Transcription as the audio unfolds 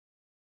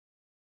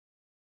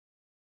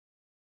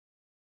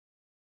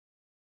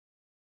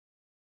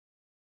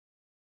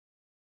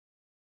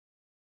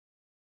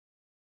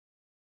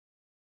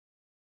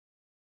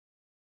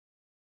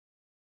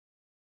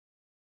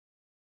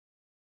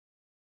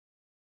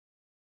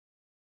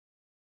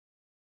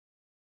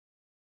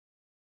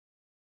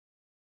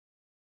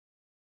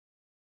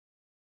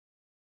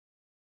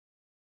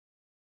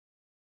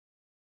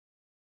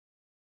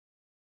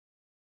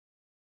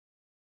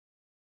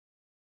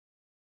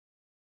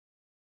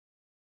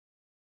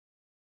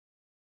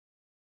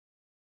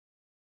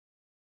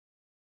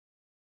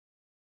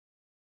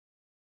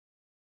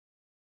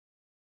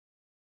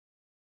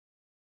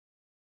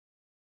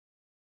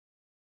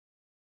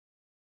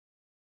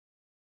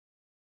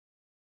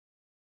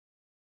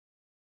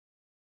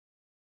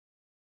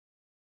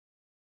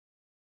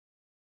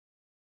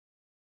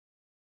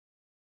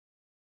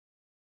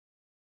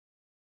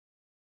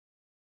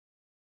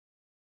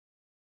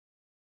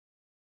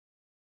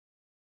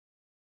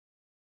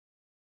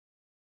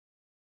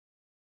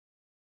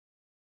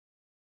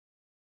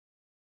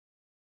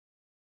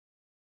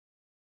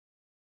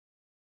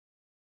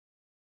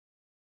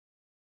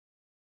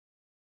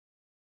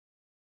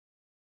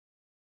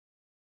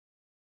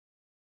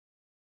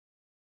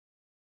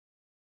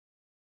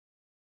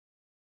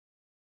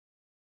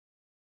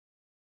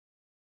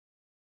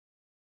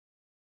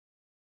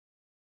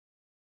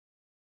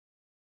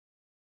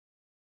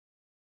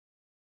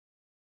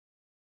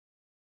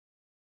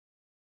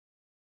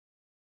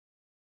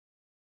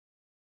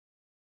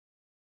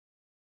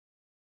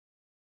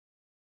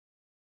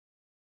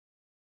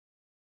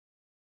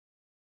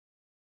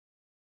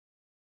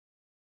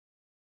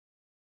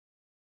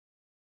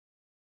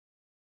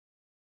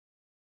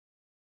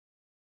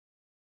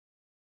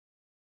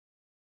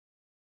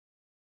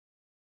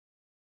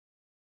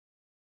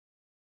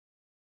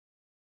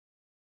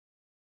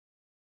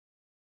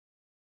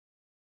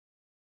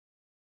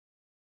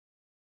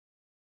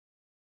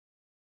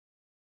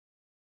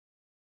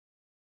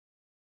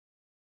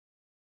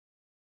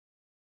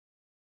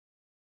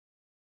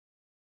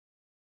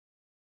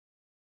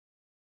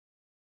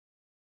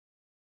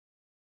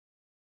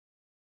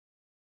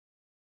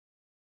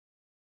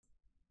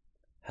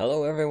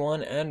Hello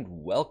everyone and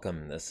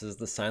welcome. This is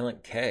the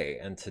Silent K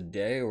and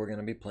today we're going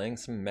to be playing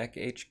some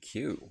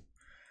MekHQ.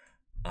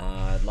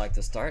 I'd like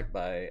to start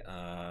by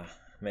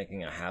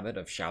making a habit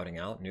of shouting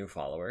out new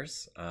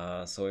followers.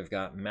 So we've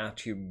got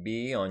Matthew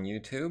B on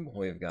YouTube,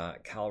 we've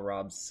got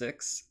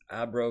CalRob6,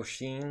 Abro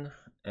Sheen,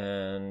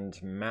 and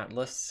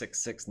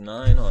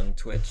Matless669 on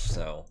Twitch.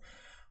 So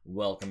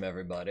welcome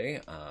everybody.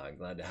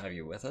 Glad to have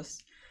you with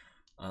us.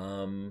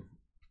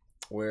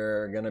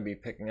 We're going to be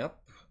picking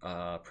up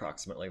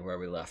approximately where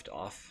we left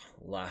off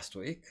last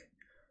week.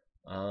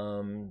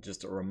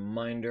 Just a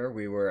reminder,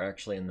 we were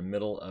actually in the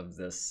middle of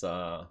this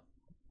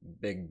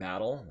big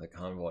battle, the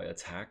convoy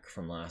attack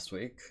from last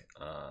week.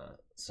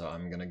 So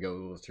I'm going to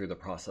go through the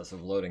process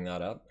of loading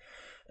that up.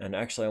 And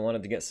actually, I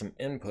wanted to get some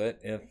input,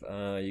 if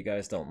you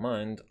guys don't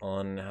mind,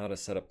 on how to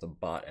set up the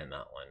bot in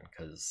that one.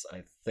 Because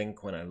I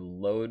think when I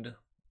load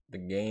the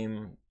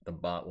game, the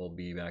bot will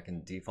be back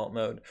in default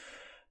mode.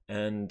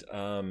 And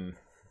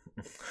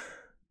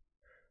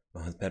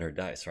well, with better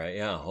dice, right?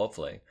 Yeah,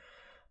 hopefully.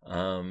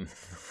 God,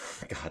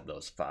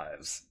 those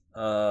fives.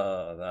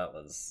 That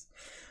was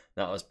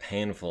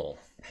painful.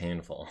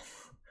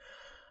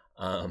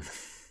 But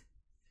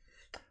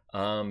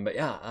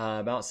yeah,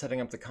 about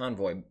setting up the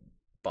convoy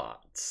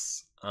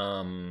bots.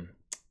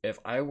 If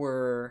I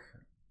were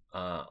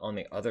on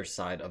the other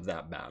side of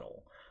that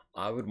battle,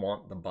 I would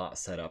want the bot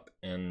set up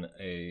in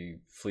a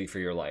flee for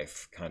your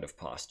life kind of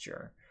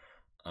posture.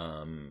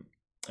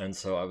 And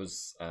so I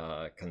was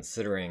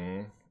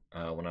considering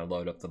when I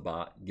load up the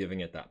bot, giving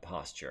it that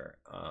posture.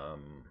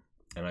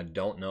 And I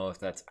don't know if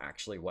that's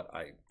actually what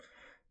I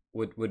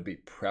would be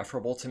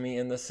preferable to me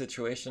in this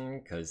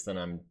situation, because then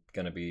I'm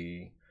going to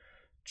be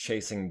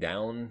chasing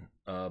down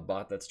a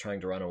bot that's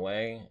trying to run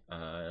away,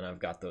 and I've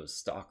got those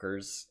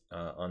stalkers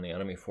on the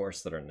enemy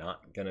force that are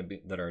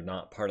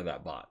not part of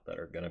that bot, that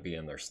are going to be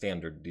in their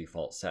standard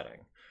default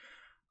setting.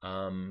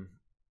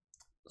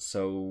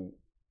 So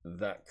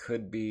that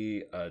could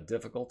be a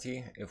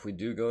difficulty if we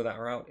do go that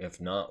route. If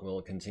not,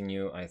 we'll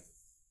continue, I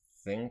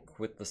think,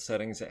 with the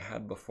settings it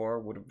had before.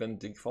 Would have been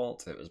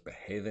default. It was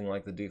behaving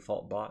like the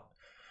default bot.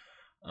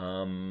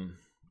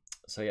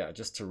 So yeah,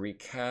 just to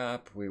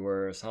recap, we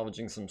were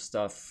salvaging some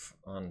stuff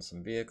on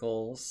some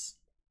vehicles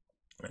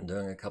and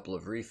doing a couple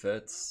of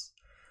refits.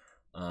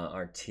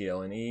 Our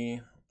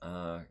TO&E,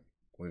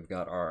 we've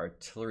got our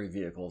artillery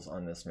vehicles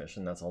on this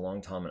mission. That's a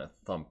Long Tom and a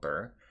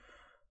Thumper.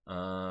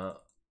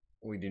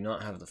 We do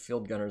not have the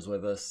field gunners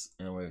with us,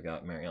 and we've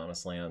got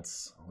Marianas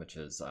Lance, which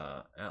is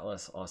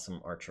Atlas,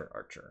 Awesome,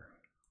 Archer.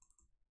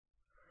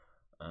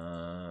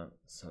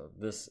 So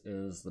this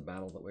is the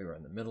battle that we were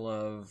in the middle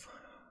of.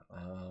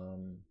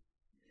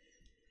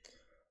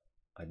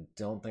 I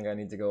don't think I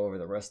need to go over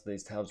the rest of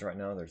these tabs right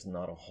now. There's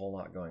not a whole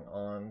lot going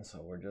on,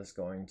 so we're just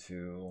going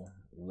to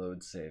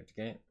load saved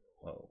game.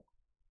 Whoa,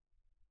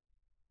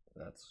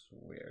 that's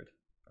weird.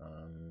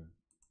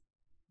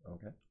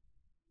 Okay.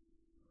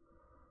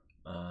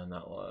 And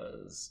that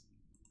was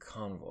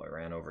convoy.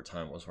 Ran over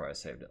time was where I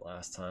saved it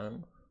last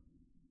time.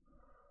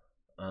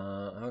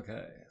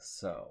 Okay,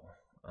 so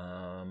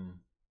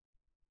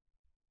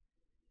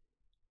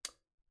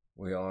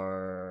we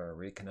are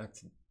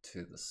reconnected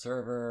to the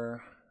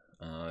server.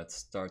 It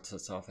starts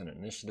us off in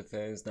initiative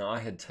phase. Now, I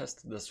had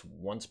tested this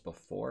once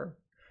before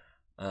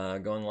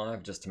going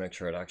live, just to make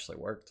sure it actually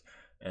worked,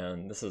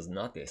 and this is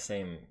not the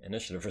same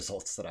initiative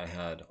results that I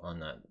had on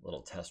that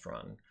little test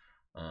run.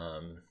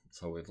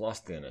 So we've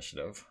lost the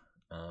initiative,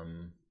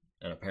 and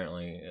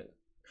apparently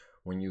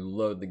when you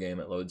load the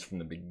game, it loads from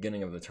the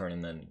beginning of the turn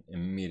and then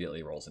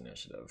immediately rolls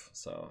initiative.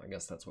 So I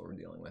guess that's what we're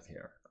dealing with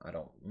here. I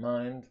don't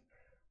mind.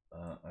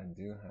 I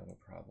do have a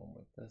problem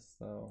with this,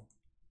 though.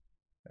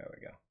 There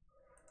we go.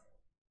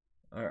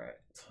 All right,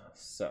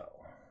 so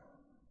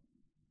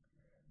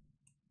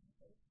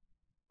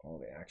all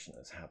the action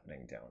is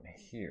happening down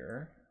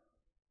here.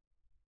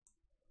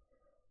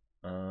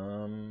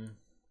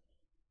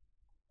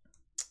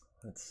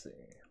 Let's see.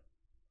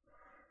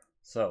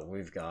 So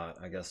we've got,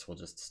 I guess we'll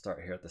just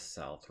start here at the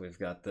south. We've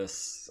got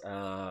this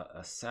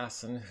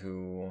assassin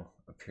who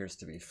appears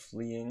to be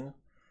fleeing.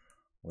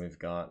 We've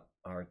got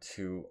our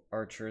two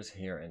archers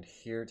here and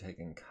here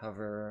taking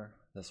cover.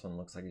 This one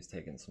looks like he's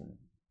taking some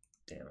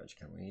damage.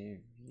 Can we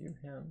view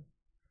him?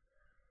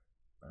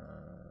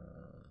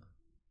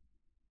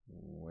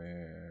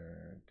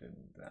 Where did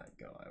that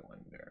go, I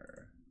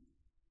wonder?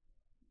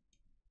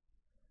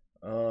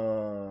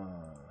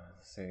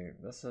 See,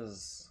 this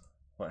is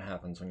what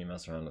happens when you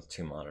mess around with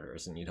two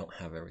monitors and you don't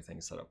have everything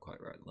set up quite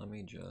right. Let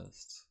me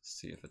just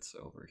see if it's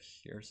over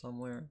here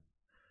somewhere,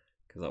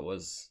 because I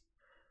was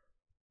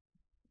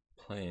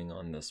playing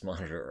on this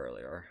monitor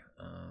earlier,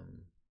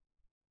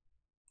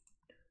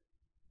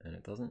 and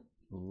it doesn't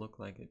look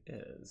like it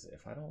is.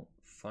 If I don't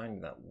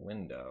find that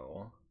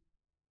window,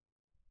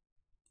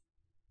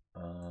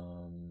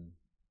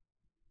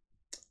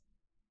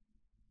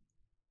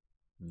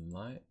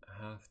 might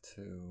have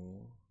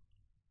to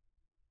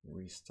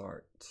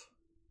restart.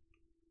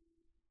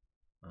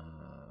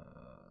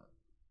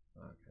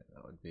 Okay,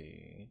 that would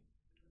be,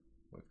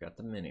 we've got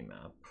the mini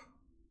map.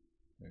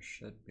 There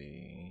should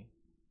be.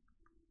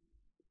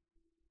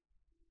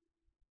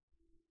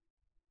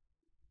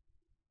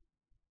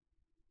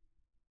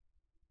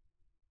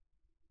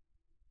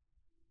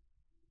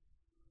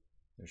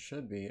 There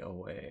should be a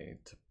way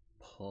to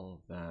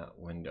pull that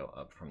window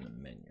up from the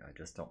menu. I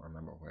just don't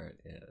remember where it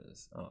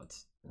is. Oh,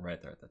 it's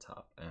right there at the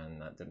top, and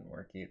that didn't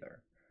work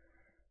either.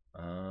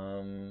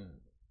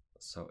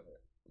 So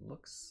it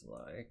looks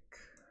like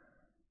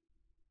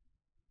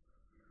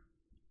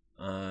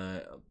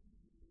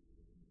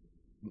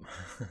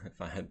if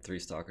I had 3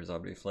 stalkers,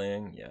 I'd be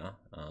fleeing. Yeah.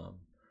 Let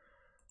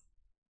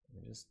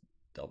me just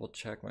double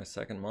check my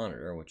second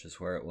monitor, which is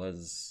where it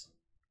was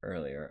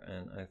earlier,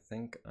 and I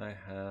think I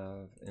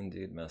have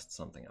indeed messed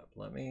something up.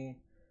 Let me.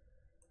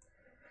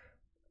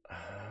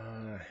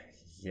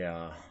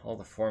 Yeah, all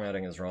the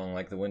formatting is wrong,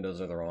 like the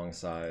windows are the wrong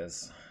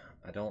size.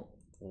 I don't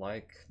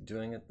like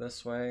doing it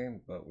this way,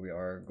 but we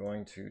are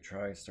going to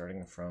try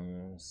starting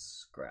from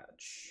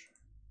scratch.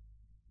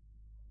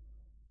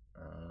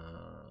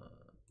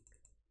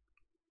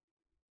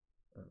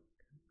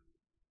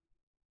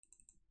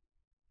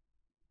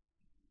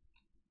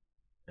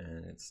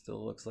 And it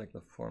still looks like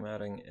the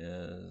formatting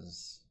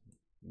is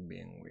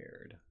being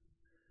weird.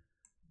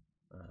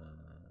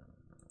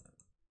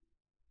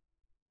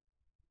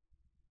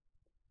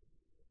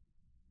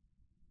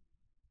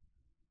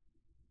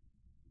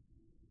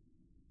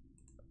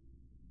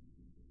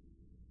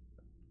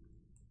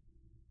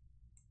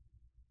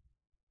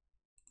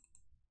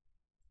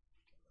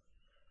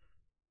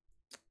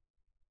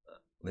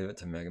 Leave it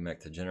to MekHQ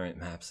to generate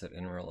maps that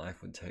in real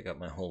life would take up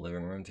my whole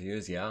living room to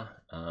use. Yeah,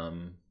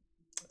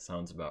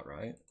 sounds about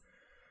right.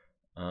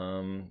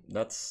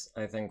 That's,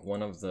 I think,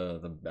 one of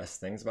the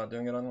best things about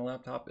doing it on the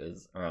laptop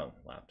is, or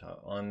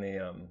on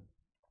the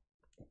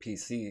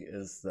PC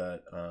is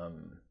that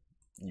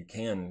you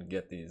can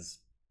get these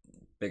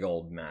big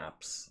old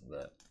maps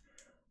that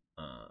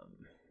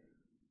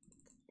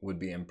would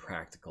be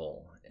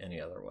impractical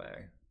any other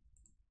way.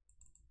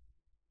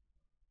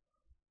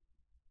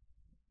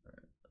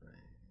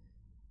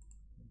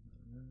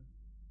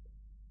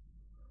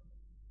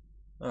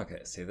 Okay,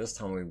 see, this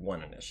time we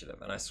won initiative,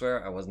 and I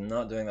swear I was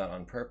not doing that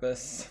on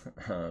purpose.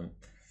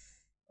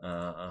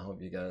 I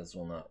hope you guys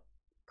will not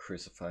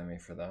crucify me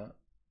for that.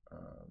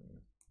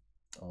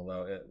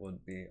 Although it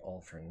would be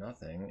all for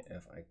nothing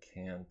if I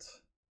can't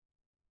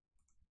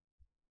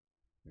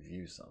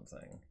view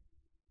something.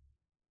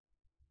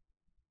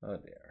 Oh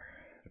dear,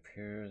 it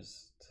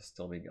appears to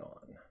still be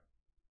gone.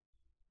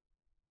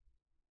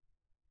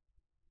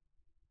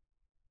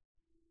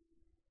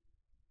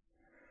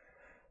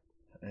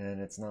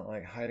 And it's not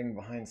like hiding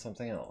behind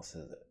something else,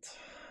 is it?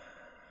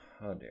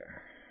 Oh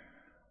dear.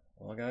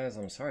 Well, guys,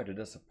 I'm sorry to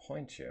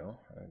disappoint you.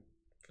 I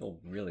feel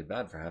really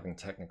bad for having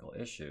technical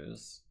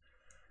issues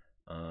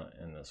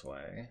in this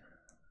way.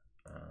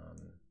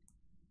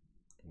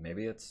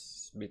 Maybe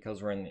it's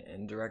because we're in the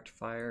indirect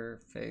fire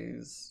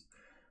phase.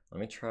 Let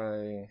me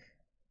try.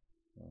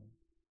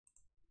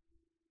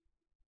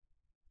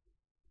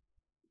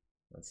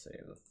 Let's see,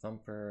 the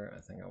thumper,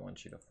 I think I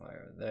want you to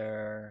fire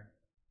there.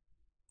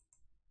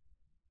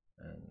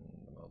 And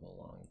the mobile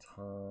long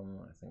tom,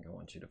 I think I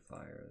want you to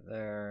fire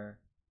there.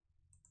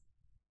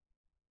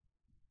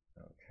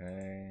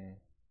 Okay,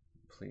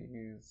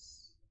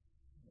 please.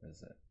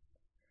 Is it?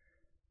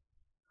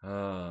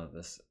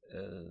 This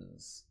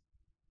is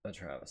a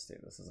travesty.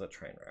 This is a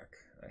train wreck.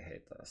 I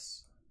hate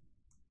this.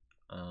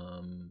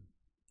 All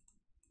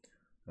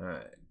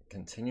right,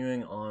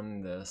 continuing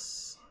on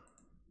this.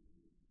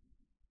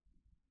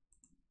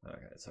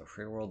 Okay, so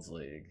Free Worlds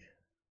League.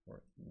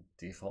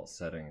 Default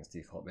settings,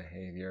 default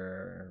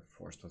behavior,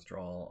 forced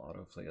withdrawal,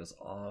 autoflee is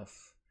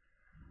off.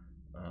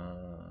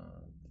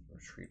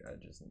 Retreat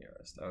edge is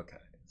nearest.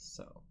 Okay,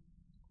 so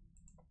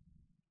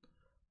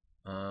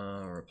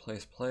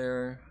replace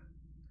player.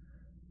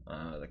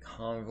 The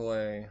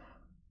convoy,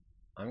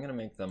 I'm gonna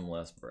make them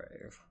less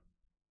brave.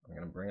 I'm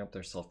gonna bring up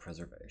their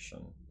self-preservation.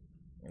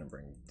 I'm gonna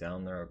bring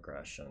down their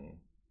aggression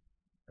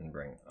and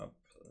bring up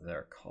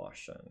their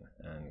caution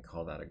and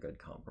call that a good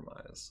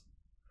compromise.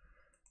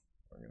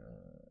 We're gonna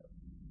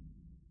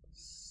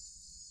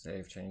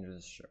save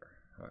changes, sure.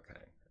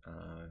 Okay.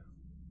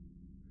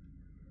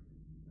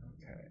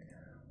 Okay.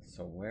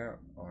 So where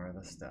are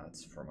the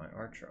stats for my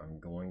archer? I'm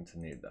going to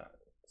need that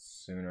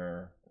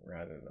sooner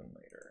rather than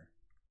later.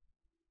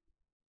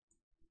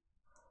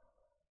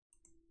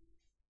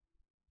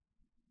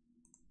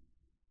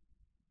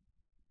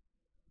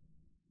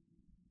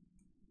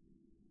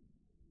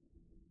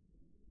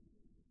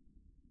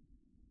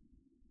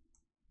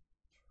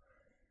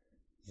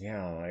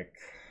 Yeah, like,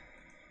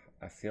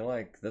 I feel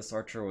like this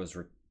archer was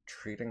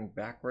retreating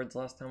backwards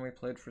last time we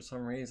played for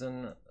some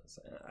reason.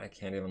 I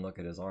can't even look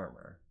at his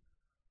armor.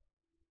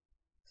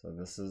 So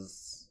this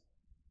is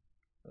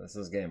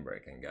game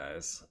breaking,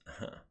 guys.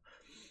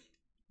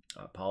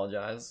 I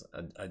apologize.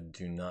 I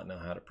do not know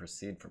how to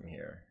proceed from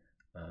here.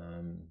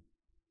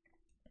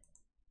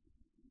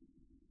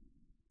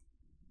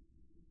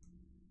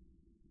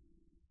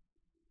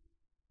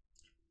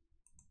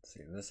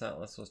 Let's see, this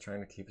Atlas was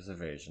trying to keep his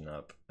evasion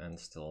up and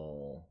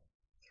still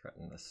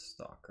threaten the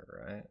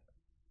Stalker, right?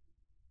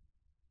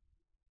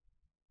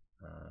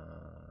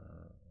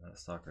 That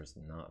Stalker's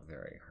not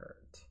very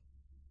hurt.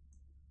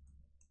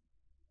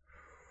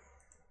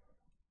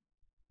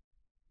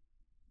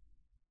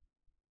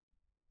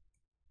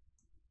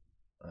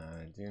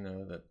 I do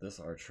know that this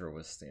archer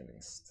was standing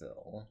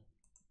still.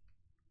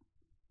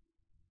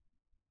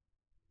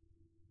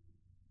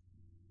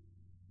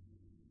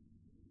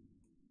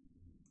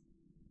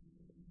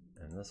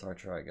 And this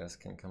archer, I guess,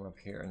 can come up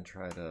here and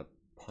try to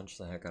punch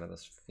the heck out of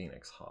this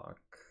Phoenix Hawk.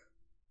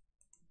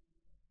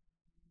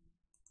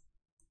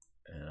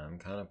 And I'm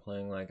kind of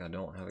playing like I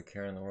don't have a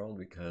care in the world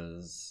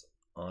because,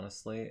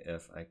 honestly,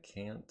 if I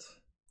can't...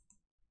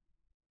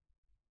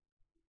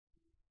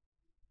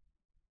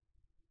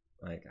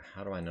 Like,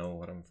 how do I know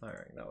what I'm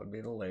firing? That would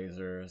be the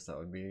lasers, that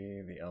would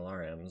be the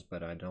LRMs,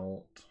 but I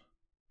don't...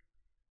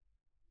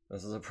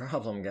 This is a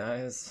problem,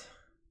 guys.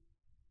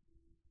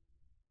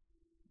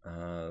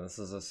 This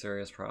is a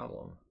serious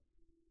problem.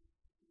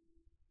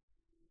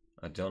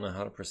 I don't know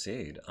how to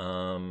proceed.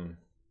 I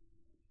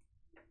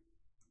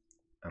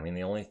mean,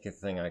 the only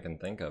thing I can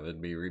think of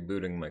would be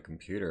rebooting my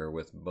computer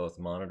with both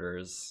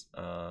monitors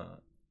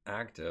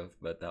active,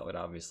 but that would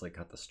obviously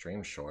cut the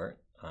stream short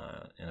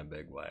in a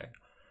big way.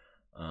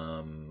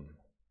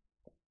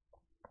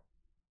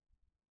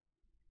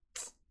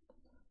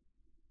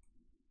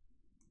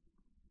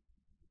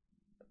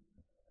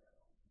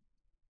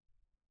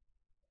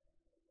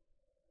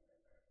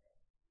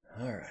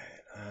 All right.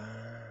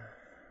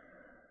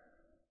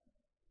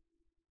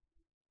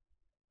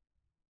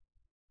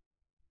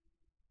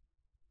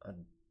 I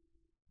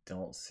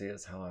don't see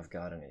as how I've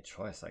got any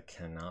choice. I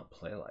cannot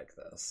play like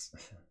this.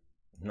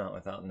 Not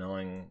without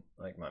knowing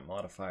like my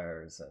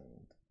modifiers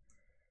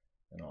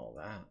and all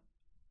that.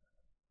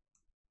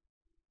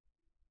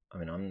 I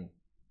mean, I'm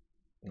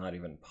not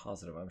even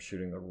positive I'm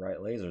shooting the right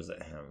lasers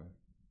at him.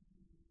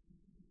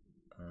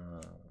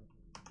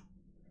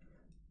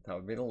 That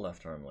would be the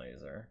left arm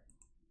laser.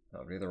 That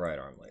would be the right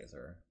arm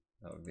laser.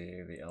 That would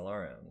be the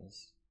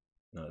LRMs.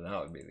 No, that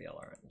would be the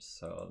LRMs.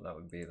 So that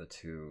would be the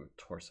two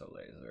torso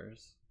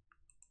lasers.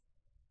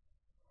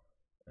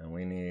 And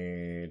we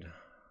need,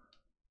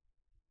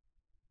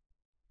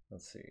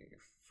 let's see,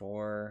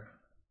 4,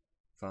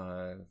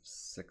 5,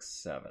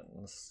 6,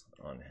 7s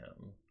on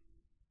him.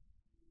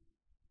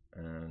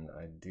 And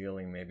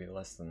ideally maybe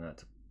less than that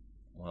to,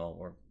 well,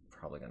 we're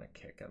probably gonna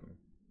kick him.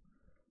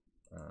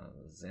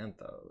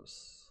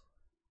 Xanthos.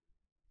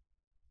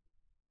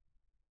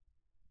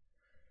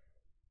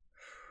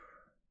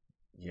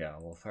 Yeah,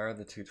 we'll fire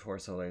the two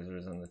torso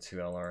lasers and the two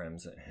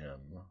LRMs at him.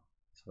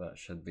 So that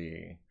should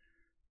be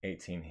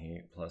 18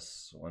 heat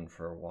plus 1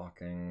 for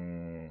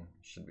walking.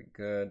 Should be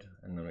good.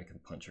 And then we can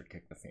punch or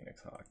kick the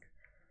Phoenix Hawk.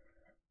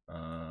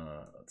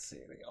 Let's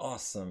see, the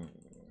awesome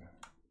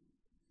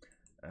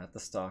at the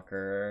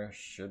Stalker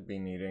should be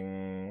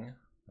needing,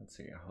 let's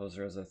see,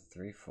 Hoser is a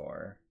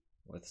 3-4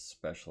 with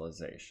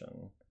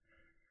specialization.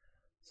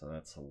 So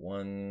that's a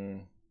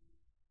 1,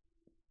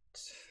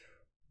 2,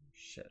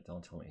 shit,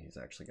 don't tell me he's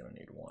actually gonna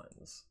need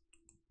 1s.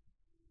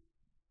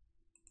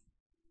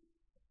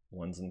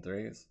 1s and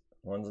 3s?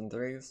 1s and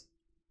 3s?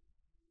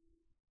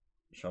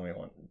 Show me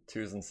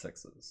 2s and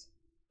 6s.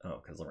 Oh,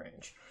 because of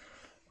range.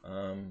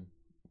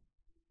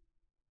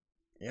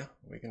 Yeah,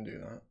 we can do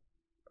that.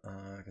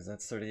 Because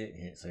that's 38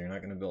 heat, so you're not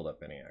going to build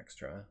up any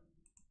extra.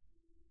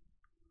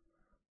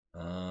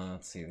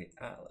 Let's see, the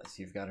Atlas.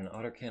 You've got an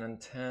autocannon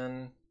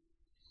 10.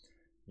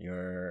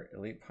 Your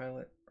elite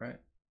pilot, right?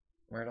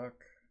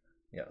 Murdoch?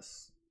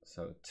 Yes.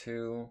 So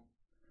 2,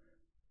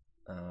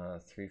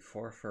 3,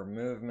 4 for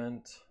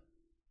movement.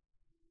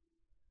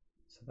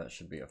 So that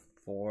should be a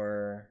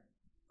 4.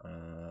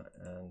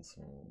 And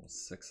some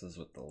 6s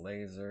with the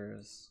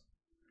lasers.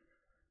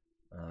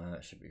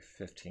 That should be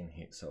 15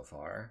 heat so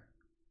far.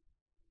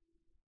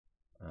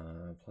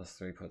 Plus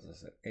 3 puts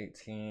us at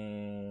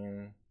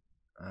 18.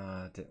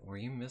 Were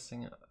you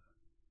missing a...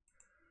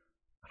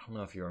 I don't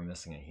know if you were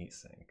missing a heat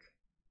sink.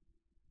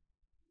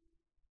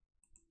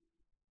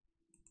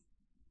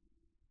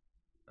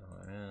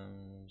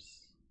 LMs.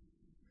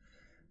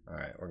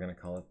 Alright, we're gonna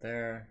call it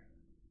there.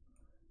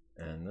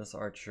 And this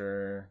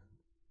archer...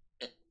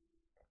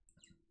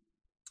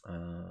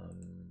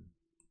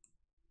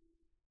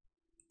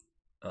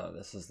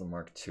 this is the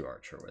Mark II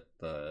archer with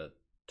the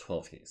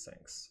 12 heat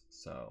sinks.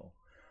 So,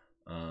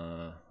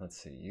 let's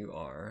see, you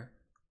are...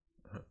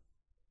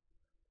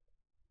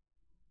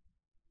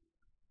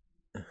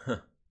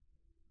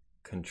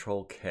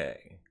 Control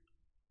K.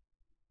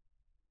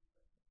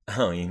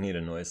 Oh, you need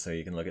a noise so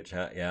you can look at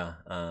chat? Yeah.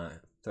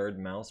 Third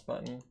mouse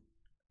button.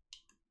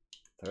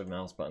 Third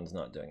mouse button's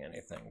not doing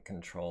anything.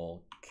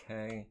 Control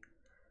K.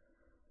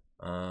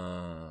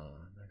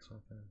 Next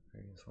weapon,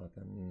 previous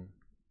weapon.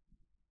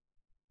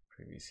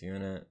 Previous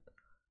unit.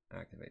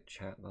 Activate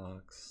chat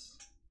box.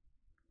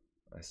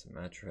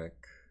 Isometric.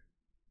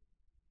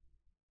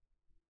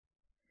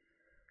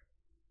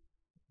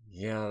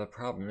 Yeah, the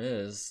problem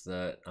is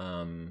that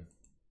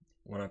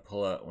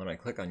when I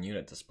click on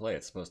unit display,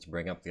 it's supposed to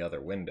bring up the other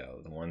window,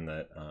 the one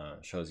that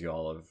shows you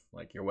all of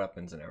like your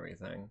weapons and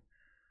everything.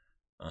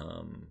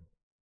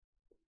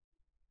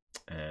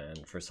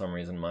 And for some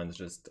reason, mine's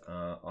just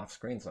off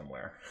screen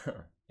somewhere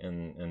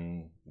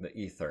in the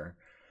ether.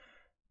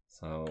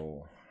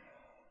 So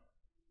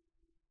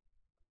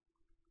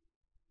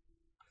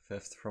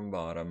 5th from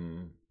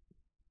bottom,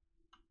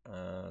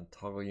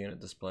 toggle unit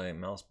display,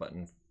 mouse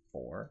button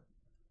 4.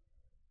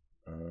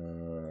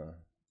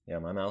 Yeah,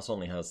 my mouse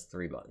only has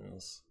 3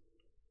 buttons.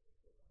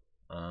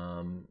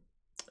 I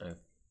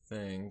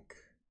think.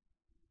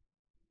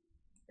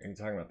 Are you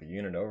talking about the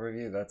unit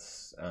overview?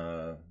 That's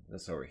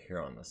this over here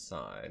on the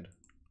side.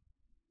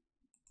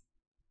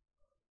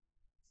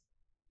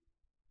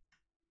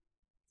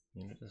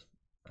 Unit just,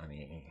 I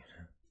mean,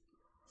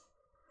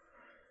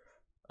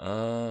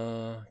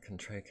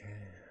 Control K,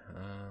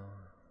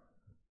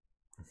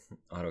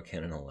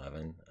 autocannon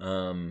 11.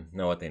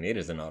 No, what they need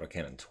is an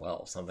autocannon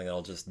 12, something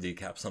that'll just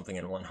decap something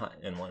in one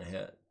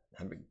hit.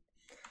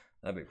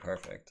 That'd be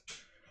perfect.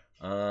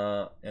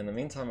 In the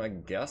meantime, I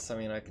guess, I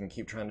mean, I can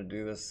keep trying to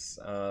do this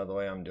the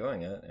way I'm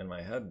doing it in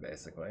my head,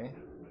 basically.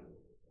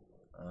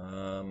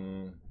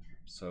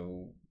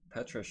 So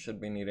Petra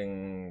should be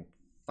needing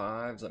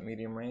 5s at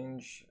medium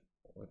range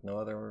with no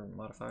other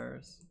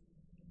modifiers.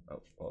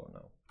 Oh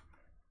no.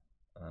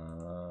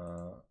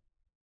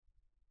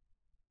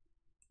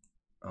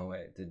 Oh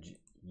wait,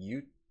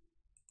 you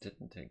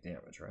didn't take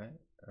damage, right?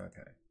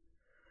 Okay.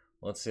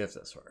 Let's see if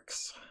this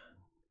works.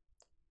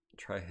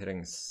 Try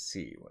hitting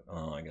C.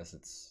 Oh, I guess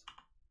it's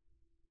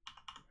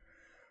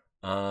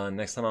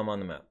next time I'm on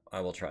the map, I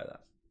will try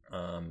that.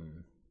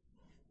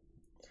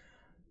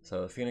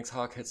 So the Phoenix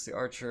Hawk hits the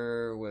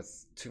archer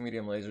with 2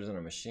 medium lasers and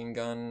a machine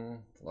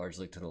gun,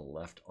 largely to the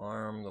left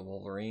arm. The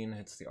Wolverine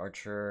hits the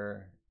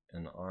archer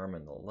in the arm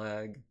and the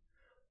leg.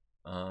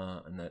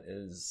 And that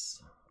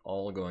is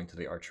all going to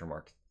the Archer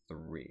Mark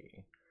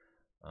III.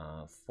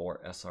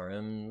 4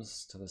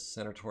 SRMs to the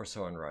center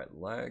torso and right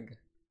leg.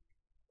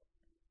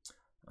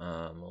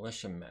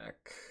 Militia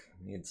Mech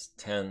needs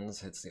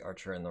 10s, hits the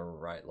Archer in the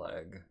right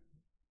leg.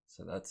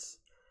 So that's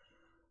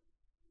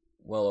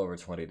well over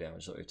 20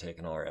 damage that we've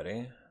taken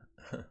already.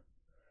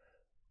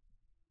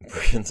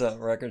 Brings out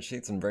record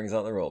sheets and brings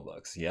out the rule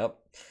books. Yep.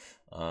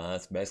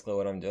 That's basically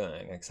what I'm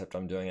doing, except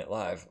I'm doing it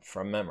live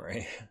from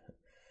memory.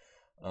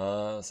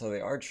 So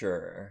the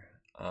Archer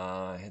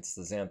hits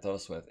the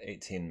Xanthos with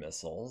 18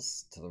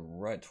 missiles to the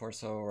right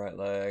torso, right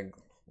leg,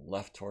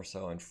 left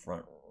torso, and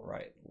front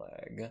right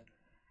leg.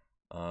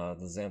 The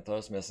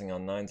Xanthos missing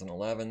on 9s and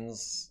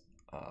 11s.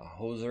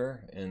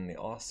 Hoser in the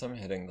Awesome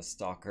hitting the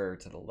Stalker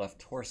to the left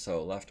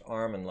torso, left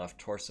arm, and left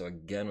torso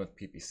again with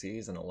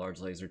PPCs and a large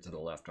laser to the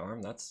left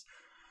arm. That's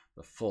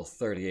the full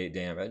 38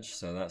 damage.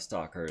 So that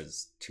Stalker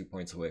is 2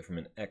 points away from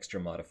an extra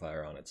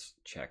modifier on its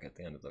check at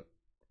the end of the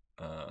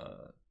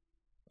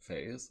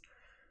phase.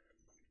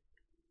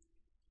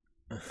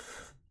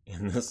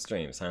 In this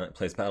stream, Silent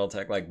plays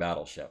Battletech like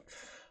Battleship.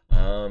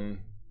 Yeah.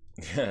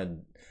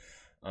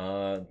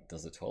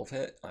 Does a 12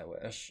 hit? I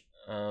wish.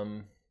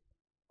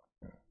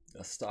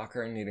 A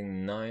Stalker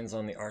needing 9s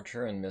on the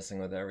Archer and missing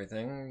with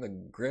everything. The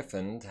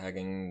Griffin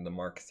tagging the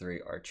Mark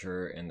III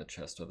Archer in the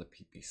chest with a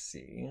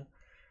PPC.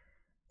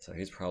 So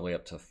he's probably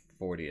up to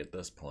 40 at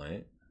this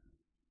point.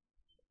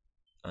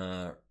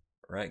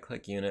 Right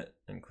click unit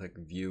and click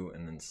view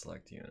and then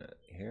select unit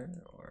here,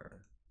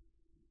 or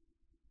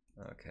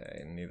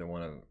okay, neither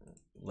one of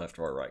left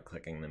or right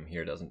clicking them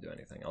here doesn't do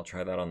anything. I'll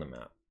try that on the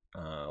map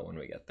when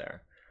we get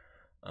there.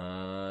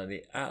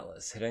 The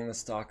Atlas hitting the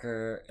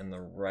Stalker in the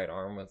right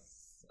arm with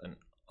an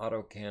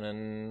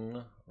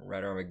autocannon,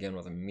 right arm again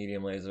with a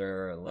medium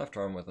laser, left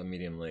arm with a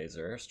medium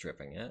laser,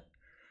 stripping it.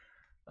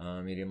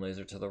 Medium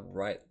laser to the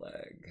right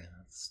leg.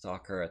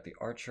 Stalker at the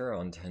Archer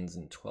on 10s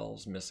and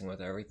 12s, missing with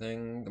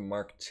everything. The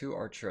Mark II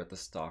Archer at the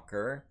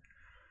Stalker.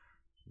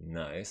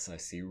 Nice, I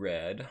see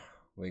red.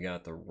 We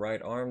got the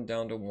right arm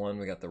down to 1,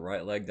 we got the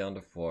right leg down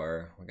to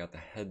 4, we got the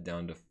head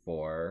down to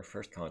 4,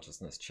 first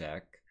consciousness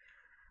check.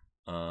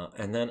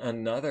 And then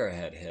another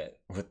head hit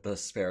with the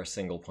spare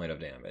single point of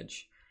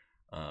damage,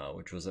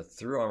 which was a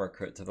through armor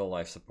crit to the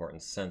life support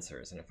and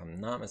sensors. And if I'm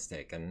not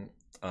mistaken,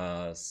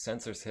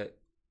 sensors hit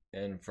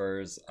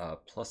infers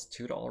plus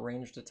 $2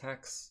 ranged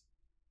attacks,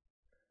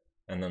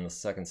 and then the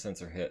second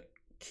sensor hit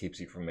keeps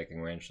you from making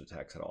ranged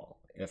attacks at all,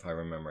 if I'm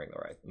remembering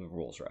the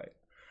rules right.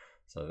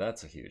 So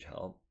that's a huge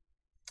help.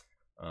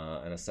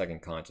 And a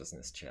second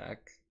consciousness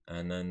check,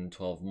 and then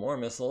 12 more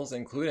missiles,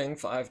 including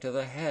 5 to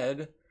the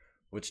head,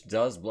 which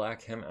does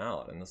black him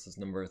out, and this is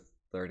number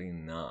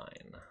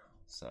 39.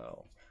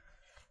 So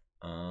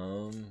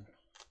I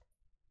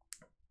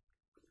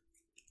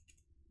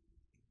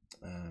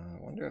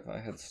wonder if I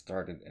had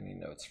started any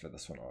notes for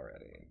this one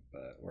already,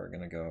 but we're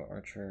gonna go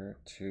Archer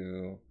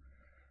to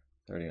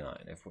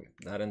 39. If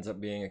that ends up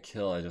being a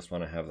kill, I just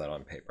want to have that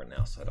on paper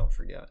now so I don't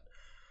forget.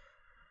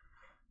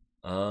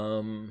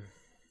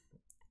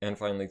 And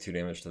finally 2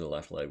 damage to the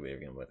left leg,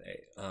 leaving him with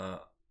 8.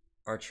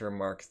 Archer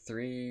Mark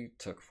III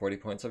took 40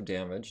 points of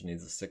damage,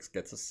 needs a 6,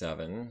 gets a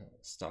 7.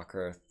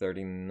 Stalker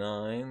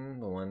 39,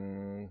 the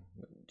one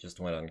that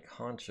just went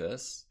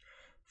unconscious,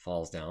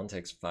 falls down,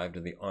 takes 5 to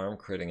the arm,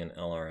 critting an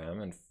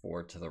LRM, and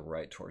 4 to the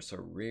right torso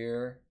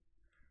rear,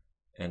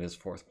 and his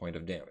 4th point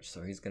of damage.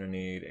 So he's going to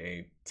need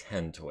a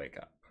 10 to wake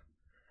up.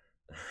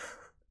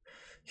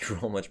 You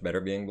roll much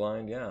better being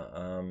blind? Yeah.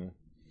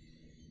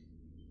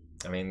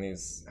 I mean,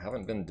 these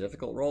haven't been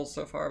difficult rolls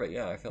so far, but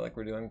yeah, I feel like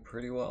we're doing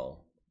pretty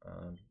well.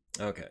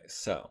 Okay,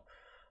 so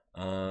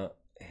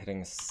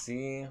hitting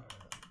C.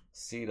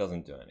 C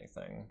doesn't do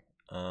anything.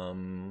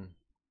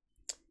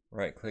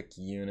 Right click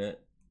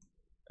unit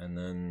and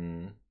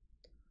then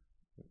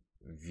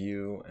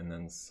view and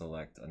then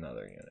select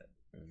another unit.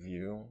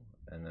 View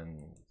and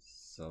then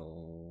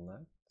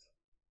select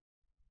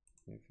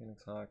view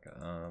Phoenix Hawk.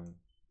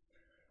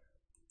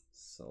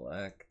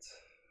 Select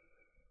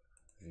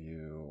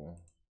view.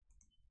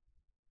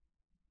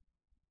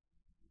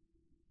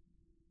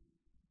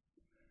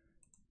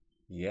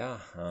 Yeah,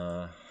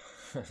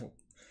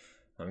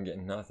 I'm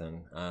getting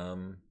nothing.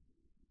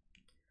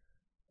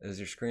 Is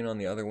your screen on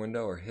the other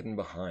window or hidden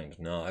behind?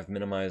 No, I've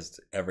minimized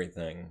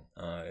everything.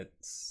 I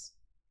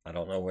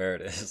don't know where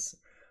it is.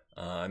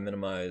 I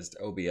minimized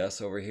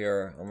OBS over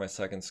here on my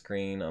second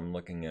screen. I'm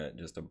looking at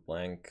just a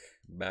blank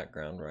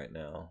background right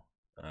now,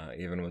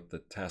 even with the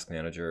task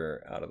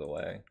manager out of the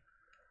way.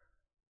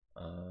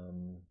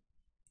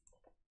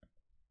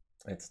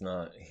 It's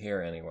not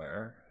here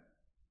anywhere.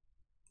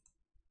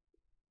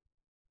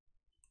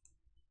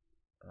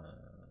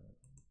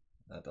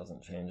 That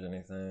doesn't change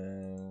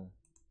anything.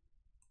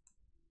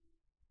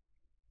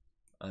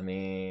 I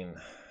mean,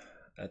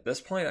 at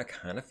this point, I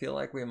kind of feel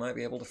like we might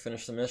be able to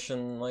finish the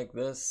mission like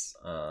this.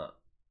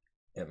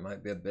 It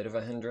might be a bit of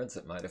a hindrance.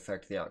 It might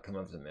affect the outcome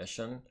of the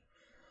mission.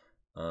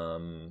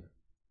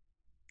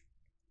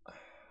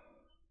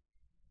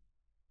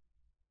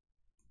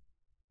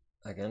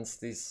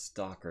 Against these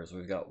stalkers,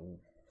 we've got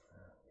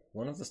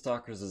one of the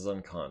stalkers is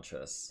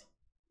unconscious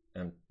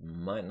and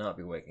might not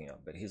be waking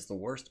up, but he's the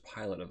worst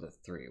pilot of the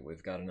 3.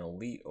 We've got an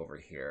elite over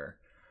here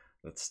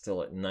that's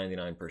still at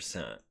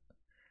 99%.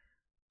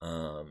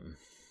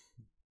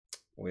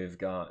 We've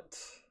got,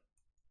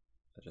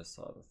 I just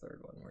saw the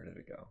 3rd one. Where did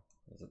it go?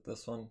 Was it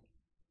this one?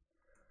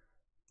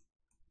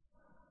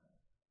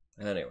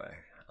 Anyway,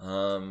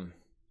 I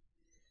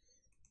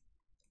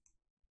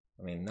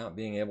mean, not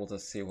being able to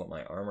see what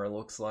my armor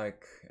looks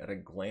like at a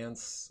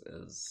glance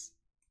is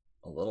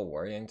a little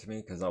worrying to me,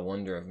 because I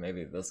wonder if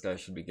maybe this guy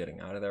should be getting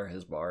out of there.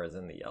 His bar is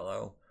in the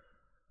yellow.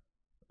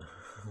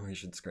 We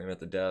should scream at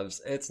the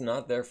devs. It's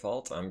not their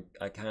fault.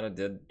 I kind of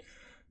did,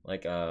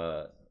 like,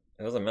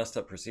 it was a messed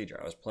up procedure.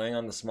 I was playing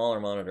on the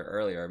smaller monitor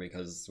earlier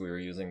because we were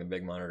using the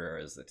big monitor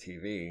as the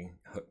TV,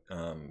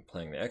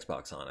 playing the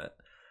Xbox on it.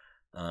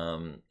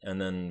 And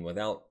then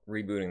without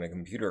rebooting the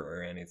computer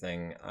or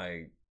anything,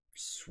 I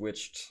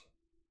switched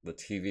the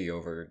TV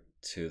over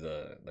to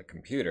the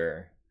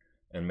computer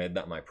and made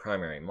that my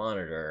primary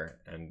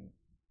monitor. And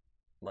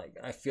like,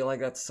 I feel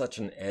like that's such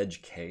an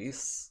edge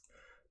case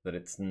that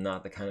it's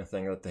not the kind of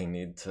thing that they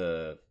need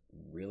to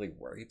really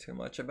worry too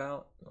much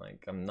about.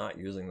 Like, I'm not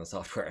using the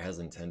software as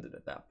intended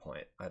at that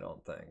point, I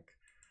don't think.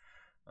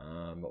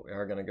 But we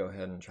are going to go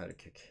ahead and try to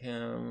kick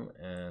him,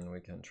 and we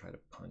can try to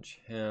punch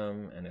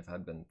him. And if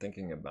I'd been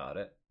thinking about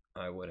it,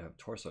 I would have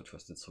torso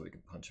twisted so we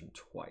could punch him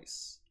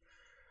twice.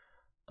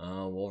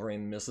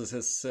 Wolverine misses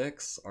his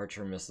 6,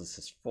 Archer misses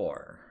his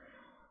 4.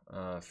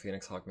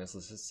 Phoenix Hawk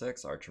misses his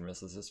 6, Archer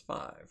misses his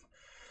 5.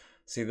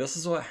 See, this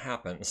is what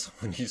happens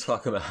when you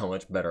talk about how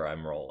much better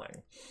I'm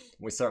rolling.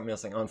 We start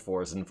missing on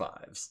 4s and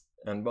 5s,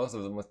 and both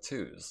of them with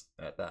 2s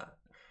at that.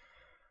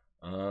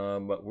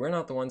 But we're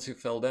not the ones who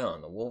fell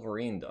down. The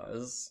Wolverine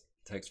does.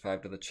 Takes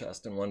 5 to the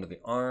chest and 1 to the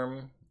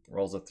arm.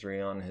 Rolls a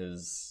 3 on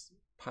his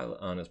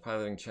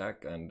piloting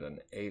check and an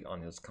 8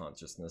 on his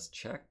consciousness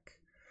check.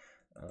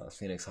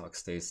 Phoenix Hawk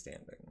stays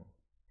standing.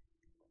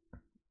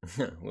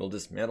 We'll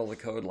dismantle the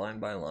code line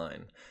by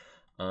line.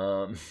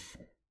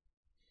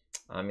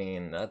 I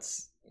mean,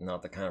 that's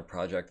not the kind of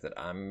project that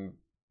I'm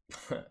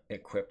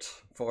equipped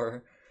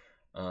for.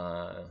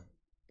 I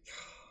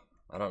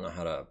don't know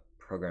how to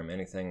program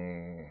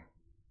anything.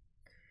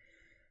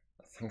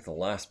 I think the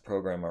last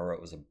program I wrote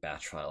was a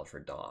batch file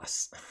for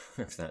DOS,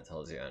 if that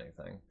tells you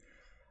anything.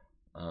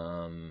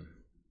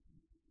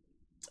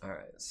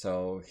 Alright,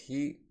 so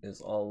heat is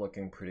all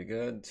looking pretty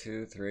good.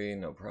 2, 3,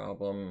 no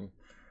problem.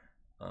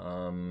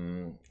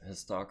 His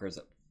Stalker's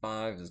at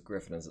 5, his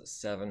Griffin is at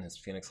 7, his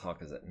Phoenix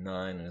Hawk is at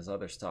 9, and his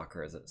other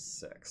Stalker is at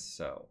 6.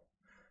 So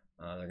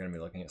they're going to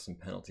be looking at some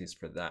penalties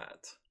for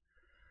that.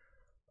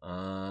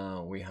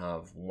 We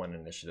have 1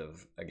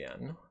 initiative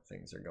again.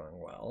 Things are going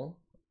well.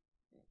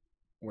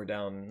 We're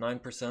down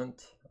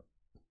 9%.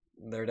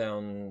 They're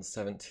down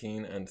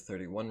 17 and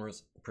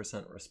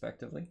 31%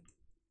 respectively.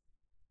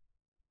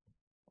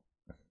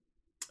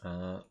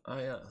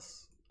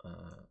 Yes.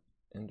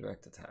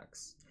 Indirect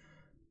attacks.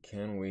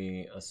 Can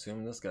we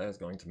assume this guy is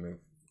going to move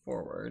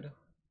forward?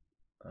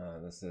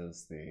 This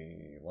is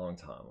the long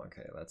tom.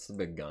 Okay, that's the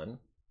big gun.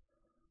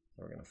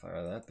 we're gonna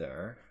fire that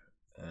there.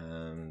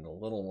 And the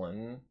little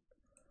one,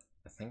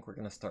 I think we're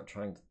gonna start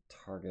trying to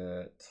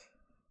target,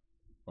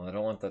 well, I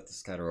don't want that to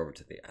scatter over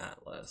to the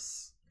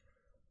Atlas.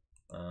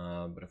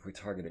 But if we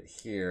target it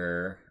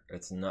here,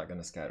 it's not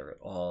gonna scatter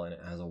at all, and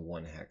it has a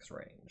 1 hex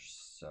range.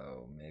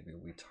 So maybe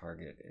we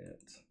target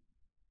it.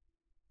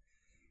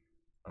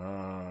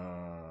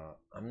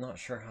 I'm not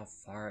sure how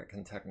far it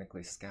can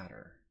technically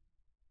scatter.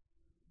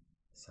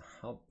 So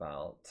how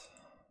about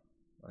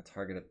I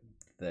target it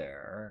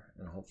there,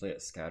 and hopefully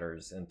it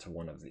scatters into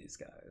one of these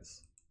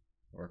guys.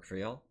 Work for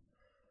y'all?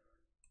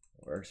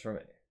 Works for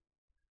me.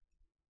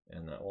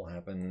 And that will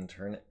happen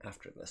turn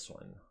after this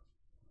one.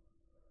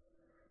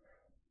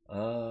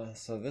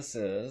 So this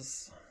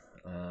is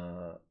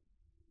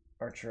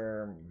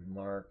Archer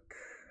Mark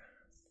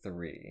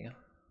 3.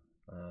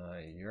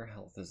 Your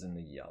health is in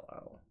the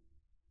yellow,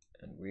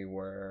 and we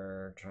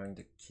were trying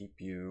to keep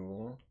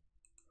you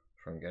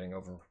from getting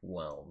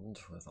overwhelmed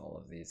with all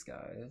of these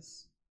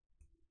guys.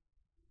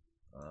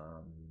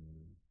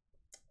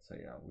 So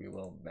yeah, we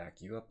will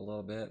back you up a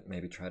little bit,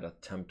 maybe try to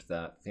tempt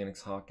that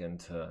Phoenix Hawk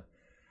into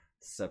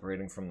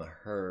separating from the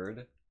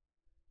herd.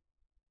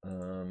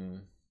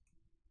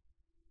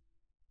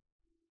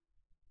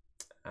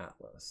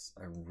 Atlas.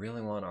 I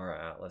really want our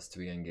Atlas to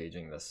be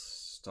engaging this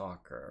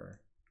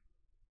Stalker.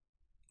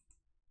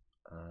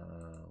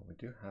 We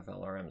do have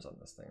LRMs on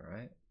this thing,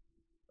 right?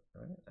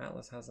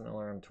 Atlas has an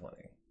LRM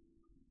 20.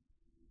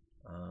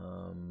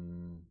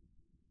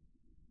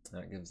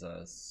 That gives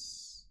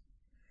us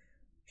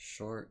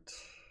short,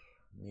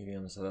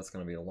 medium, so that's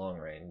going to be a long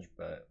range,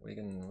 but we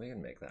can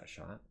make that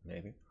shot,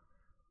 maybe.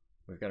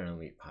 We've got an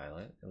elite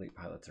pilot. Elite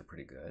pilots are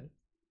pretty good.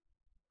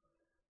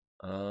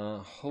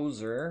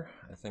 Hoser,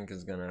 I think,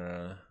 is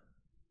gonna...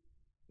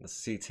 The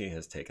CT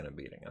has taken a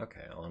beating.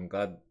 Okay, well, I'm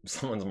glad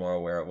someone's more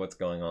aware of what's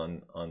going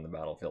on the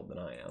battlefield than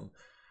I am.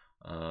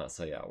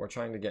 So yeah, we're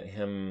trying to get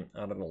him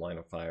out of the line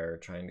of fire,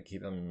 trying to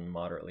keep him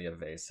moderately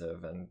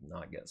evasive and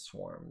not get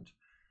swarmed.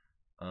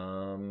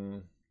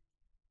 To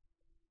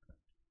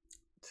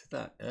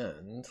that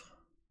end,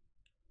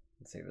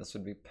 let's see, this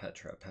would be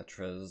Petra.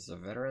 Petra's a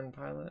veteran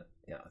pilot?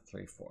 Yeah,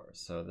 3-4.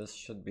 So this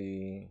should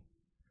be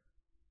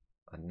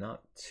a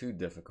not too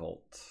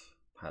difficult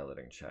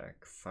piloting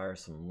check. Fire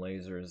some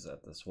lasers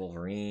at this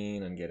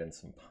Wolverine and get in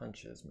some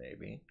punches,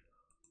 maybe.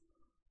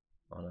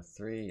 On a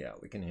 3, yeah,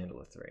 we can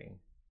handle a 3.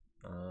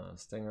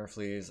 Stinger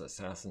flees,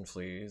 assassin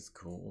flees,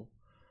 cool.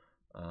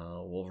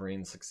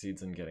 Wolverine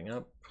succeeds in getting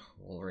up.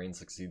 Wolverine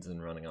succeeds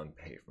in running on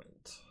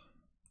pavement.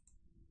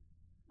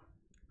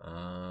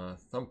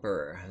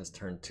 Thumper has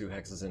turned 2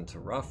 hexes into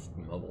rough.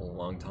 Mobile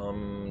Long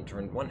Tom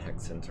turned 1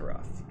 hex into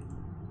rough.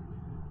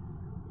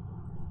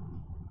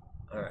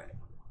 Alright,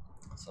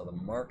 so the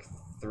Mark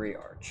III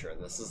Archer,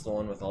 this is the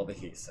one with all the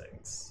heat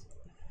sinks.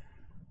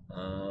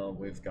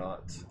 We've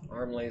got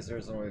arm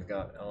lasers, and we've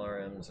got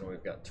LRMs, and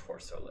we've got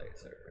torso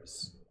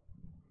lasers.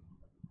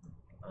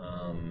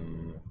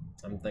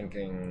 I'm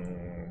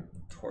thinking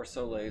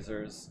torso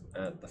lasers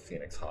at the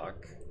Phoenix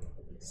Hawk,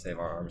 save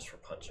our arms for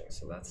punching,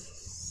 so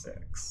that's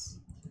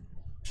 6.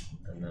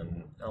 And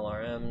then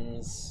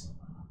LRMs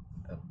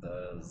at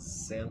the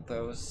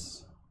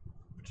Xanthos,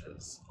 which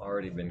has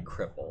already been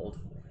crippled.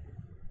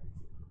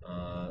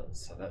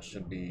 So that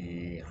should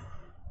be,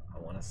 I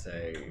want to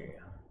say,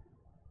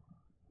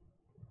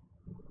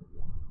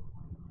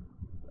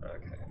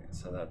 okay,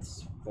 so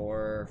that's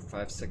 4,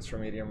 5, 6 for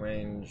medium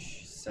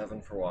range,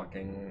 7 for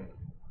walking,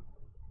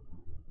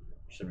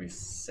 should be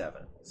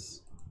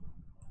 7s,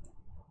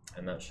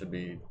 and that should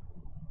be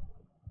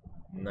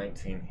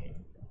 19 heat,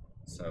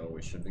 so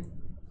we should be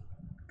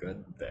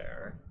good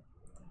there.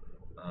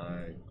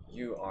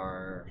 You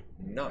are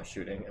not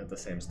shooting at the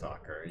same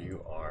Stalker,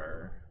 you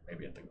are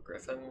maybe at the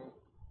Griffin.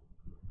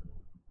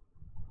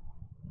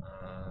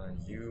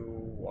 You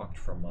walked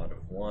for a mod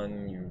of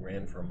 1, you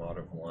ran for a mod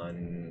of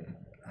 1.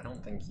 I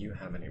don't think you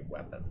have any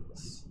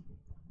weapons.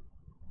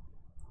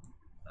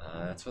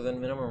 That's within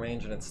minimum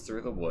range and it's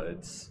through the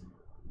woods.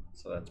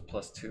 So that's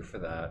 +2 for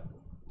that,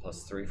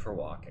 +3 for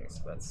walking.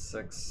 So that's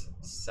 6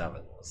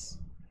 7s.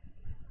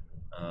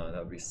 That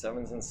would be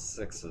 7s and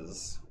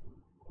 6s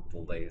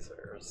with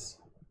lasers.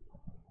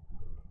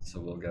 So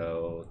we'll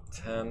go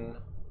 10,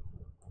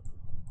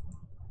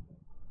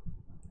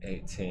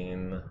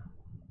 18,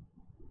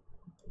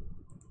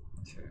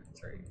 2,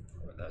 3,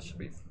 4. That should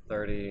be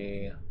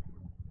 30.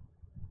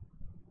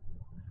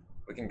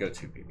 We can go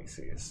 2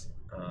 PPCs.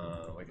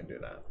 We can do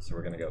that. So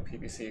we're going to go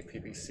PPC,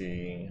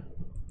 PPC,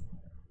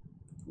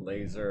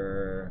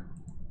 laser,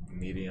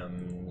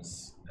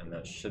 mediums, and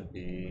that should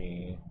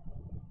be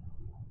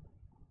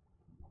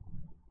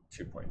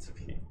 2 points of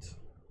heat.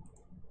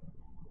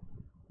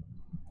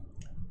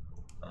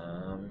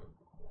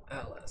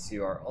 Atlas,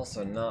 you are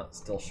also not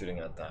still shooting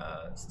at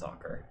that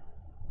Stalker.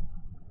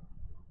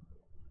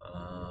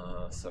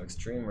 So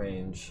extreme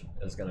range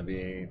is going to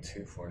be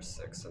 2, 4,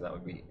 6, so that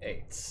would be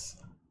 8s.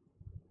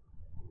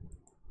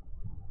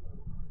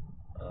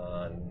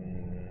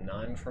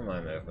 9 for my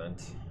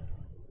movement.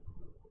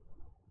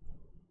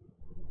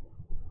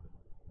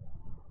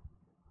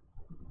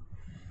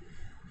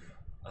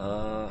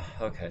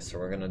 Okay, so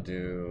we're gonna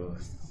do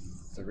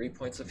 3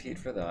 points of heat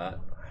for that.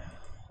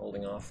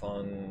 Holding off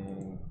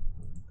on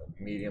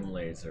medium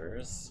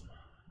lasers.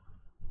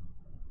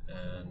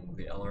 And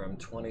the LRM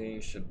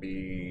 20 should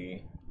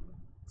be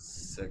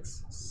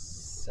 6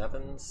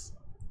 7s.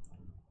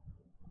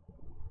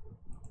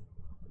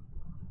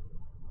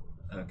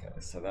 Okay,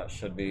 so that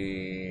should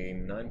be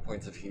 9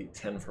 points of heat,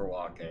 10 for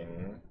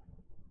walking.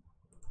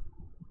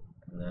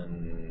 And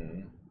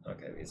then,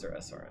 okay, these are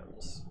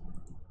SRMs.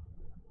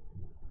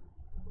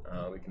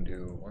 We can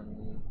do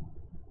 1,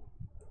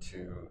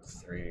 2,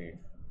 3.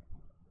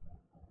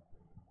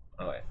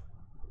 Oh, wait.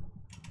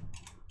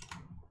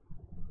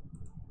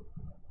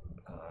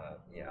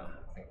 Yeah,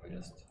 I think we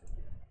just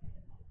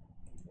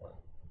 1,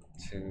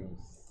 2,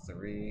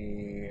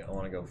 3. I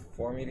want to go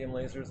 4 medium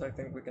lasers. I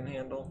think we can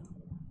handle.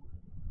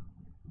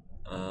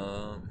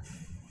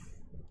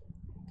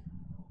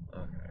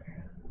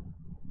 Okay.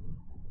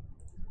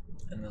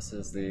 And this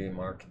is the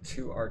Mark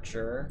II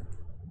Archer.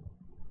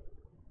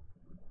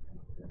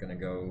 We're gonna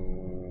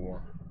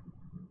go.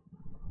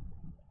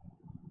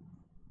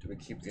 Do we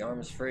keep the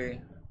arms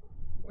free?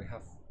 We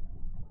have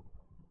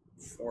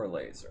 4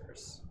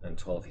 lasers and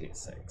 12 heat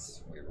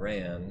sinks. We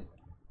ran.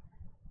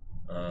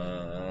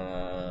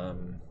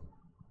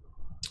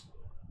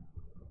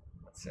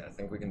 Let's see, I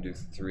think we can do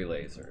 3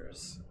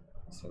 lasers.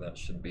 So that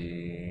should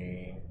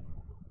be.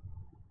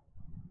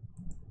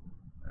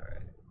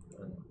 Alright,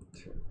 1,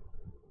 2.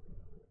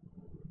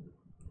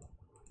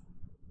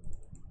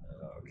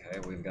 Okay,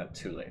 we've got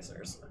 2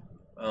 lasers.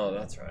 Oh,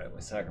 that's right,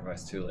 we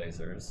sacrificed 2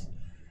 lasers.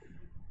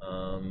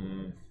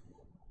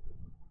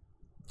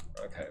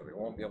 Okay, we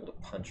won't be able to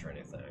punch or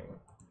anything.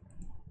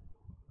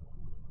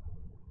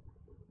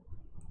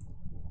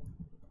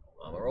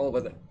 I'm gonna roll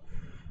with it.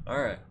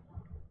 Alright.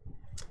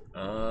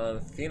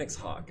 The Phoenix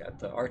Hawk at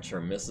the Archer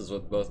misses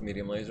with both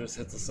medium lasers,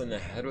 hits us in the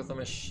head with a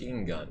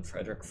machine gun.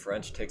 Frederick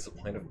French takes a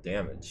point of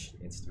damage,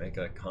 needs to make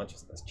a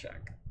consciousness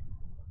check.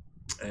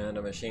 And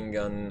a machine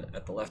gun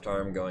at the left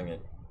arm going in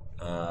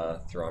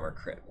through armor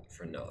crit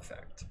for no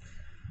effect.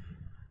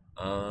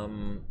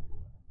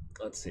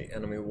 Let's see,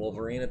 enemy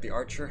Wolverine at the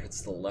Archer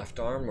hits the left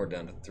arm. We're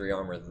down to 3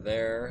 armor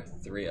there,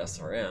 3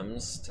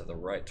 SRMs to the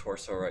right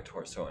torso,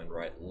 and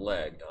right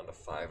leg, down to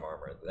 5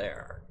 armor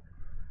there.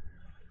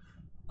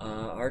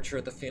 Archer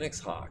at the Phoenix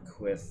Hawk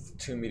with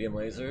 2 medium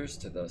lasers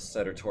to the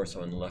center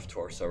torso and left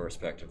torso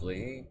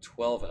respectively,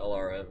 12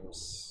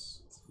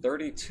 LRMs,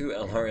 32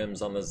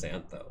 LRMs on the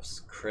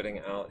Xanthos,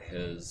 critting out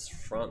his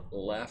front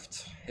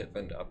left hip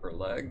and upper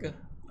leg,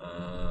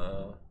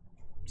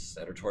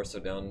 center torso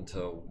down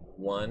to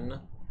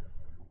 1,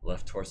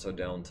 left torso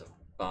down to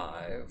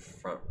 5,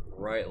 front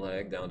right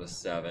leg down to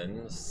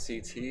 7,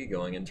 CT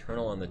going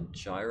internal on the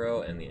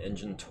gyro and the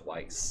engine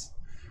twice.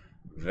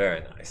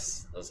 Very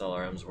nice. Those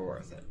LRMs were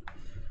worth it.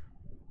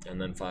 And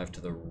then 5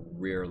 to the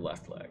rear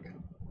left leg.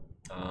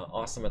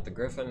 Awesome at the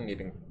Griffin,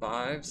 needing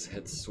 5s,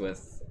 hits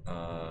with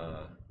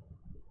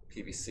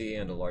PVC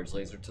and a large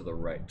laser to the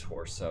right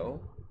torso,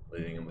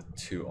 leaving him with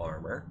 2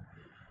 armor.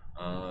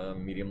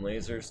 Medium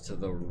lasers to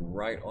the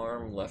right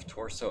arm, left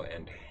torso,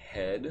 and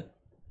head.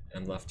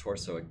 And left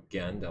torso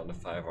again, down to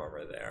 5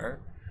 armor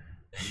there.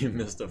 You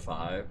missed a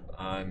 5.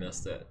 I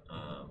missed it.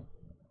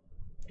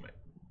 Wait.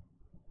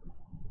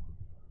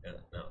 Yeah,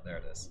 no, there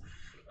it is.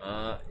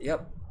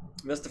 Yep,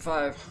 missed a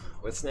 5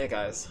 with snake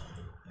eyes.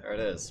 There it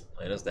is,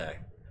 plain as day.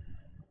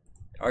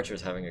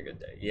 Archer's having a good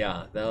day.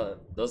 Yeah,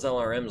 those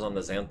LRMs on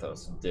the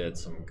Xanthos did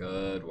some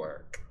good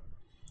work.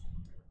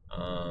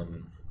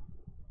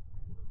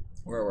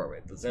 Where were we?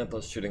 The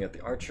Xanthos shooting at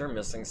the Archer,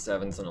 missing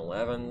 7s and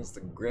 11s.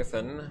 The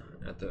Griffin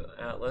at the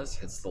Atlas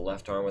hits the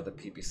left arm with a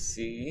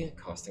PPC,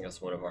 costing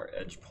us 1 of our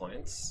edge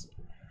points.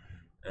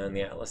 And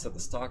the Atlas at the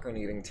Stalker,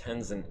 needing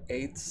 10s and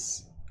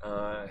 8s,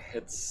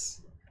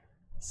 hits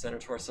center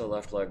torso,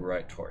 left leg,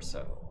 right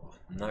torso.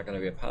 Not going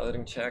to be a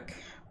piloting check.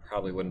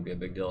 Probably wouldn't be a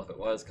big deal if it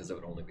was, because it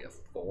would only be a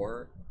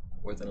 4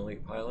 with an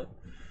elite pilot.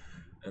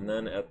 And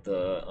then at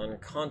the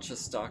unconscious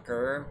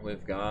Stalker,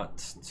 we've got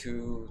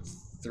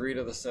 3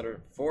 to the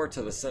center, 4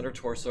 to the center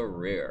torso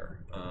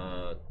rear.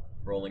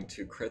 Rolling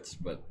 2 crits,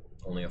 but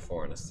only a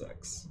 4 and a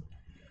 6.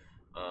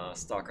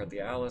 Stalker at the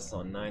Alice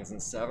on 9s and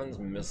 7s,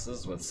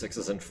 misses with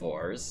 6s and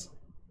 4s.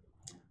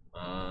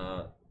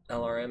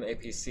 LRM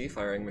APC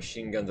firing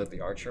machine guns at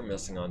the Archer,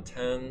 missing on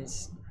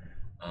 10s.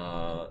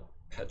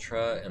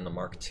 Petra and the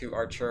Mark II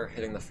Archer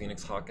hitting the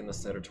Phoenix Hawk in the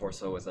center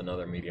torso with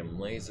another medium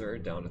laser,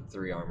 down to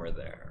 3 armor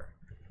there.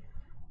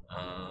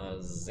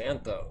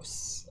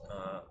 Xanthos.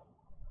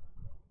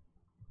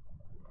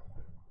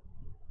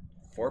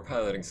 4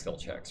 piloting skill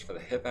checks for the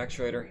hip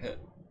actuator hit,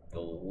 the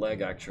leg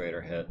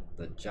actuator hit,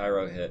 the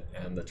gyro hit,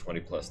 and the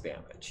 20+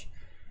 damage.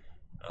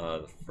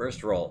 The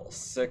first roll,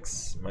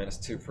 6,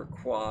 -2 for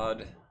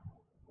quad,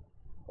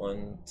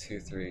 1, 2,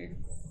 3,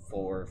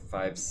 4,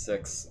 5,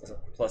 6,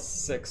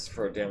 +6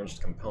 for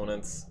damaged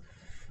components.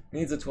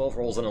 Needs a 12,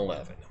 rolls an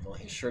 11. Well,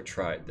 he sure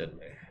tried,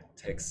 didn't he?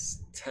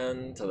 Takes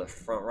 10 to the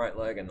front right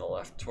leg and the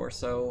left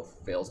torso,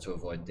 fails to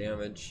avoid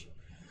damage.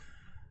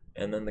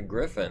 And then the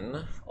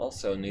Griffin,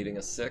 also needing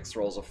a 6,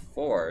 rolls a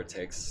 4,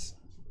 takes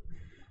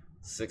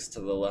 6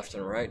 to the left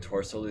and right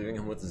torso, leaving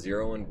him with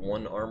 0 and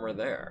 1 armor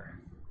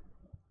there.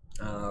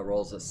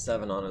 Rolls a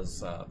 7 on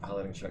his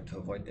piloting check to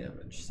avoid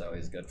damage, so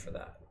he's good for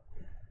that.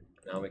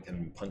 Now we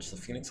can punch the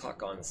Phoenix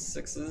Hawk on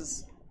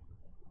 6s,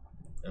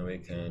 and we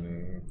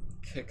can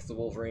kick the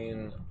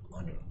Wolverine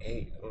on an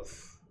 8.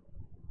 Oof.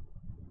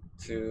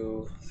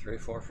 2, 3,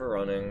 4 for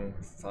running,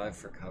 5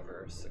 for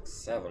cover, 6,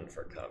 7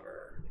 for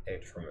cover,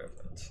 8 for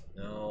movement.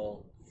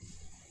 Now,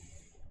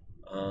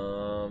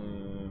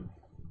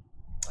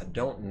 I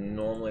don't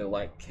normally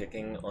like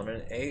kicking on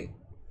an 8,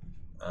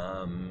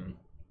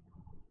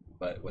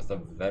 but with a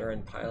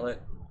veteran pilot,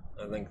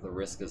 I think the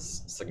risk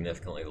is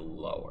significantly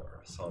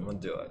lower, so I'm gonna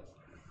do it.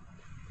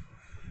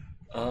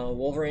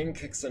 Wolverine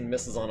kicks and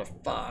misses on a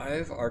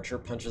 5. Archer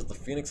punches the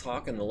Phoenix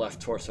Hawk in the left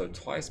torso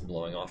twice,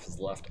 blowing off his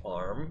left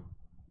arm.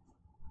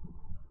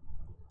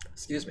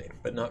 Excuse me,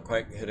 but not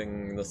quite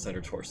hitting the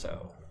center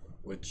torso,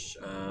 which,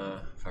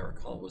 if I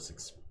recall, was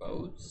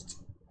exposed.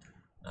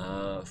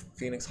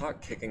 Phoenix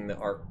Hawk kicking the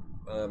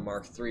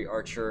Mark III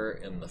Archer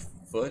in the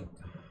foot,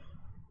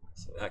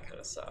 so that kind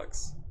of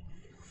sucks.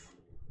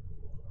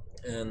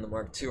 And the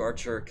Mark II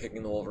Archer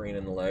kicking the Wolverine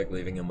in the leg,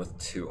 leaving him with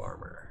 2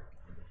 armor.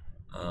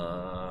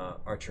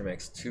 Archer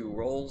makes 2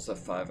 rolls, a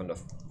 5 and a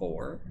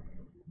 4.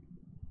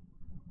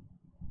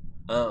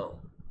 Oh,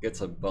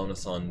 gets a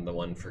bonus on the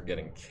one for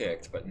getting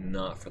kicked, but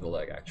not for the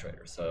leg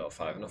actuator. So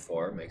 5 and a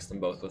 4 makes them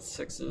both with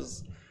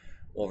 6s.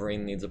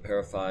 Wolverine needs a pair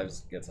of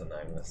 5s, gets a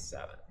 9 and a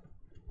 7.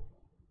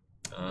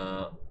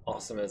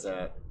 Awesome is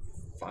at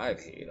 5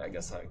 heat. I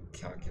guess I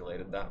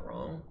calculated that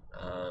wrong.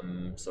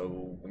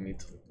 So we need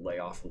to lay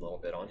off a little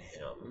bit on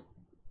him.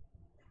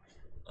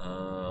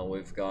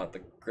 We've got the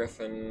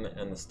Griffin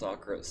and the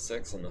Stalker at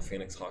 6 and the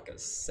Phoenix Hawk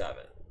at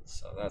 7,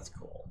 so that's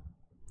cool.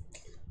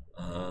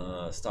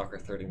 Stalker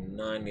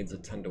 39 needs a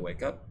 10 to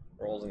wake up,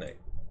 rolls an 8.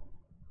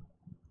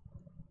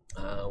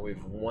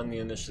 We've won the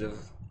initiative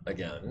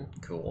again,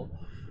 cool.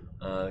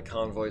 The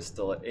convoy's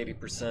still at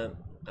 80%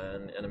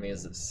 and enemy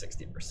is at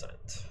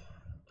 60%.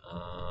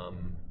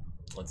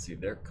 Let's see,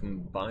 their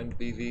combined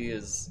BV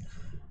is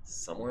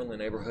somewhere in the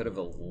neighborhood of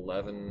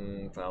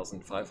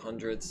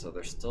 11,500, so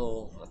they're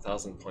still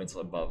 1,000 points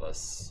above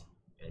us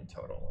in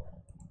total.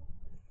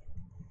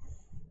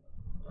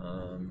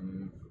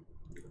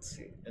 Let's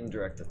see,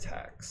 indirect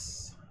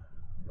attacks.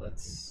 Well,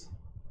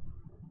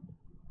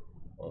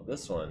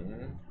 this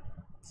one,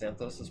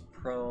 Xanthos is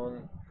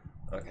prone.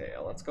 Okay, yeah,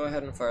 let's go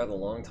ahead and fire the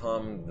Long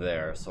Tom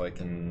there, so I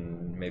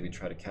can maybe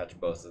try to catch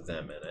both of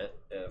them in it,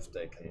 if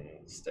they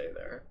can stay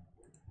there.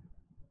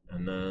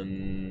 And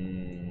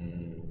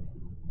then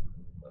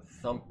the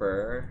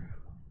Thumper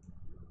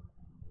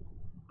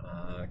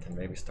can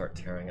maybe start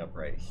tearing up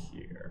right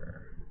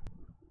here.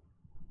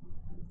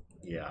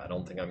 Yeah, I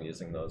don't think I'm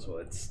using those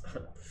woods.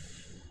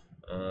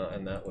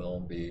 And that will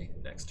be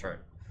next turn.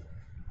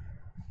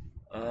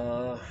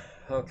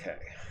 Okay.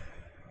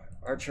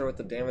 Archer with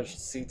the damaged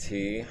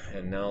CT,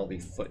 and now the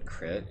foot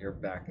crit. You're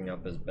backing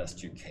up as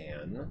best you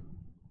can.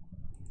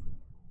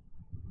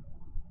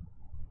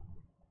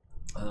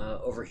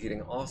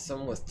 Overheating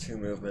awesome with 2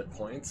 movement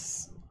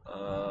points.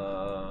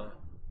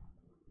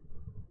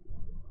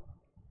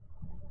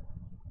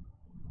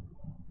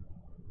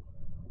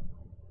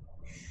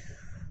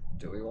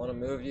 Do we want to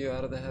move you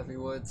out of the heavy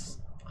woods?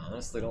 I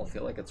honestly don't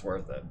feel like it's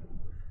worth it.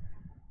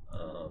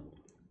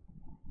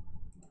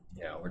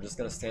 Yeah, we're just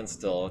gonna stand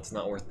still. It's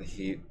not worth the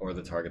heat or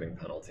the targeting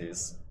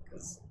penalties,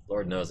 because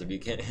Lord knows if you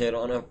can't hit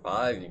on a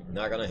 5, you're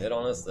not gonna hit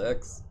on a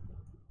 6.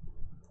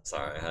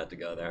 Sorry, I had to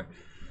go there.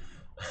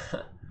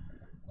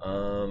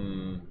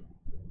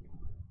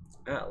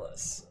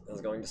 Atlas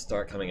is going to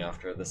start coming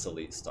after this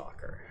elite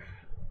stalker.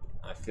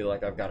 I feel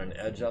like I've got an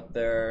edge up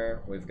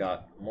there. We've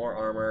got more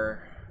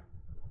armor.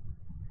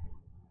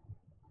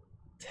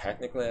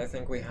 Technically, I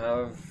think we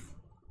have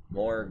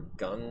more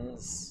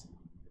guns.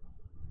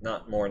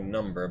 Not more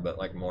number, but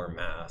like more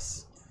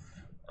mass.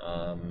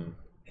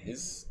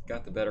 He's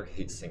got the better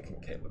heat sinking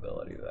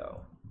capability,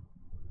 though.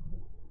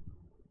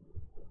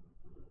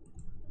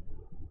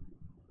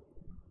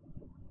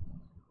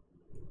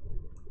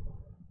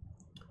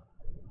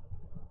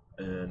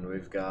 And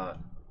we've got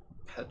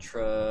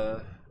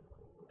Petra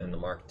and the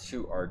Mark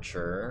II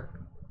Archer,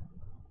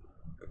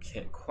 who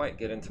can't quite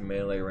get into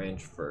melee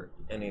range for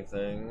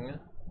anything.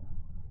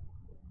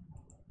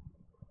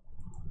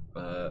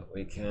 But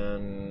we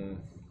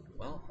can,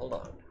 well, hold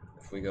on.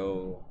 If we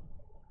go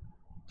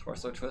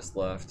torso twist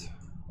left,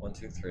 1,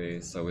 2,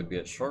 3, so we'd be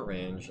at short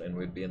range and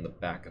we'd be in the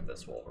back of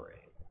this Wolverine.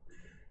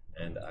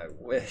 And I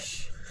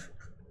wish,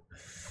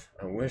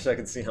 I wish I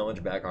could see how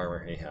much back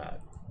armor he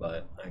had,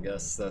 but I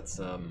guess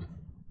that's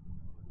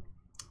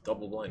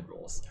double blind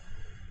rules.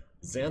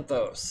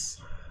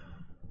 Xanthos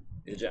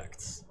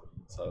ejects,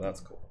 so that's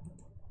cool.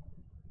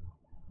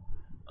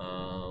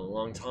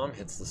 Long Tom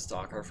hits the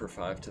Stalker for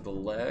 5 to the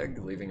leg,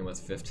 leaving him with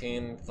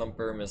 15.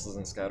 Thumper misses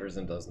and scatters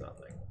and does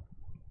nothing.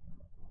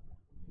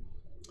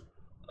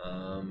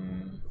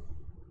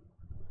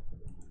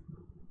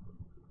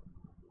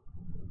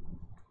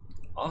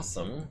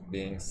 awesome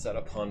being set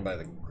upon by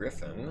the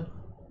Griffin,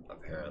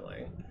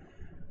 apparently.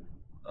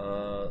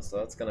 So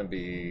that's gonna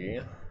be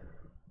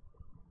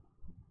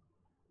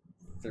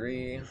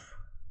 3,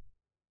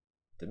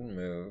 didn't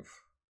move,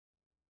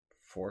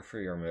 4 for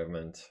your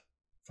movement,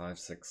 5,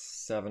 6,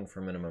 7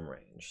 for minimum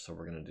range. So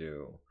we're gonna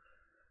do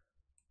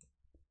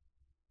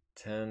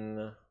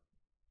 10,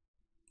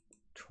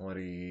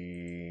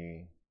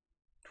 20,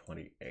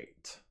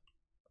 28.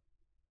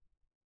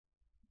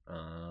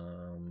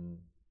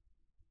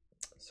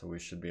 So we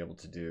should be able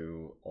to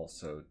do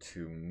also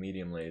 2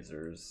 medium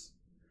lasers,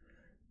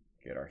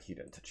 get our heat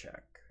into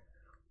check,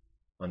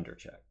 under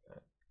check.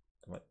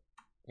 What?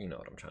 You know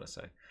what I'm trying to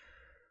say.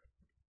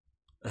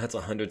 That's a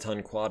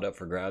 100-ton quad up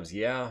for grabs.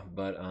 Yeah,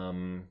 but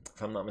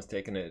if I'm not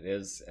mistaken, it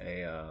is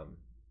a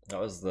that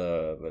was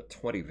the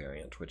 20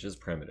 variant, which is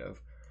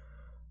primitive.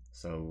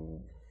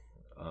 So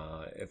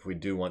if we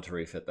do want to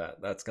refit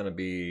that, that's going to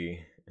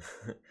be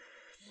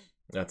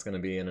that's going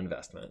to be an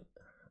investment.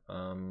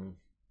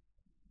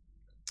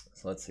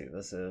 So let's see.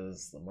 This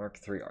is the Mark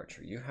III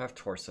Archer. You have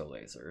torso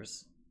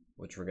lasers,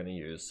 which we're going to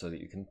use so that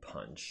you can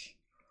punch.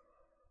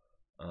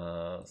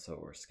 So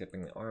we're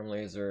skipping the arm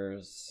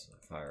lasers,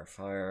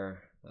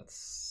 fire, that's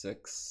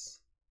 6.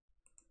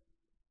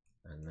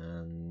 And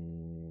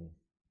then,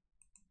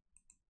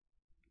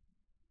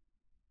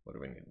 what do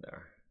we need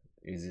there?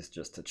 Easiest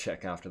just to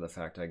check after the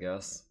fact, I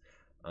guess.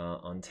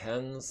 On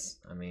 10s,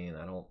 I mean,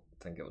 I don't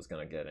think it was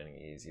gonna get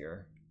any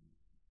easier.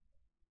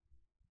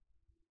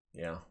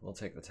 Yeah, we'll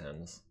take the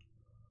 10s.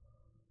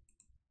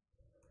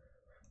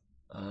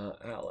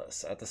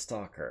 Alice at the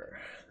Stalker.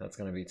 That's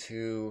gonna be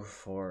 2,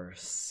 4,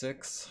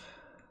 6.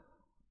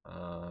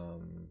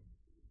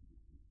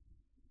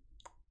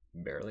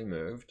 Barely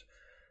moved.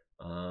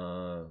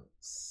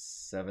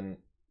 7,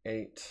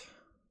 8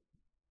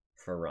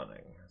 for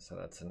running. So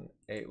that's an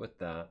 8 with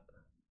that.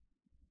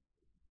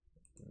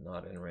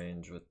 Not in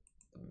range with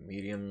the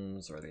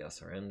mediums or the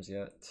SRMs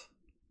yet.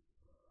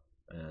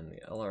 And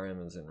the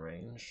LRM is in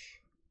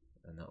range.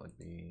 And that would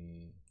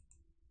be...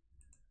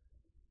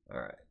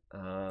 Alright.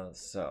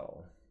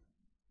 So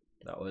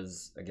that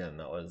was, again,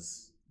 that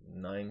was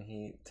 9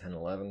 heat, 10,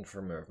 11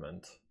 for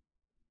movement.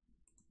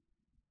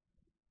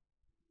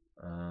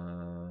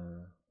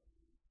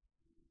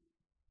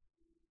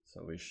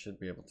 So we should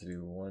be able to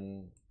do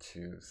 1,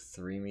 2,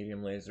 3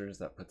 medium lasers.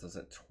 That puts us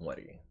at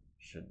 20.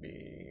 Should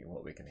be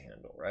what we can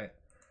handle, right?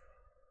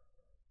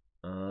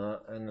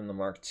 And then the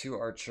Mark II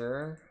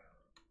Archer,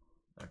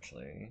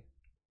 actually,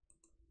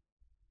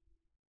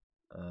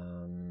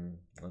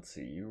 let's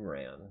see, you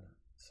ran.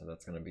 So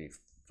that's going to be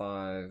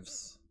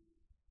 5s,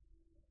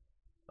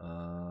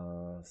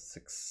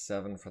 6,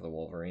 7 for the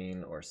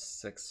Wolverine, or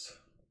 6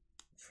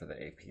 for the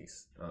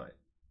APs. All right.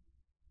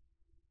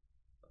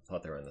 I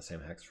thought they were in the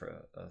same hex for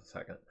a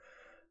second.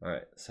 All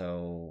right,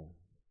 so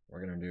we're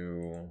going to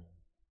do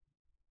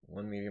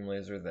 1 medium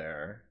laser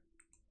there,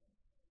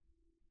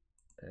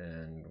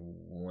 and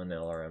 1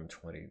 LRM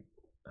 20.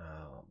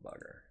 Oh,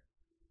 bugger.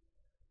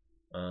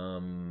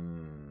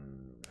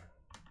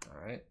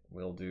 All right,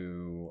 we'll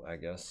do, I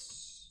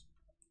guess,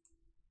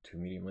 2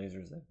 medium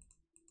lasers then.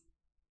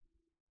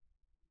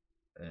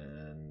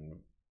 And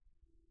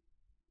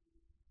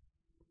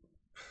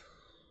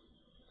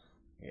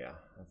yeah,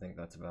 I think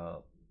that's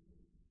about,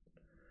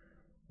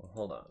 well,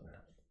 hold on.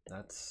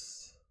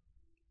 That's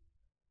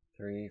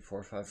 3,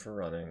 4, 5 for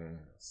running,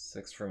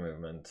 6 for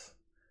movement,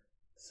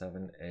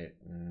 7, 8,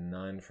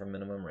 9 for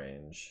minimum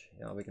range.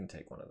 Yeah, we can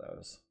take one of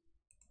those.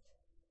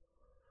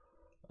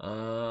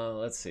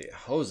 Let's see.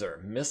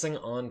 Hoser, missing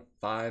on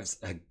 5s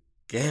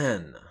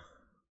again.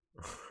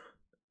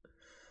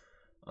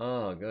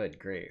 Oh, good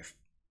grief.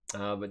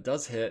 But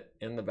does hit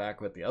in the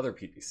back with the other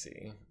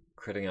PDC,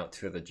 critting out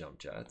 2 of the jump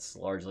jets.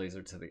 Large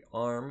laser to the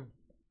arm,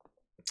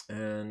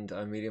 and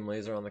a medium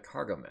laser on the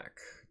cargo mech.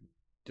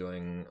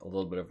 Doing a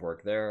little bit of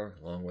work there.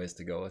 Long ways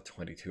to go with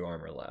 22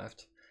 armor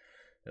left.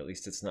 At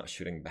least it's not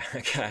shooting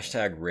back.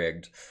 Hashtag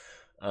rigged.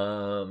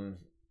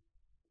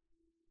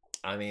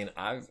 I mean,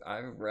 I've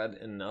read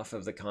enough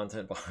of the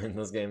content behind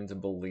this game to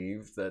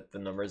believe that the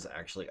numbers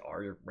actually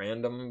are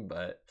random,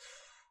 but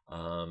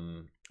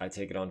I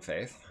take it on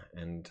faith,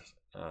 and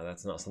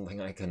that's not something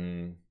I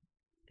can,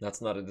 that's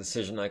not a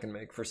decision I can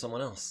make for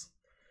someone else.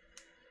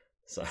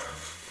 So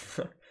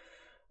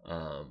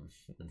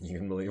you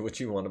can believe what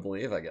you want to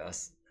believe, I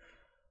guess.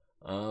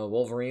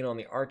 Wolverine on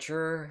the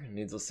Archer,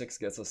 needs a 6,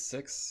 gets a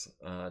 6,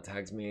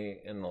 tags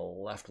me in the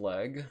left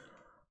leg.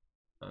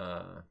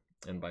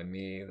 And by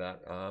me,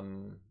 that I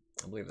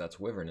believe that's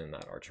Wyvern in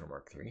that Archer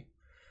Mark III.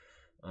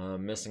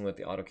 Missing with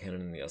the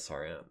autocannon and the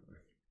SRM.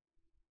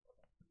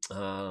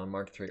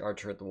 Mark III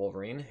Archer at the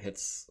Wolverine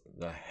hits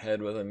the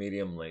head with a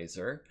medium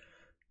laser.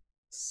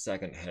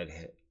 Second head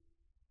hit.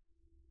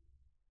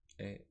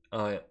 8.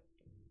 Oh, yeah.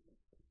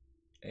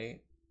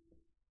 8.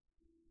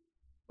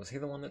 Was he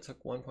the one that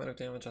took 1 point of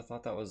damage? I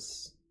thought that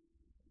was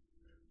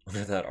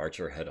under that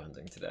Archer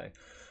headhunting today.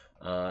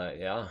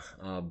 Yeah,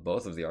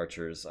 both of the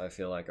Archers I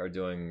feel like are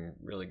doing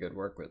really good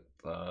work with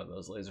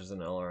those lasers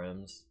and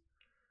LRMs.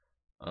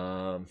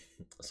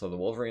 So the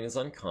Wolverine is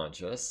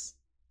unconscious,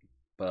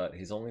 but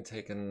he's only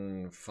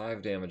taken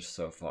 5 damage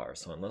so far.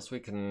 So unless we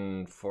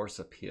can force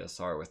a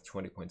PSR with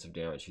 20 points of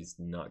damage, he's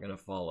not gonna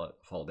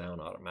fall down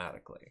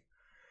automatically.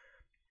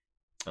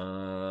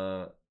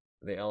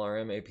 The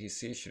LRM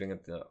APC shooting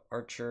at the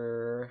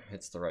archer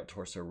hits the right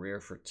torso rear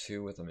for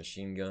 2 with a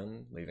machine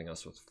gun, leaving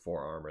us with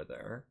 4 armor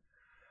there.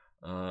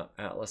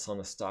 Atlas on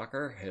the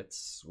stalker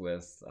hits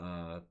with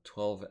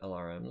 12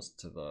 LRMs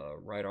to the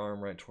right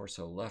arm, right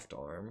torso, left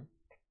arm.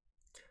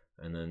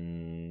 And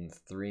then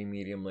 3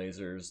 medium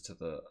lasers to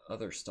the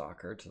other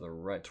stalker, to the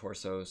right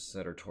torso,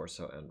 center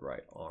torso, and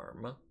right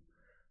arm.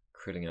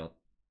 Critting out.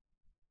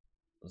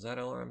 Was that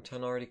LRM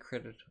 10 already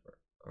critted?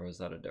 Or was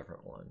that a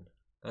different one?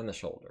 And the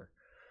shoulder.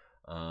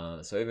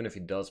 So even if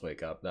he does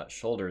wake up, that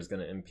shoulder is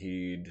going to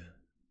impede.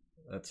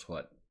 That's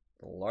what?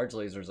 The large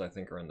lasers, I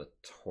think, are in the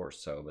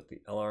torso, but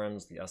the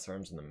LRMs, the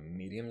SRMs, and the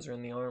mediums are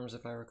in the arms,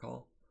 if I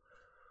recall.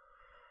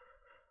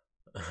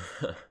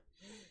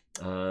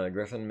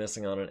 Griffin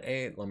missing on an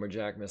 8,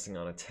 Lumberjack missing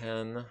on a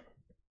 10.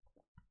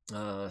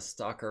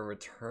 Stalker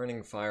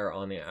returning fire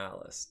on the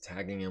Atlas,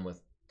 tagging him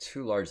with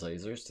 2 large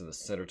lasers to the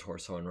center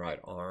torso and right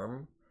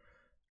arm,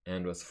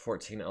 and with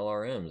 14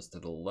 LRMs to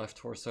the left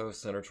torso,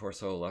 center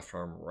torso, left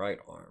arm, right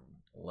arm.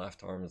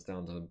 Left arm is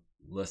down to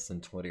less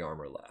than 20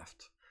 armor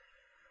left.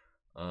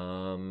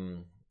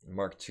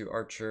 Mark II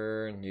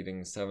Archer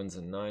needing 7s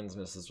and 9s,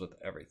 misses with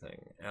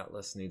everything.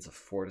 Atlas needs a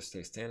 4 to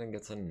stay standing,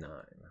 gets a 9.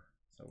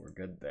 So we're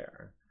good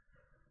there.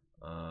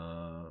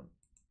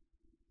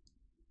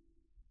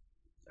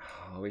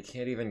 We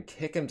can't even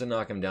kick him to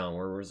knock him down.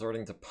 We're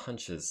resorting to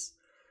punches.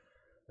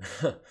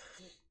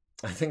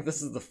 I think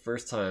this is the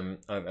first time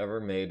I've ever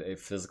made a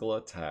physical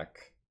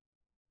attack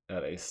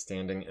at a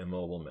standing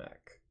immobile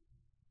mech.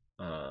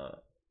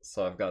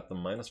 So I've got the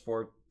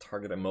 -4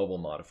 target immobile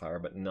modifier,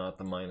 but not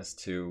the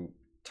 -2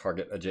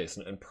 target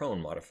adjacent and prone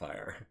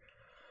modifier.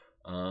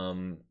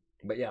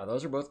 But yeah,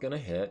 those are both going to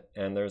hit,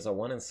 and there's a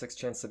 1 in 6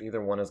 chance that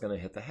either one is going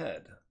to hit the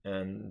head.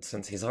 And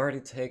since he's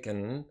already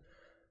taken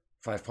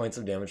 5 points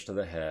of damage to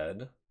the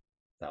head,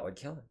 that would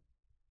kill him.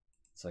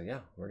 So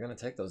yeah, we're going to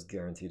take those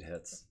guaranteed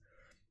hits.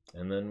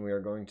 And then we are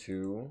going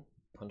to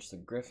punch the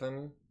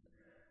Griffin.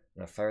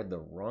 And I fired the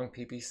wrong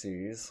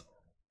PPCs,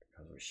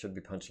 because we should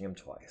be punching him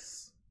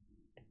twice.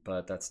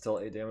 But that's still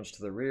 8 damage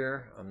to the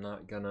rear. I'm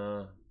not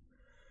gonna...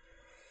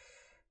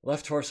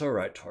 Left torso,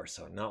 right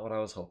torso. Not what I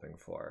was hoping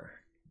for.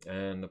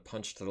 And a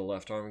punch to the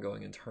left arm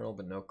going internal,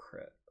 but no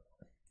crit.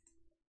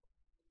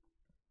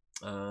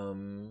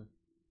 Alright.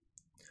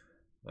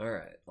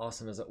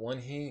 Awesome is at 1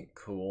 heat.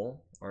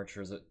 Cool.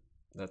 Archer is at...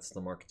 That's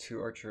the Mark II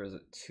Archer is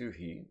at 2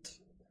 heat.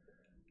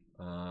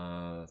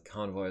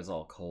 Convoy is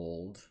all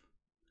cold.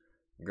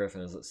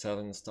 Griffin is at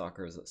 7.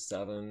 Stalker is at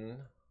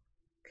 7.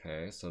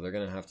 Okay, so they're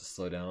going to have to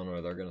slow down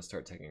or they're going to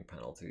start taking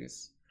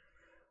penalties.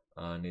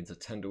 Needs a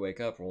 10 to wake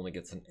up, only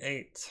gets an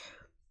 8.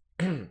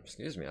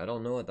 Excuse me, I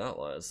don't know what that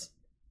was.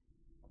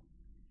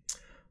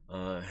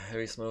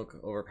 Heavy smoke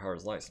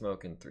overpowers light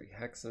smoke in 3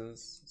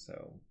 hexes,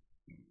 so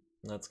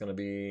that's going to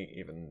be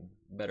even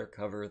better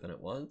cover than it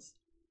was.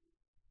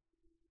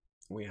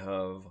 We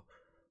have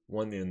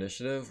won the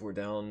initiative. We're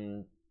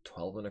down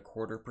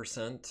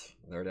 12.25%.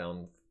 They're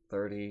down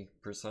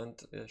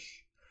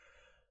 30%-ish.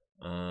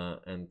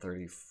 And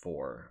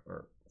 34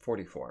 or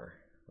 44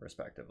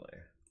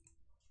 respectively.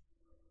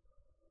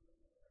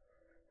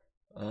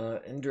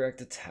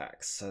 Indirect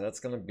attacks, so that's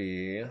going to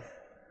be a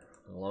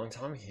long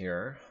time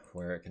here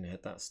where it can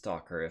hit that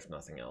stalker if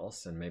nothing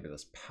else, and maybe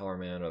this power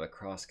man or the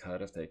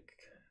crosscut if they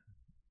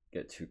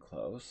get too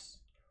close.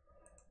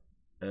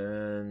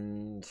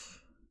 And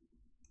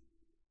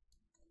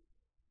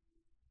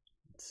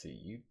let's see,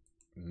 you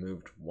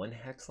moved 1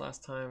 hex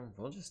last time.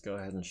 We'll just go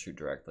ahead and shoot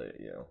directly at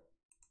you.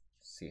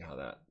 See how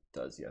that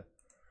does you.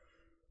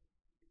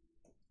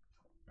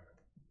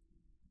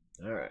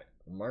 Alright,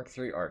 Mark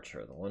III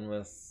Archer, the one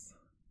with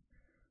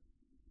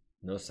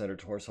no center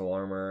torso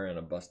armor and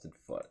a busted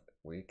foot.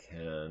 We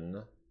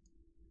could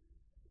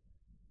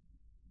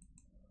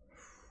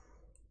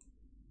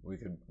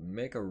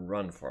make a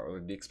run for it.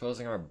 We'd be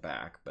exposing our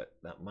back, but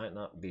that might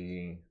not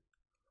be...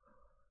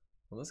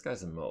 Well, this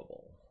guy's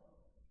immobile.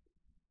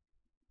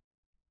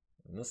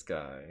 And this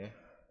guy...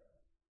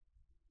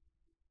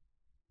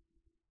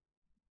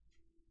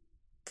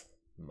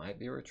 might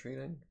be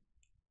retreating.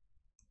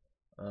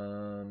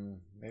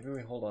 Maybe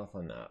we hold off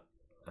on that.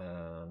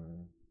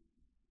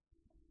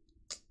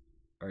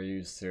 Are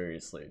you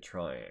seriously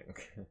trying?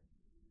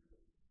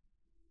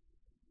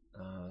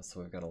 So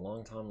we've got a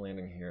long time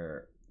landing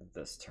here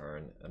this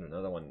turn and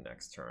another one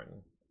next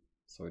turn.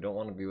 So we don't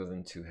want to be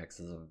within 2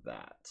 hexes of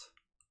that.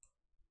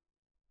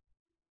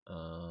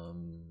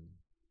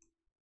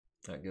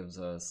 That gives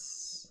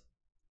us...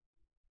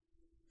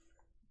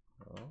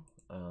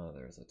 Oh,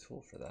 there's a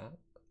tool for that.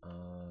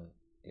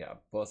 Yeah,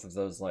 both of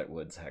those light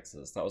woods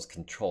hexes. That was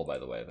control, by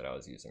the way, that I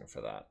was using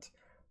for that.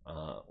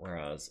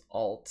 Whereas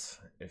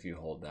alt, if you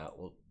hold that,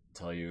 will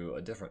tell you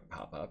a different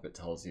pop-up. It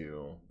tells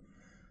you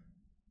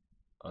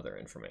other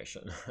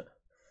information.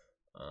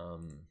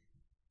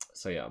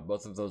 So yeah,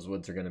 both of those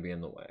woods are going to be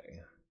in the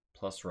way.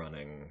 Plus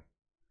running,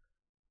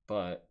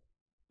 but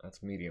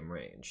that's medium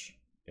range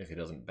if he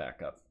doesn't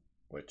back up,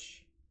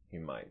 which he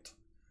might.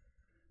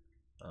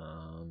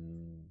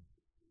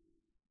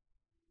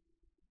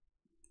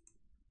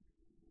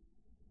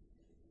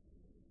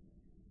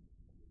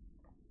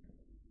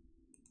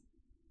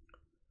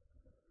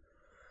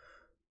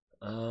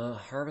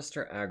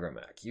 Harvester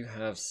Agromech, you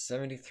have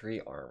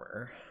 73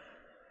 armor.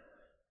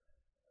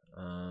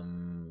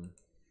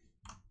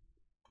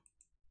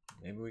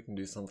 Maybe we can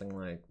do something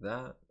like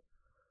that.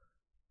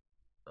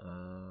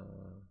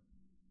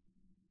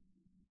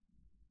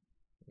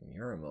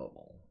 You're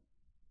immobile.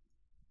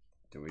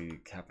 Do we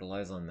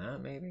capitalize on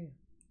that, maybe?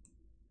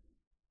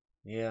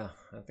 Yeah,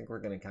 I think we're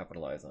going to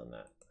capitalize on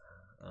that.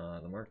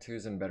 The Mark II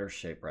is in better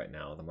shape right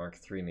now. The Mark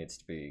III needs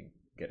to be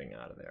getting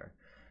out of there.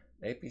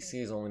 APC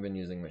has only been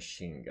using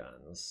machine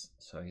guns,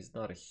 so he's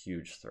not a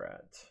huge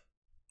threat.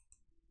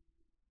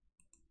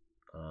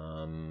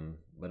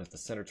 But if the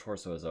center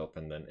torso is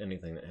open, then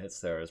anything that hits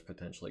there is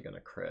potentially going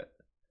to crit.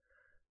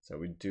 So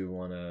we do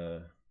want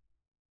to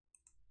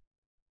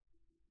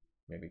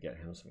maybe get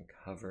him some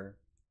cover.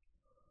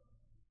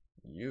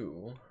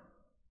 You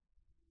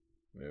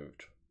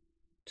moved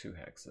 2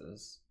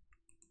 hexes.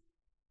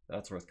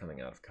 That's worth coming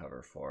out of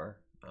cover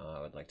for.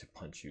 I would like to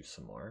punch you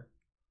some more.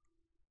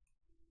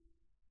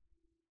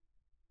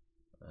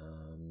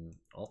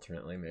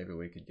 Alternately, maybe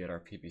we could get our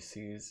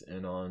PPCs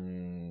in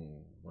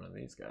on one of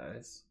these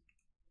guys,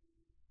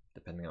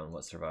 depending on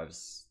what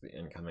survives the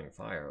incoming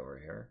fire over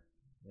here.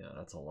 Yeah,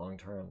 that's a long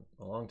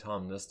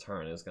tom this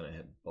turn is going to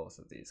hit both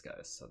of these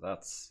guys, so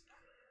that's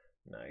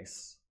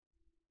nice.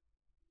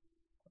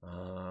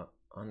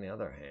 On the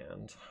other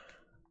hand,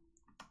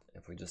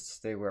 if we just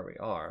stay where we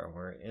are,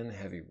 we're in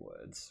heavy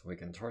woods. We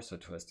can torso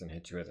twist and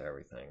hit you with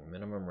everything.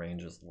 Minimum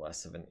range is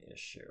less of an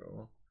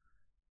issue.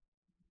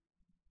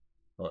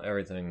 Well,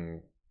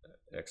 everything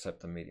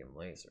except the medium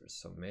lasers.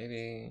 So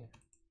maybe,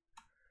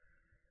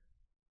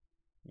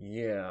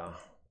 yeah,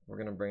 we're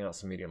gonna bring out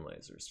some medium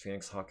lasers.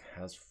 Phoenix Hawk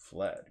has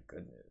fled.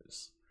 Good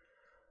news.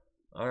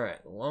 All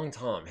right, Long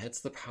Tom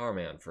hits the Power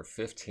Man for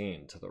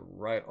 15 to the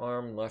right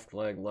arm, left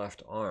leg,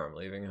 left arm,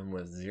 leaving him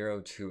with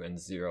 0, 2, and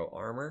 0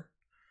 armor.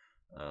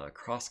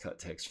 Crosscut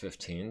takes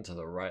 15 to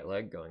the right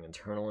leg, going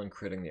internal and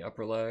critting the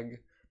upper leg.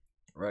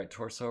 Right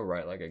torso,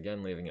 right leg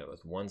again, leaving it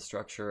with 1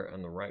 structure,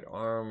 and the right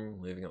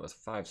arm, leaving it with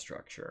 5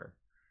 structure.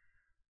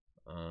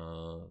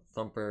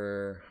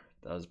 Thumper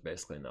does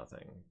basically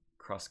nothing.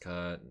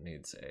 Crosscut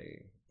needs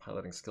a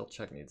piloting skill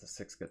check, needs a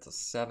 6, gets a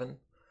 7.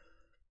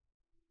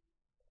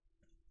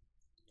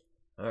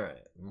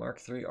 Alright,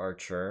 Mark III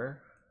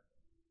Archer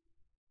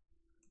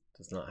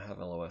does not have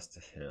LOS to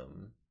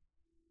him.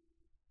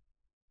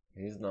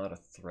 He's not a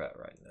threat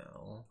right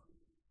now.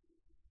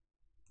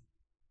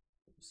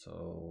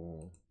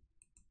 So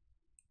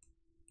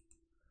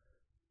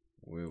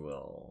we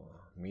will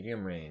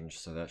medium range,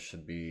 so that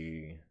should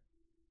be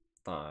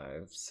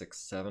 5, 6,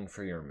 7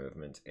 for your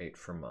movement, 8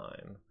 for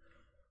mine.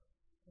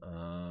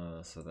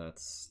 So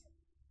that's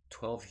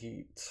 12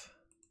 heat.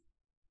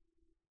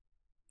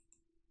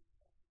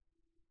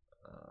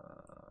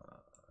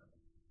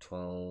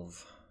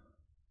 12,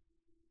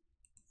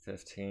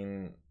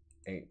 15,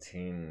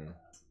 18,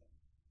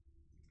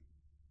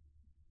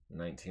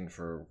 19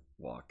 for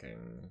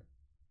walking.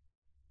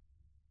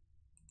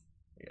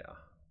 Yeah,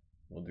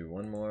 we'll do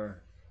one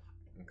more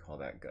and call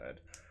that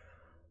good.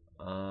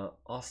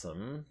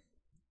 Awesome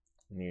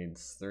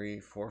needs 3,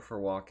 4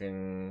 for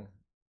walking,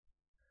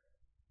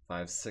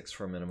 5, 6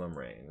 for minimum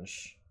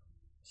range.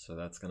 So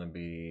that's gonna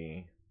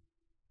be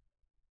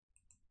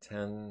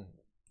 10,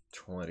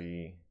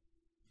 20,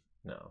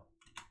 no,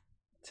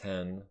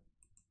 10,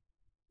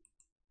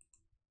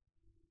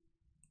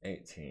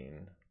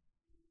 18,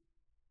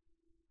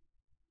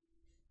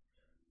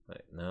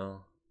 wait,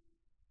 no,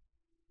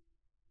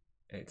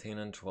 18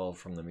 and 12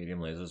 from the medium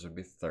lasers would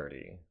be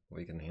 30.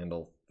 We can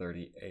handle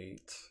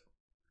 38,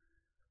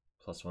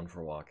 plus 1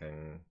 for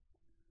walking.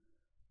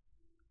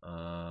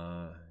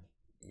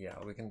 Yeah,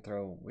 we can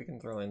throw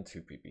in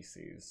 2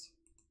 PPCs.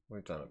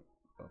 We've done it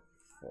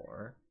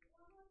before.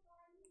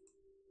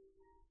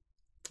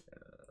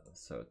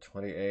 So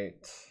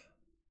 28,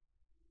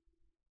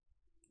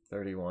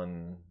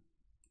 31,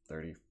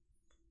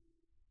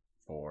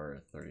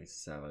 34,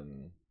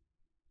 37,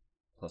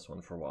 plus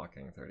 1 for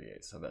walking,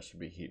 38. So that should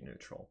be heat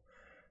neutral.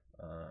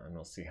 And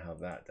we'll see how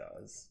that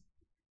does.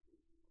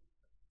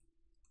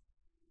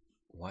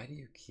 Why do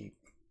you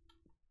keep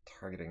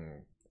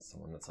targeting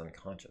someone that's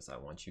unconscious? I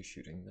want you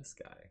shooting this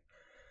guy.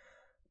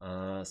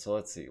 So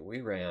let's see,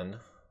 we ran,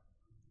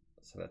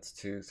 so that's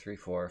 2, 3,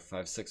 4,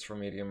 5, 6 for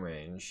medium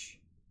range.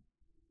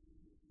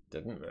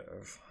 Didn't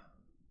move.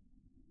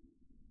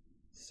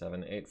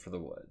 7, 8 for the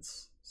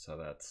woods. So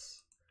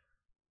that's,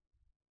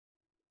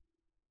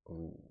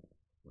 ooh,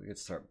 we could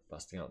start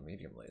busting out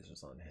medium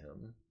lasers on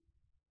him.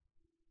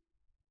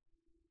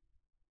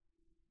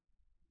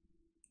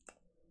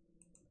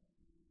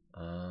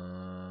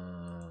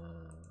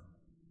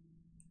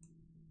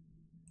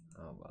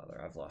 Oh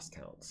bother, I've lost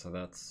count. So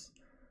that's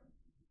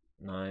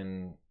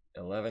 9,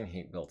 11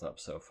 heat built up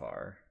so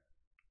far.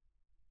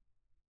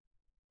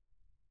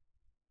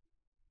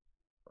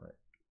 Wait,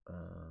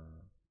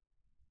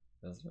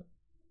 is it?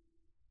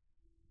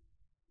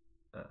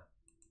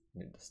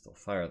 Need to still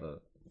fire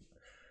the.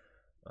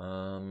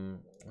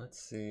 Let's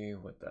see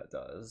what that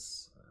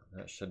does.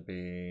 That should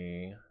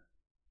be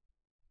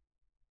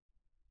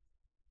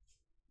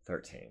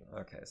 13.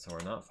 Okay, so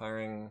we're not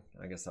firing.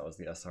 I guess that was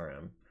the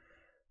SRM.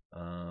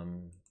 I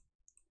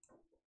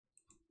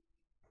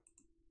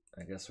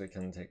guess we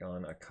can take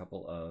on a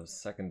couple of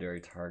secondary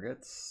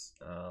targets,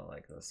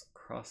 like this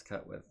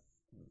crosscut with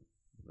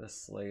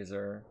this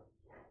laser.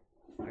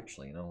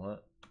 Actually, you know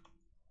what?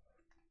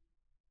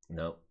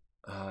 Nope.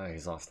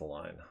 He's off the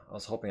line. I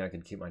was hoping I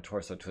could keep my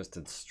torso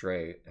twisted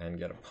straight and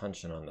get a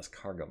punch in on this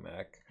cargo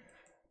mech,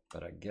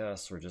 but I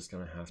guess we're just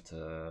gonna have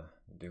to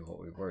do what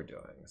we were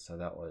doing. So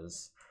that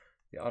was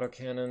the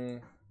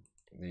autocannon,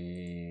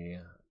 the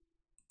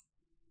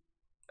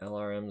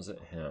LRMs at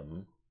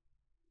him,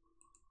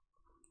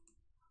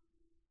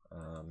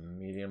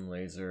 medium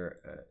laser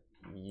at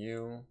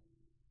you,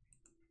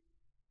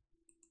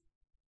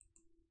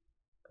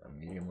 a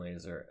medium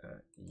laser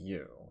at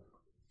you.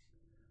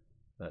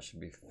 That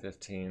should be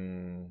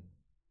 15,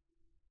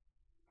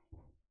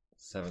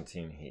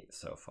 17 heat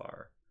so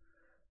far.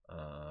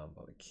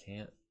 But we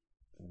can't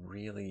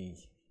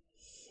really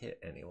hit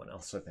anyone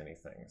else with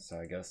anything. So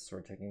I guess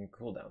we're taking a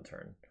cooldown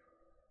turn.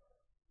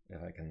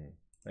 If I can,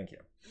 thank you.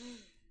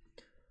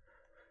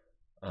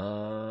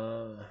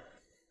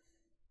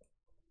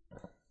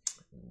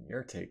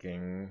 You're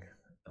taking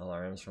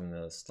LRMs from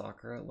the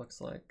stalker, it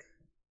looks like.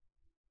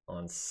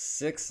 On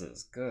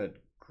 6s, good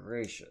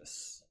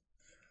gracious.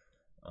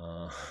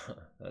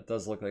 That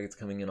does look like it's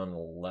coming in on the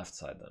left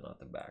side though, not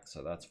the back,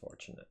 so that's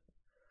fortunate.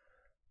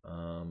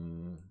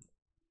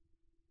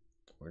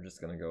 We're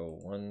just gonna go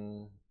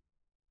 1,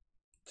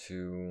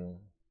 2,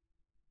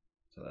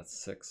 so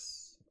that's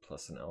 6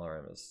 plus an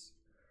LRM is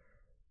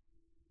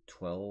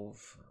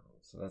 12,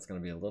 so that's gonna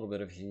be a little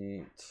bit of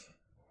heat.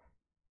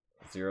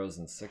 0s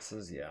and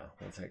 6s, yeah,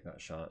 we'll take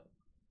that shot.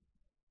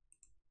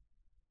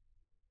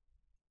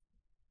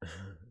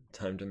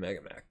 Time to mega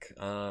mech.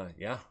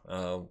 Yeah,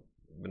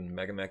 been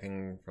mega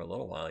meching for a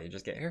little while. You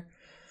just get here.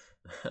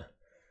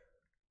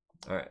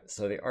 All right,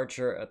 so the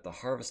archer at the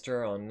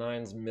harvester on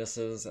 9s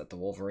misses. At the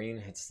wolverine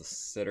hits the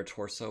center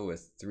torso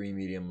with 3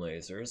 medium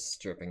lasers,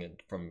 stripping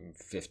it from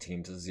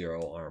 15 to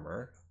 0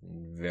 armor.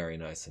 Very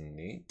nice and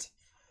neat.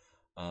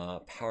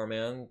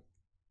 Powerman,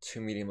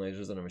 2 medium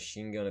lasers and a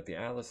machine gun at the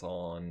Atlas,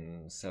 all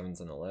on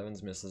 7s and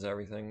 11s, misses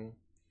everything.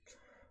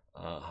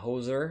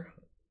 Hoser,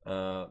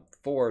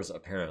 4s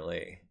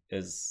apparently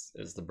is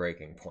the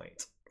breaking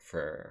point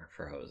for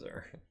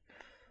Hoser.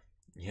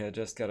 Yeah,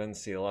 just got to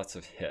see lots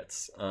of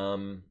hits.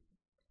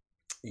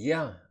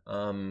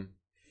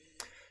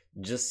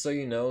 Just so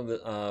you know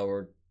that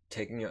we're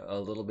taking a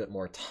little bit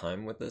more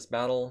time with this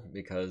battle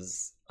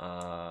because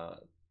I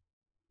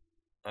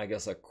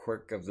guess a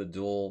quirk of the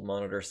dual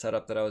monitor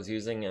setup that I was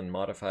using and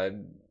modified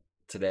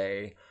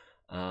today,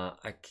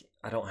 I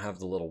don't have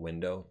the little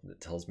window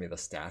that tells me the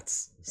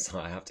stats, so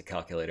I have to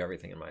calculate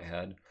everything in my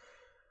head.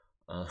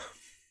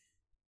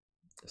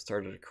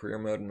 Started a career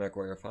mode in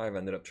MechWarrior 5,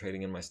 ended up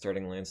trading in my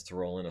starting lance to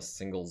roll in a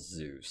single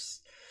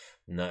Zeus.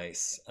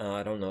 Nice.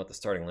 I don't know what the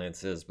starting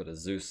lance is, but a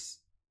Zeus,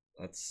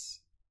 that's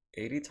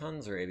 80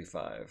 tons or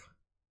 85.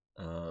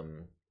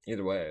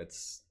 Either way,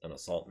 it's an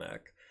assault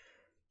mech.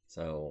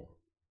 So,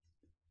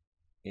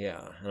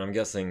 yeah, and I'm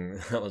guessing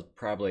that was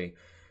probably,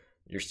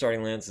 your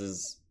starting lance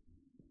is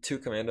 2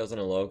 commandos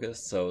and a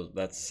locust, so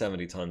that's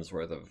 70 tons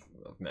worth of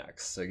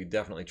mechs. So you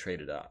definitely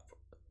traded up.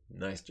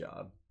 Nice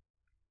job.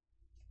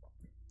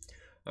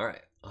 All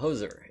right,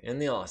 Hoser in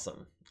the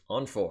awesome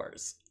on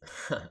 4s.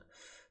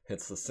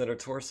 Hits the center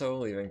torso,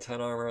 leaving 10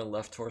 armor.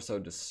 Left torso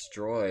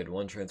destroyed.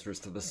 1 transfers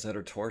to the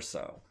center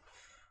torso.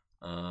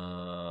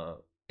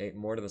 8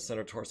 more to the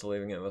center torso,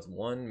 leaving it with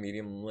 1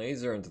 medium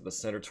laser into the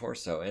center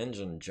torso.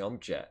 Engine,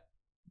 jump jet,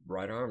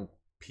 right arm,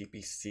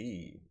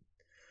 PPC.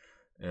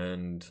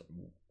 And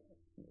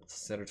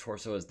center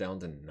torso is down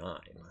to 9.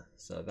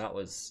 So that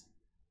was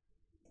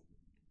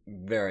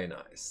very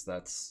nice.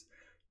 That's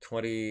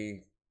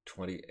 20,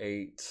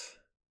 28.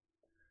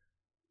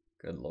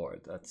 Good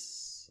lord,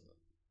 that's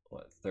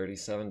what,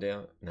 37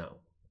 down? No.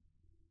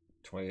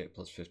 28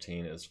 plus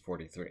 15 is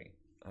 43.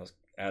 I was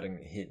adding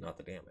the heat, not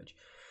the damage.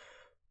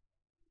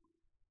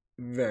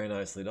 Very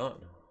nicely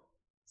done.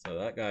 So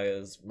that guy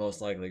is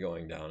most likely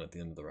going down at the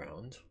end of the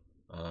round.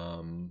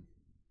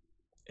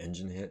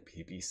 Engine hit,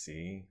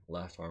 PPC,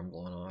 left arm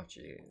blown off.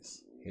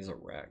 Jeez, he's a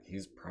wreck.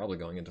 He's probably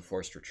going into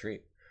forced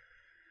retreat.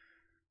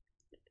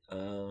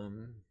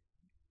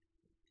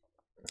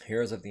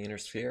 Heroes of the Inner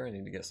Sphere, I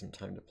need to get some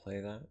time to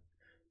play that.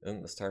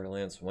 Then the starter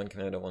lance, 1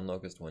 commando, 1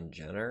 locust, 1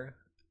 Jenner.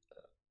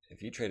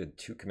 If you traded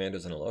 2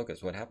 commandos and a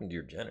locust, what happened to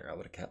your Jenner? I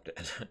would have kept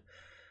it.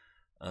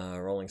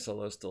 Rolling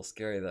solo is still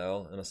scary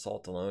though. An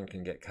assault alone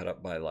can get cut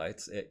up by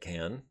lights. It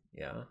can,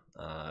 yeah.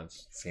 I've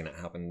seen it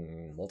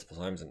happen multiple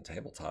times in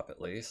tabletop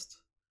at least.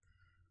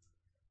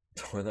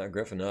 Tore that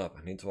Griffin up.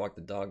 I need to walk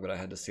the dog, but I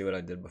had to see what I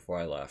did before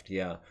I left.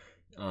 Yeah.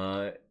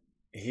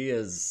 He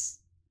is...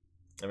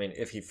 I mean,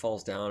 if he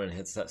falls down and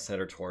hits that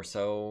center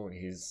torso,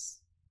 he's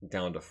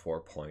down to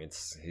 4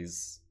 points.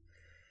 He's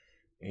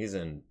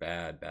in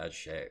bad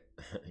shape.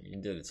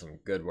 You did some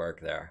good work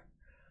there.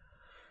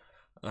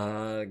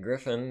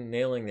 Griffin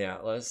nailing the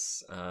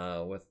Atlas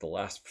with the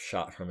last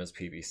shot from his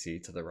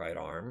PVC to the right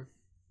arm.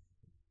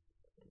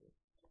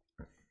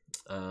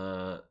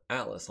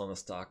 Atlas on the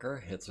Stalker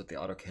hits with the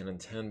autocannon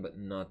 10, but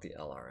not the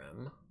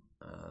LRM.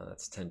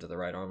 That's 10 to the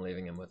right arm,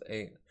 leaving him with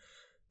 8.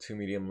 2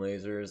 medium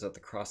lasers at the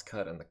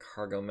crosscut, and the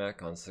cargo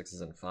mech on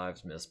 6s and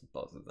 5s miss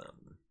both of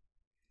them.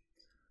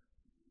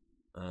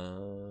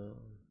 I'm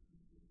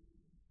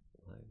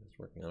just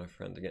working on a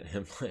friend to get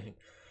him playing.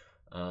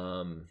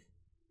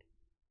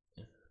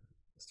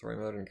 Story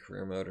mode and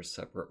career mode are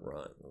separate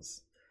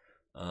runs.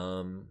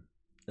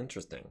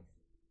 Interesting.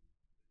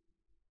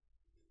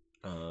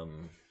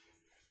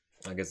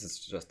 I guess it's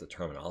just a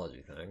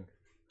terminology thing.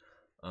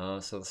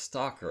 So the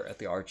Stalker at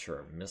the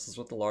Archer misses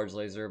with the large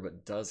laser,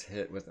 but does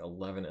hit with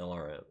 11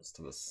 LRMs.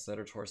 To the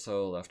center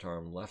torso, left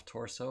arm, left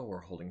torso.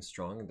 We're holding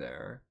strong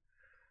there.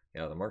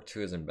 Yeah, the Mark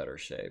II is in better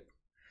shape.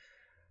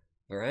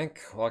 The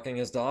rank, walking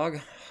his dog.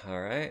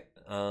 Alright.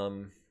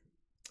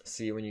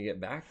 See you when you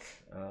get back.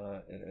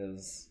 It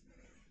is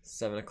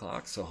 7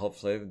 o'clock, so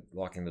hopefully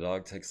walking the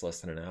dog takes less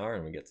than an hour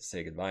and we get to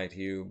say goodbye to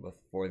you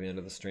before the end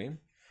of the stream.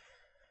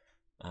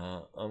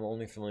 I'm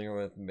only familiar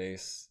with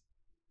base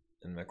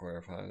in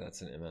MechWarrior 5.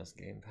 That's an MS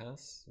Game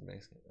Pass.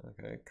 Base,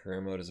 okay.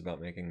 Career mode is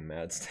about making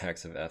mad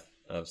stacks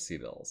of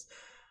C-bills.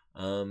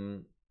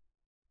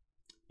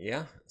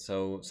 Yeah,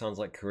 so sounds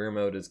like career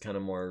mode is kind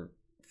of more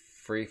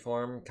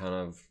freeform, kind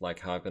of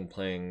like how I've been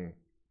playing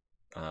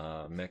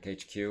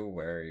MekHQ,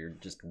 where you're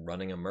just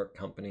running a merc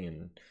company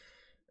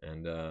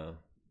and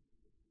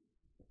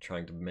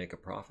trying to make a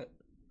profit.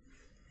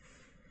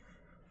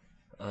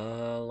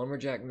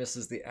 Lumberjack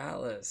misses the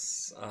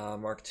Atlas.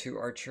 Mark II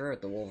Archer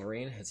at the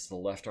Wolverine hits the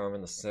left arm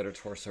and the center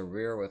torso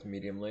rear with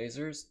medium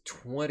lasers.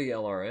 20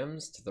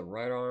 LRMs to the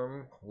right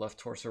arm, left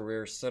torso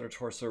rear, center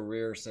torso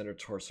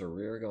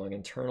rear, going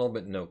internal,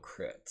 but no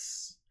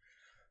crits.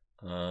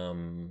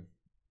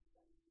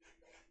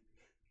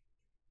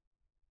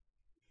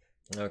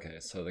 Okay,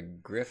 so the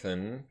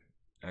Griffin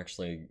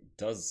actually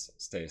does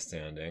stay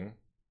standing,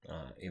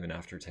 even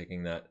after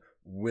taking that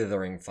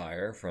withering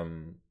fire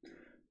from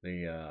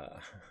the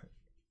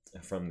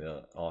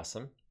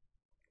awesome.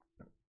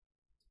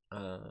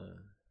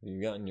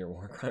 You gotten your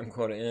war crime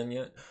quota in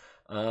yet?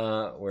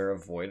 We're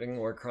avoiding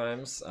war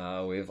crimes.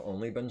 We've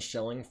only been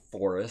shelling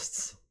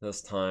forests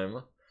this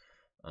time.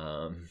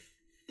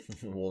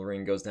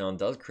 Wolverine goes down,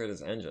 does crit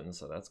his engine,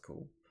 so that's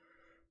cool.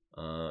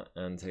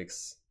 And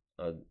takes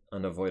an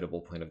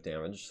unavoidable point of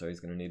damage, so he's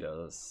going to need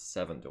a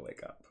 7 to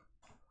wake up.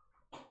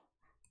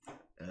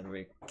 And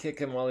we kick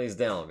him while he's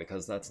down,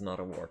 because that's not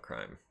a war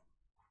crime.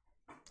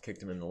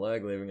 Kicked him in the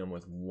leg, leaving him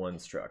with 1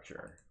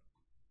 structure.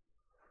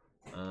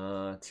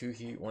 2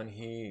 heat, 1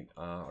 heat.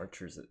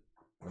 Archer's at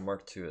the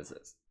Mark II is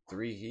at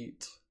 3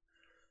 heat.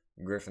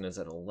 Griffin is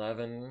at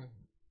 11.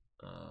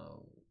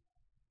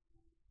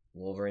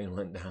 Wolverine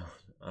went down.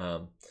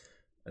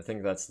 I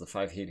think that's the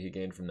 5 heat he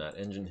gained from that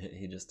engine hit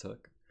he just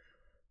took.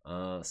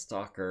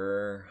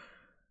 Stalker.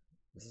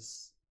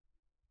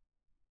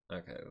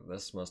 Okay,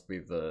 this must be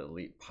the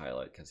elite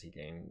pilot because he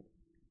gained.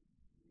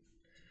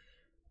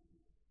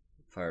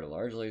 Fired a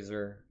large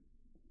laser,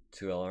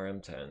 2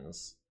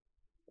 LRM-10s,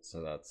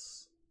 so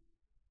that's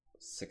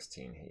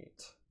 16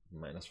 heat,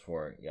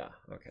 -4, yeah,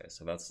 okay,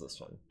 so that's this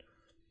one.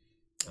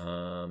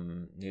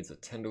 Needs a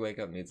 10 to wake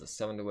up, needs a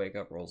 7 to wake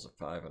up, rolls a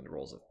 5, and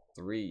rolls a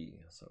 3,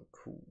 so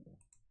cool.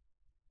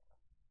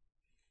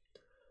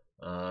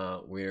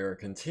 We're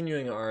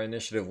continuing our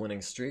initiative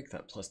winning streak,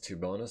 that +2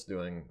 bonus,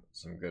 doing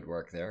some good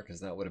work there,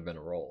 because that would have been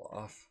a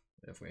roll-off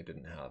if we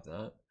didn't have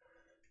that.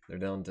 They're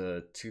down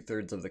to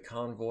 2/3 of the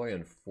convoy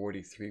and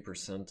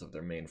 43% of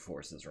their main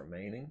forces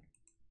remaining.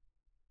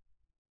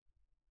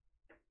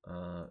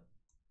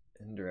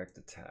 Indirect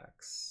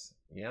attacks.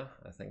 Yeah,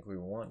 I think we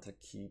want to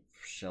keep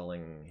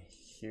shelling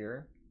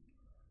here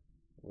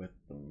with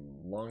the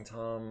Long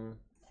Tom.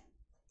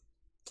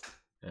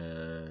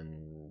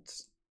 And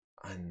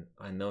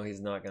I know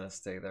he's not going to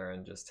stay there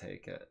and just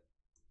take it.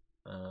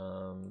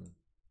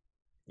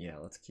 Yeah,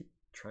 let's keep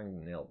trying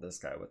to nail this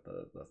guy with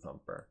the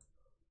thumper.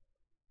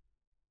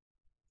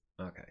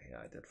 Okay, yeah,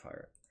 I did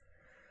fire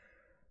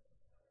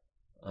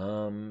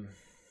it.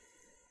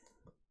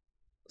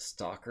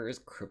 Stalker is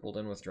crippled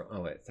in withdrawal.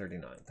 Oh wait,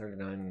 39.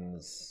 39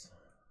 is...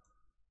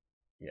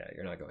 Yeah,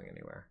 you're not going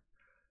anywhere.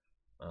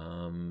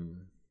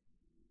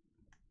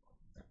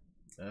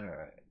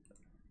 Alright.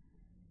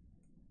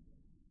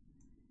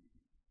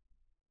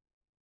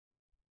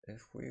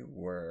 If we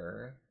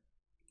were...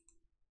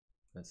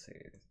 Let's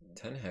see,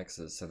 10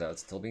 hexes, so that would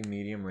still be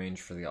medium range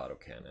for the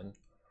autocannon.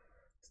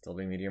 Still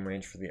be medium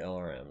range for the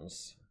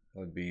LRMs. It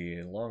would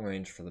be long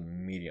range for the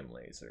medium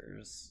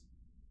lasers.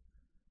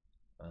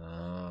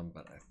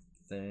 But I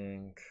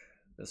think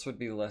this would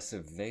be less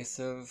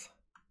evasive.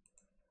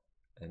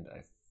 And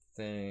I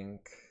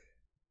think,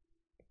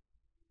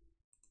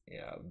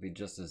 yeah, it would be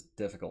just as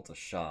difficult a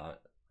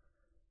shot.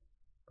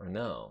 Or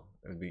no,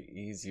 it would be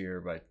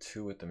easier by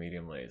 2 with the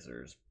medium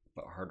lasers,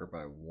 but harder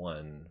by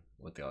 1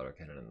 with the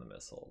autocannon and the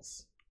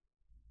missiles.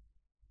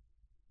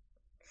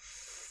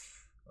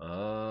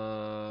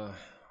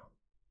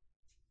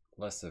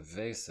 Less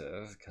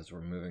evasive because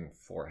we're moving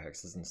 4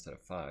 hexes instead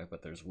of 5,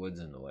 but there's woods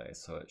in the way,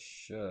 so it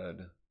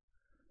should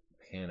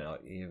pan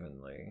out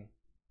evenly.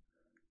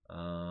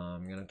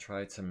 I'm gonna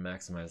try to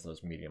maximize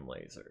those medium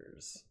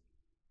lasers.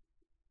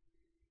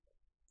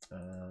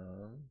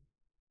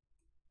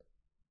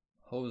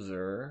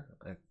 Hoser,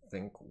 I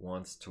think,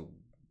 wants to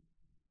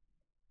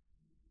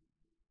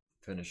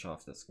finish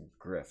off this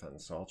Griffin,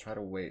 so I'll try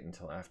to wait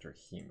until after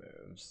he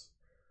moves.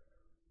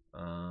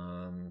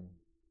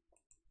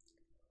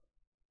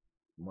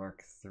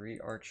 Mark 3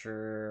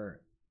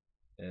 Archer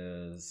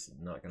is,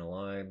 not gonna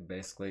lie,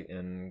 basically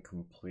in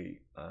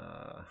complete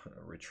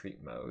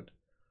retreat mode.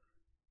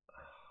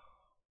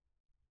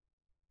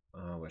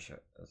 I wish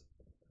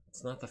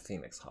it's not the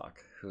Phoenix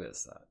Hawk. Who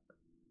is that?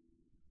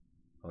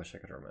 I wish I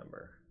could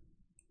remember.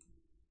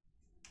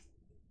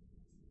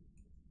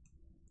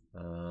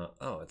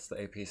 Oh, it's the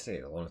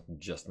APC, the one with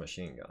just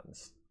machine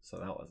guns. So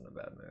that wasn't a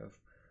bad move.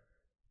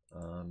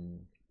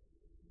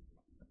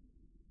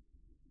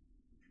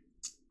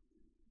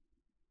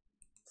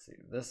 Let's see,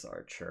 this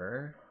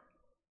Archer,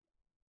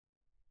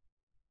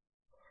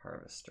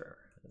 Harvester,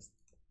 is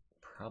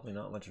probably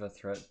not much of a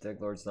threat.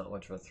 Diglord's not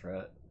much of a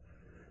threat.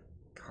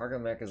 Cargo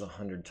Mech is a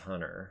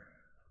 100-tonner,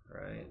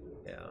 right?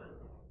 Yeah.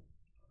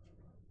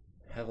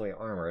 Heavily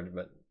armored,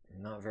 but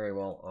not very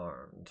well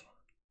armed.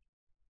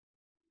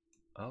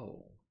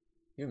 Oh,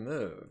 you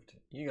moved.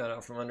 You got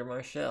out from under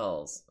my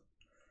shells.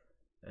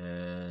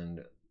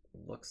 And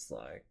looks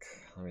like,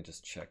 let me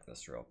just check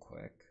this real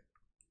quick.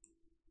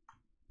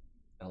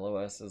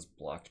 LOS is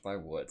blocked by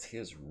woods. He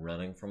is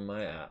running from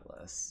my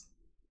Atlas.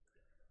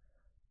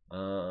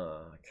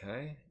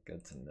 Okay,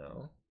 good to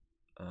know.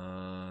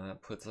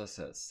 That puts us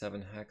at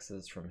 7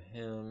 hexes from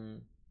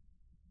him.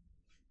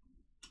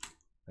 I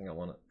think I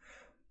want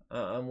to...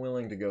 I'm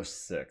willing to go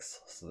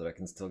 6 so that I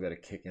can still get a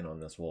kick in on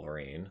this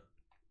Wolverine.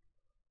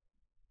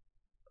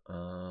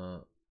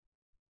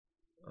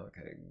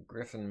 Okay,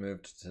 Griffin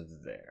moved to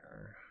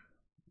there.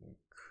 We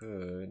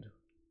could...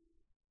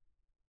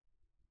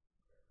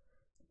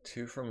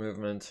 2 for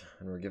movement,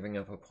 and we're giving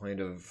up a point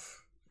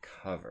of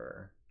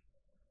cover.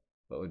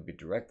 But would be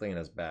directly in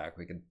his back.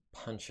 We could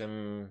punch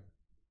him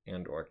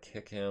and or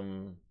kick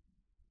him.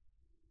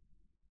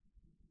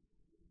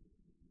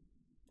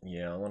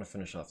 Yeah, I want to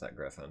finish off that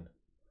Griffin.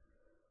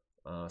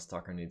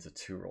 Stalker needs a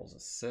 2, rolls a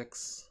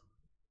 6.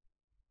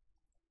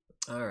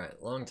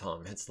 Alright, Long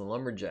Tom hits the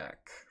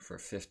Lumberjack for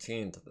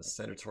 15 to the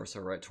center torso,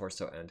 right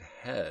torso, and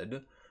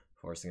head,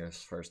 forcing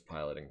his first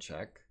piloting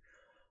check.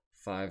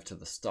 5 to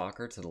the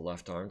Stalker to the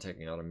left arm,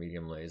 taking out a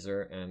medium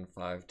laser, and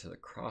 5 to the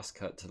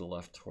crosscut to the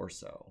left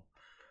torso.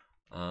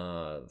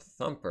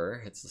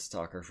 Thumper hits the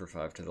Stalker for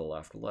 5 to the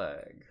left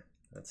leg.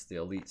 That's the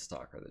elite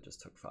Stalker that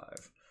just took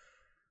 5.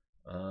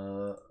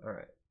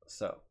 Alright,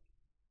 so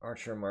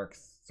Archer Mark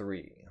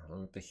 3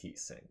 with the heat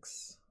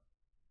sinks.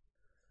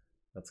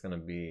 That's gonna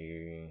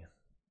be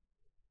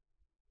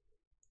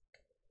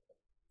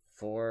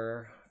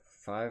 4,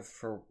 5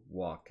 for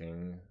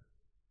walking,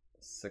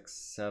 6,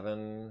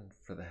 7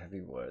 for the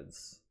heavy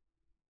woods.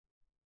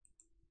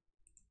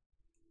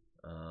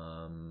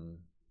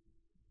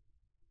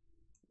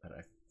 But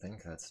I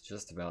think that's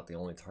just about the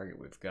only target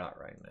we've got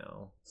right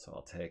now, so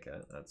I'll take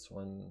it. That's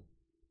 1,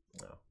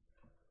 no.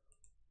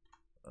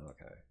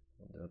 Okay,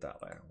 we'll do it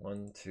that way.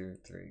 1, 2,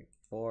 3,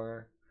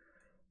 4.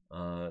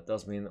 It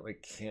does mean that we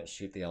can't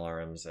shoot the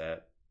LRMs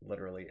at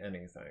literally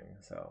anything,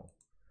 so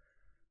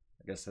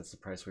I guess that's the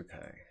price we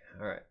pay.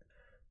 Alright,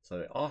 so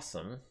the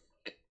Awesome,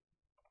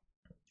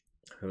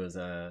 who is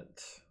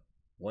at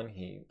 1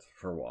 heat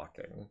for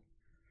walking.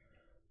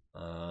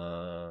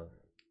 So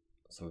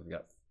we've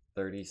got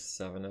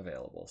 37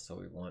 available, so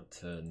we want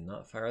to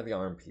not fire the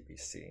arm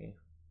PPC.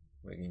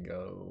 We can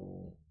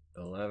go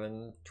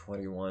 11,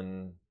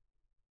 21,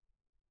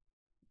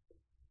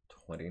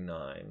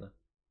 29,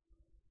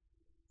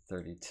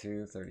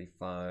 32,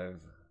 35,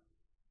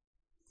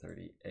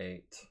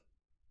 38.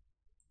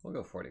 We'll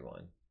go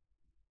 41.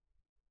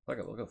 Fuck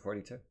it, we'll go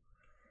 42.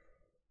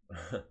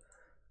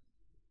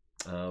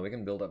 We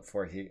can build up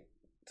 4 heat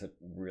to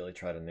really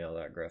try to nail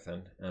that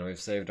Griffin. And we've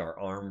saved our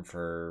arm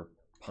for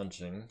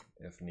punching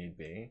if need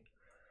be.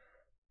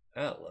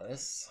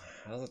 Atlas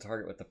has a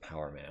target with the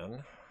Power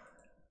Man.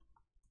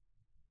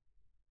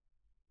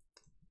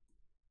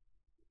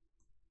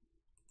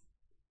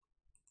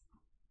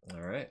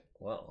 Alright,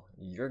 well,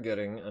 you're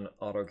getting an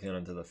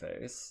autocannon to the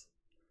face.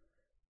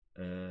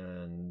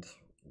 And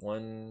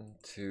 1,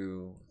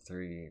 2,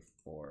 3,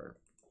 4,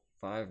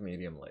 5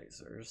 medium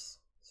lasers.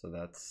 So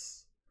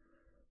that's,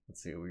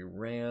 let's see, we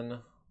ran.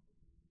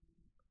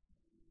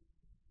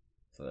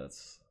 So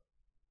that's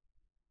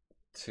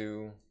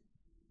 2.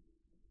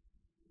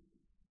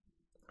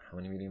 How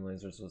many medium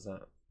lasers was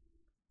that?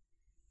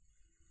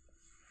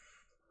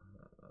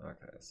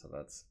 Okay, so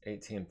that's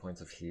 18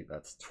 points of heat,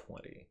 that's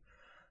 20.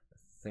 I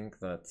think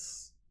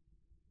that's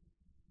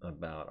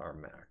about our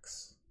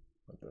max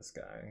with this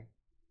guy.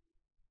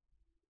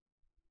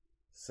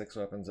 6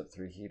 weapons at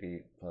 3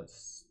 heat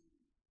plus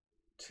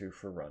 2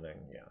 for running,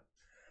 yeah.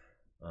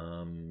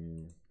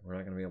 We're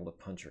not going to be able to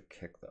punch or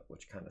kick though,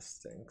 which kind of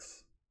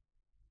stinks.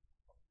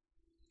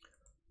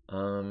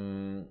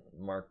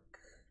 Mark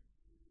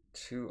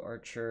 2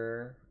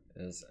 Archer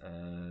is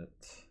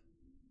at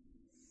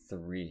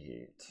 3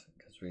 heat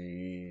because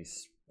we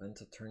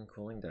spent a turn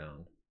cooling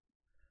down.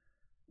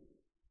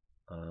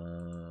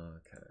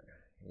 Okay,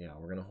 yeah,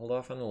 we're gonna hold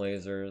off on the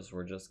lasers.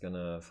 We're just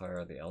gonna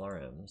fire the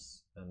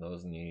LRMs, and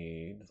those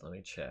need, let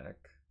me check,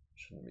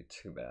 shouldn't be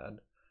too bad,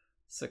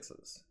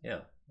 6s.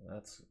 Yeah,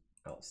 that's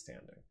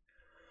outstanding.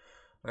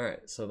 All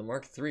right, so the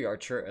Mark III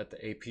Archer at the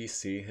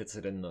APC hits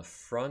it in the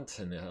front,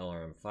 and the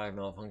LRM-5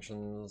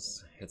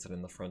 malfunctions, hits it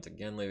in the front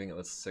again, leaving it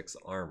with 6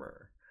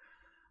 armor.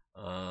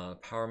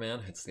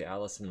 Powerman hits the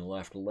Atlas in the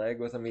left leg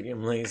with a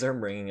medium laser,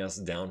 bringing us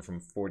down from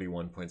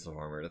 41 points of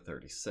armor to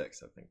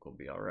 36. I think we'll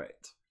be all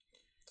right.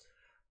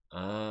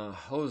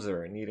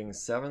 Hoser, needing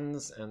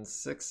 7s and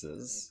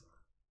 6s,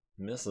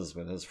 misses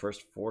with his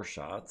first 4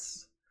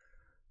 shots,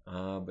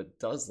 but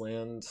does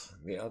land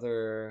the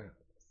other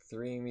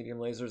 3 medium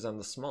lasers on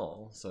the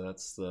small. So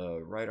that's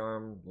the right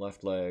arm,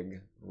 left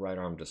leg, right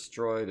arm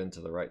destroyed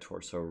into the right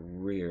torso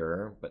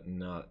rear, but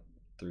not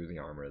through the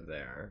armor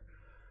there.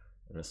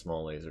 And a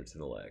small laser to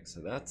the leg.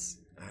 So that's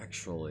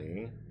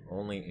actually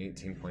only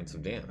 18 points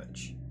of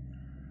damage.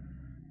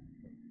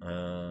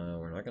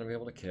 We're not going to be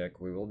able to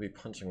kick. We will be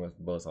punching with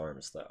both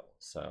arms though.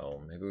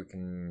 So maybe we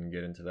can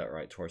get into that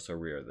right torso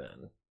rear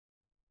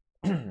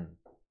then.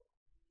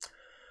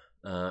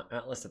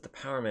 Atlas at the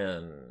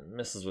Powerman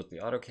misses with the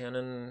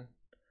autocannon.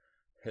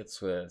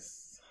 Hits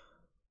with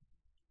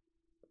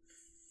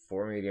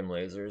 4 medium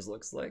lasers,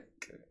 looks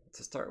like,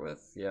 to start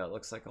with. Yeah, it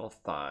looks like all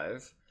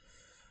 5.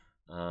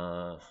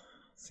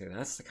 See,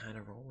 that's the kind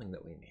of rolling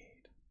that we need.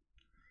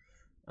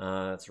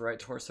 It's right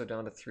torso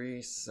down to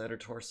 3, center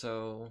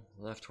torso,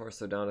 left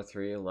torso down to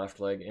 3, left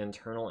leg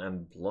internal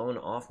and blown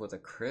off with a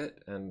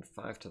crit, and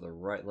 5 to the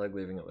right leg,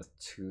 leaving it with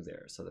 2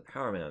 there. So the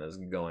Powerman is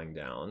going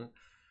down,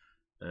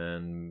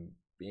 and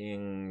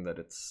being that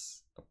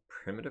it's a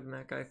primitive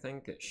mech, I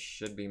think, it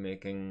should be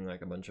making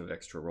like a bunch of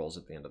extra rolls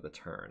at the end of the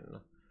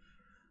turn.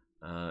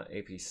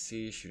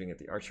 APC shooting at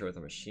the Archer with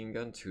a machine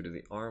gun, 2 to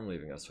the arm,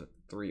 leaving us with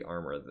 3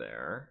 armor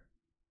there.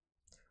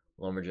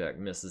 Lumberjack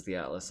misses the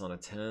Atlas on a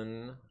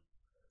 10.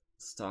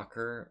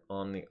 Stalker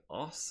on the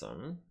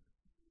Awesome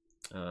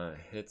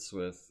hits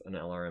with an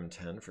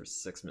LRM-10 for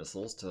 6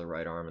 missiles to the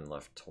right arm and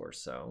left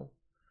torso.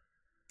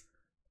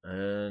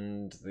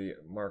 And the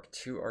Mark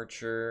II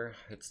Archer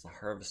hits the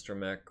Harvester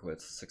mech with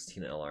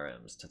 16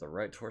 LRMs to the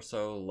right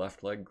torso,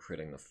 left leg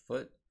critting the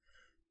foot,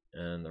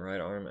 and the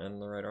right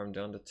arm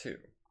down to 2.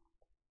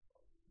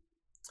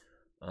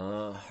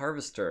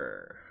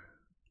 Harvester.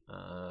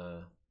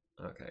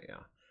 Okay,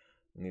 yeah.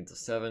 Needs a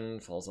 7,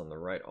 falls on the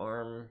right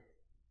arm,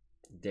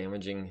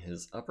 damaging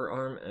his upper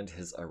arm and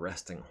his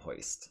arresting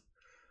hoist.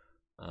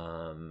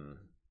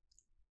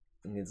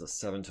 Needs a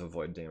 7 to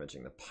avoid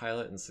damaging the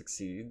pilot and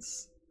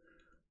succeeds.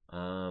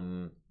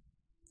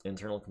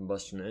 Internal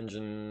combustion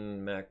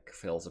engine mech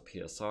fails a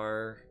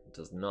PSR,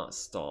 does not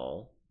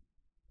stall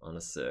on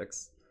a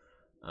 6.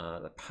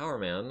 The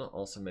Powerman,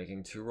 also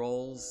making 2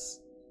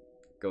 rolls,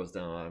 goes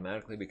down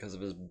automatically because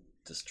of his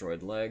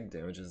destroyed leg,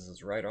 damages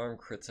his right arm,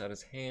 crits out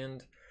his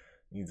hand.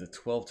 Needs a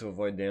 12 to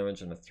avoid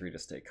damage and a 3 to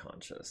stay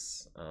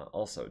conscious.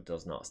 Also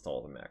does not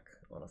stall the mech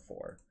on a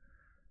 4.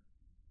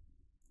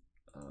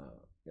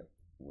 Yep,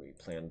 we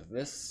planned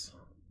this,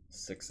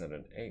 6 and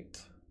an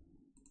 8.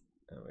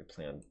 And we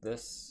planned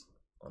this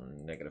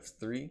on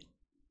 -3.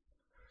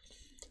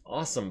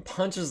 Awesome,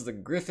 punches the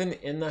Griffin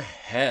in the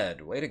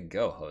head. Way to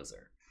go,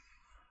 Hoser.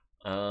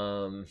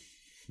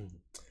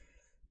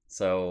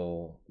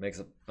 So makes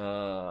a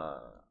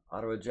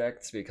auto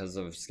ejects because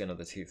of skin of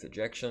the teeth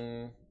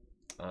ejection.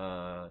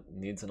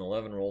 Needs an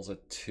 11, rolls a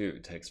 2,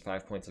 takes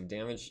 5 points of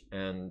damage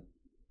and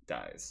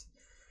dies.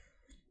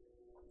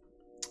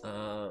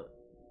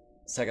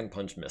 Second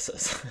punch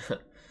misses.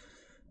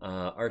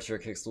 Archer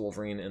kicks the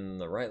Wolverine in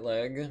the right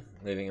leg,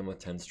 leaving him with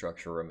 10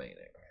 structure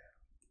remaining.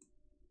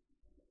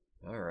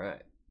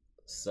 Alright,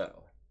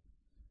 so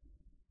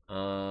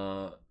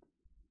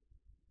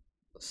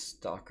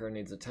Stalker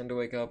needs a 10 to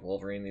wake up,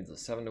 Wolverine needs a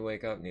 7 to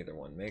wake up, neither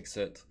one makes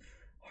it.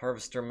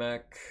 Harvester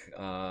mech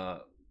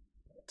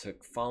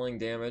took falling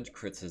damage,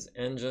 crits his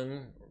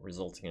engine,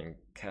 resulting in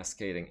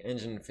cascading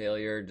engine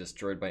failure,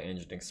 destroyed by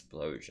engine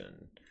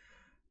explosion.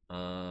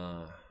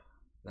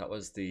 That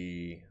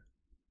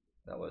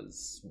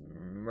was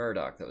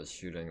Murdoch that was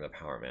shooting the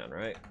Powerman,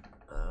 right?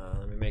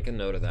 Let me make a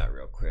note of that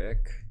real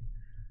quick.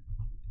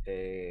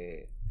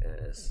 AS7,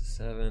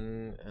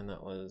 and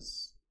that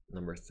was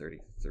number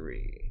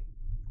 33.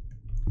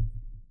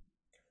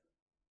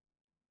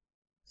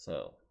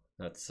 So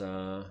that's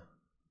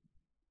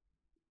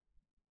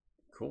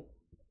cool.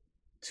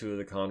 2 of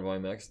the convoy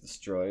mechs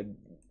destroyed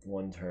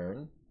 1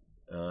 turn,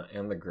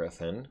 and the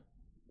Griffin.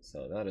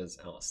 So that is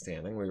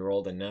outstanding. We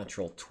rolled a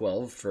natural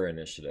 12 for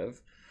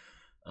initiative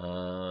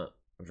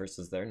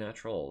versus their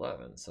natural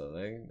 11. So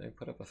they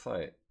put up a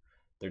fight.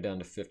 They're down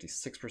to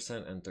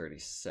 56% and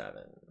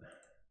 37.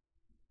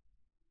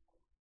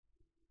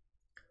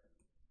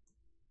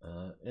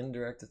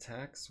 Indirect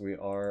attacks. We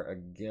are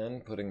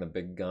again putting the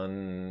big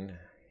gun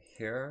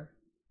here.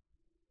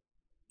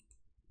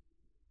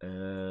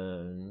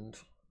 And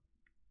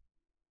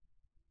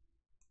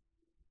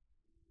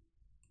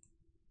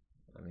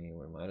I mean,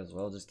 we might as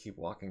well just keep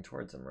walking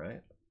towards him,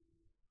 right?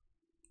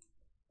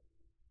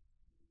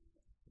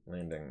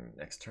 Landing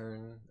next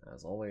turn,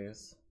 as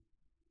always.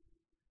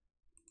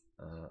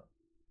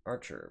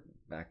 Archer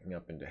backing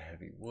up into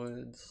heavy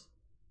woods.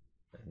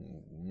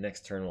 And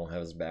next turn we'll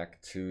have us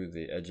back to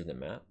the edge of the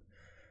map.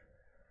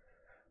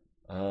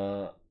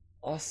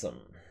 Awesome.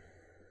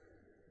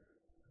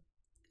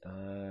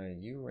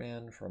 You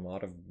ran for a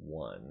mod of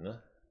 1. I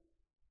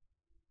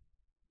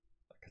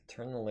could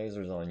turn the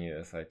lasers on you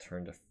if I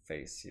turn to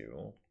face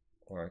you,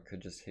 or I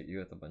could just hit you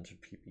with a bunch of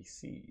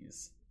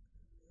PPCs.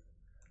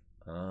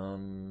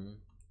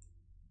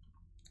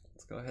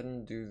 Let's go ahead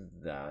and do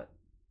that,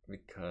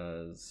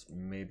 because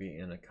maybe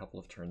in a couple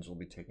of turns we'll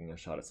be taking a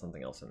shot at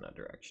something else in that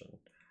direction.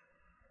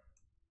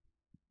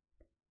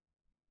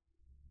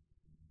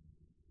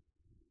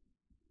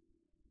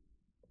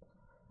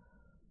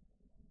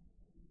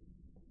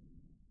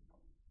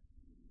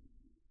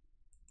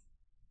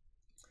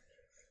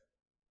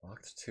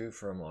 Locked 2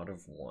 for a mod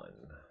of 1.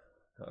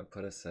 That would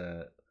put us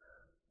at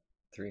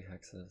 3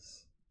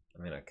 hexes.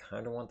 I mean, I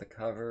kind of want the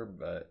cover,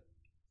 but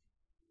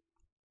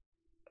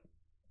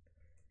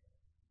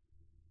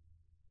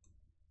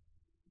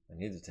I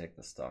need to take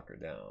the stalker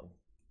down.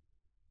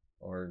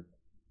 Or,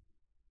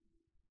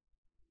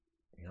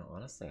 you know,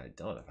 honestly, I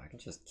don't. If I can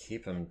just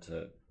keep him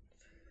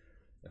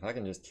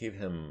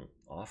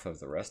off of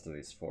the rest of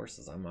these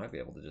forces, I might be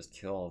able to just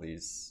kill all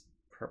these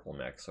purple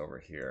mechs over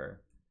here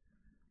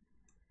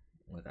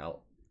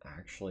without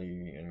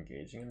actually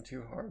engaging him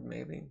too hard,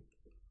 maybe.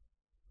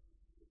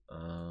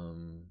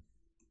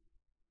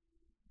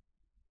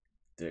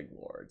 Dig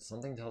Lord.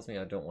 Something tells me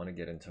I don't want to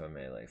get into a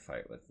melee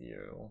fight with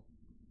you.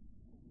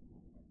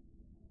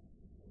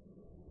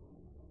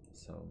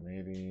 So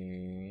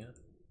maybe,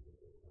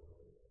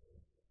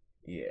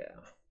 yeah,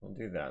 we'll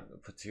do that.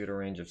 It puts you at a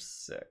range of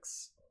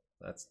 6.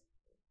 That's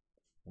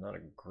not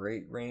a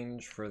great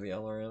range for the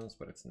LRMs,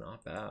 but it's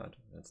not bad.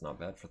 It's not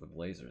bad for the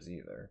Blazers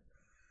either.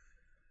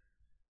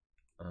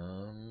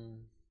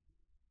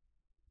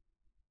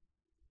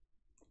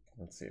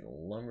 Let's see, the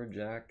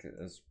Lumberjack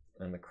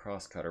and the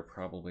Crosscutter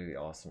probably the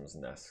Awesome's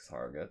next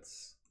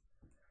targets.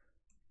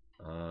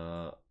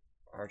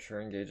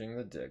 Archer engaging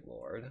the Dig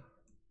Lord.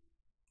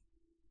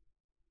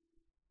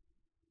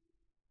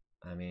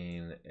 I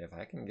mean, if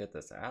I can get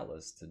this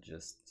Atlas to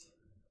just,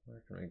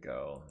 where can we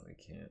go? We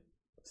can't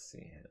see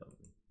him.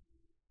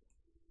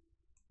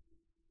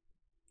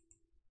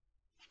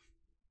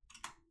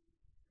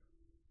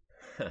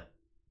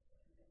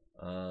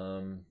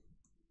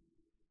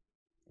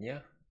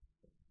 Yeah.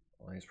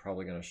 Well, he's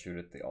probably going to shoot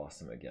at the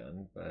Awesome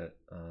again, but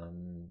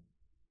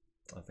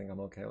I think I'm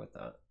okay with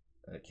that.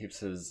 It keeps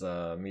his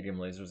medium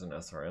lasers and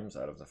SRMs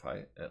out of the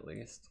fight, at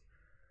least.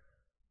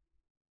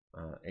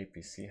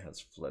 APC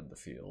has fled the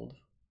field,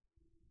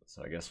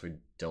 so I guess we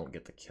don't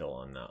get the kill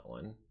on that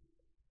one.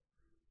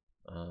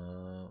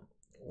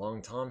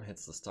 Long Tom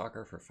hits the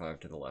Stalker for 5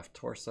 to the left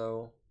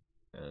torso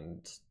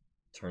and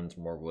turns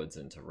more woods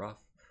into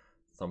rough.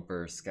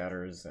 Thumper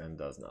scatters and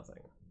does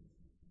nothing.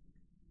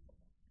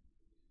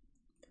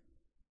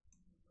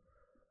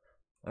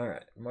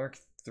 Alright, Mark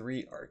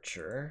 3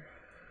 Archer.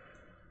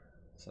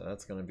 So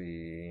that's going to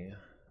be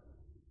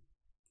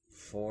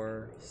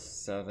 4,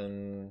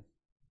 7,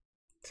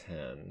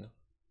 10,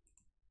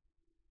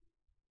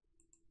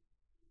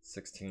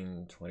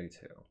 16,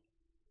 22.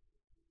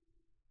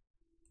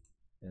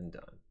 And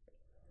done.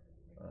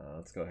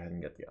 Let's go ahead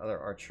and get the other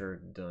Archer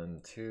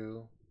done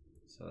too.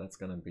 So that's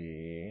going to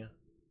be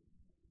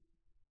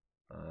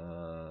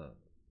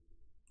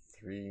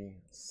 3,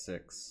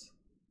 6.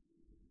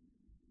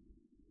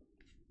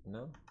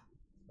 No,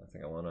 I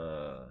think I want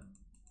to.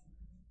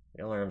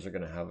 The alarms are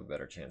going to have a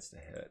better chance to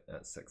hit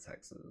at 6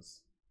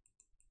 hexes.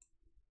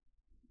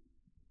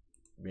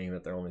 Being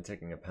that they're only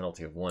taking a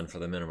penalty of 1 for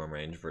the minimum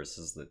range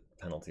versus the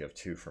penalty of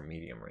 2 for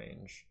medium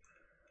range.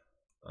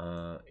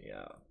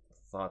 Yeah,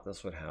 thought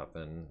this would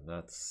happen.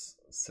 That's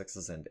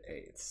 6s and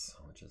 8s,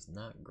 which is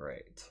not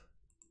great.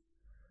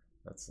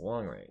 That's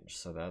long range,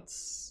 so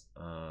that's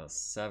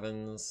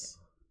 7s.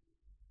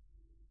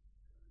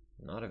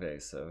 Not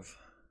evasive.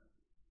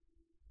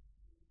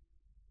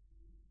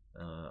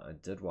 I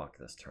did walk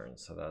this turn,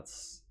 so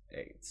that's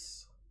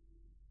 8s.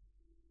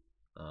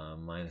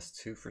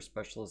 -2 for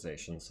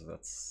specialization, so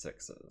that's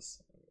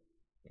 6s.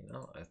 You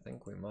know, I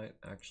think we might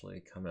actually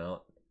come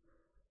out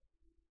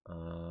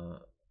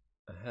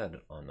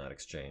ahead on that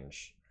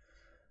exchange.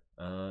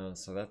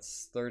 So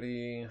that's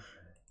 30.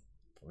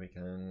 We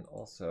can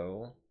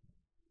also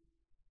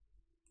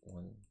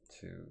 1,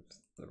 2,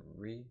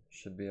 3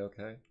 should be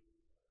okay.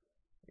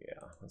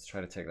 Yeah, let's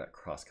try to take that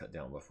crosscut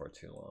down before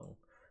too long.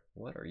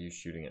 What are you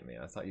shooting at me?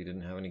 I thought you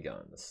didn't have any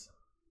guns.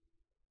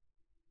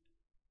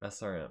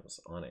 SRMs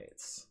on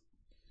 8s.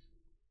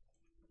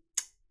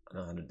 I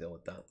know how to deal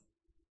with that.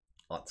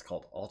 Oh, it's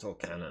called auto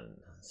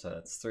cannon. So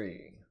that's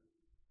 3.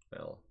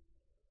 Well,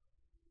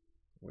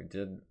 we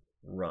did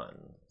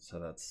run. So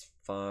that's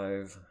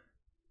 5,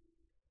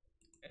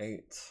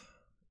 8,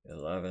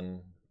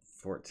 11,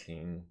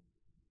 14,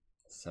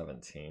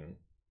 17,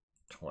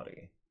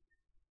 20.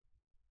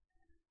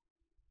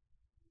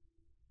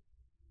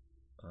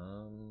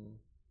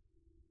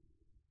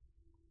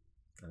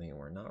 I mean,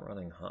 we're not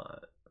running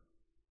hot.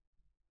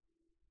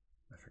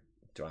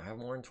 Do I have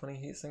more than 20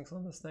 heat sinks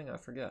on this thing? I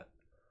forget.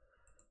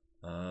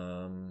 We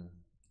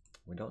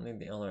don't need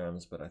the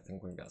LRMs, but I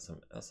think we've got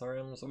some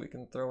SRMs that we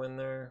can throw in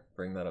there.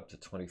 Bring that up to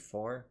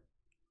 24.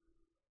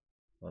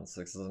 On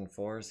 6s and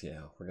 4s,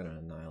 yeah, we're gonna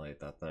annihilate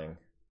that thing.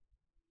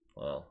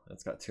 Well,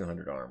 it's got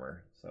 200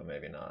 armor, so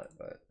maybe not,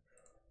 but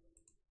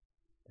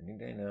any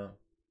day now.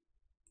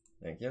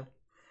 Thank you.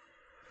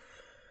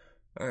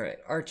 Alright,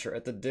 Archer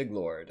at the Dig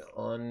Lord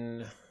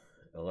on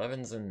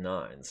 11s and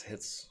 9s.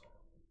 Hits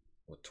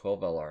with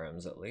 12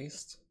 LRMs at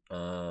least.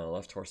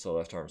 Left torso,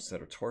 left arm,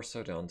 center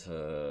torso down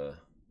to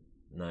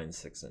 9,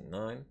 6, and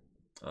 9.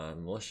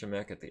 Militia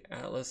mech at the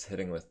Atlas,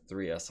 hitting with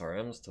 3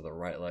 SRMs to the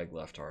right leg,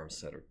 left arm,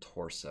 center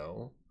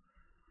torso.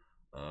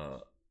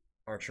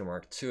 Archer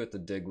Mark II at the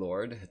Dig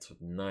Lord, hits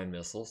with 9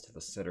 missiles to the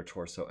center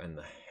torso and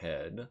the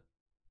head.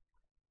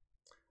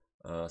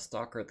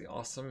 Stalker at the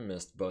Awesome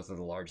missed both of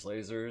the large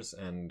lasers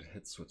and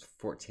hits with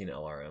 14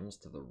 LRMs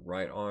to the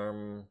right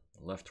arm,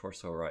 left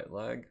torso, right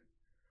leg.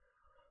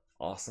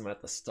 Awesome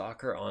at the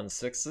Stalker on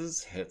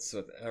 6s, hits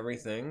with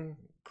everything,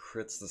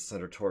 crits the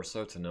center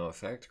torso to no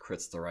effect,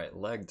 crits the right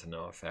leg to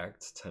no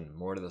effect, 10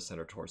 more to the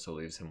center torso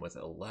leaves him with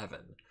 11.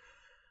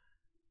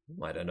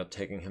 Might end up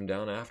taking him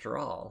down after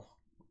all.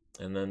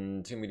 And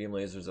then 2 medium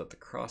lasers at the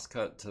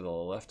crosscut to the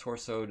left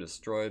torso,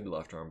 destroyed,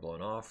 left arm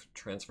blown off,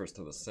 transfers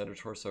to the center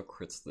torso,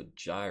 crits the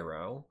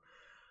gyro.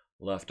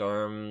 Left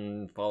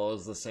arm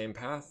follows the same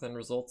path and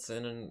results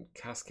in a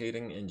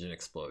cascading engine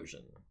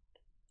explosion.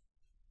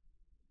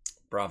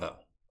 Bravo.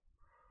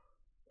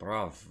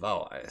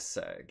 Bravo, I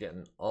say.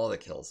 Getting all the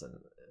kills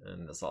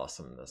in this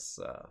Awesome this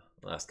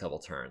last couple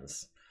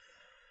turns.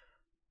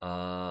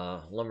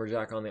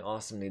 Lumberjack on the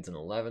Awesome needs an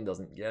 11,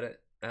 doesn't get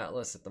it.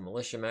 Atlas at the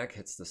Militia Mech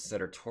hits the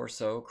center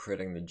torso,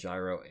 critting the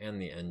gyro and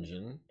the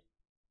engine.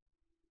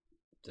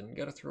 Didn't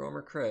get a through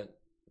armor crit,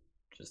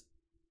 just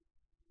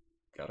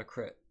got a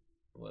crit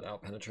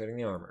without penetrating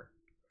the armor.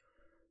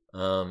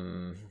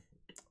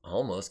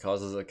 Almost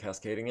causes a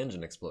cascading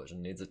engine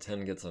explosion. Needs a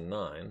 10, gets a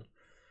 9.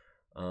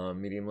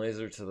 Medium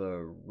laser to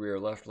the rear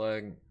left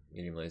leg,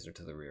 medium laser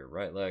to the rear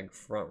right leg,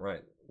 front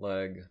right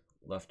leg,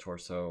 left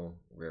torso,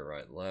 rear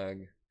right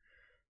leg.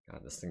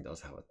 God, this thing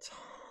does have a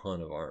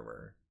ton of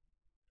armor.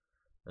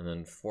 And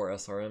then 4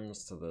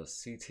 SRMs to the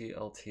CT,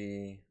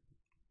 LT,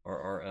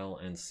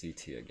 RRL, and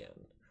CT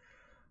again.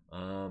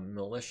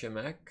 Militia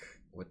Mech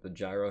with the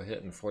gyro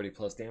hit and 40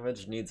 plus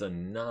damage needs a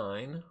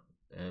 9,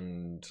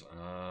 and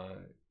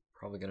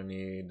probably gonna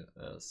need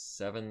a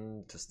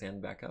 7 to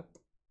stand back up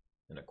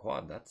in a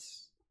quad.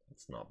 That's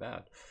not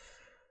bad.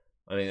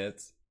 I mean,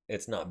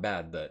 it's not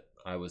bad that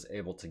I was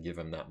able to give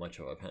him that much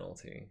of a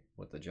penalty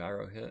with the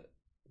gyro hit.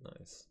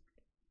 Nice.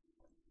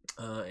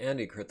 And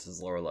he crits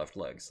his lower left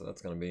leg, so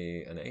that's going to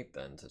be an 8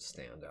 then to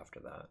stand after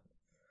that.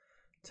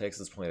 Takes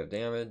his point of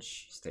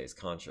damage, stays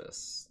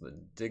conscious. The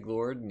Dig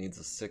Lord needs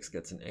a 6,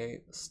 gets an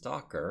 8.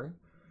 Stalker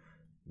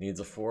needs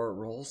a 4,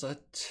 rolls a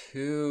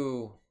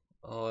 2.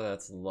 Oh,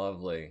 that's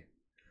lovely.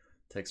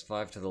 Takes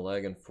 5 to the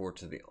leg and 4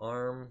 to the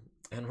arm,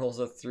 and rolls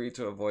a 3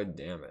 to avoid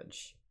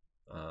damage.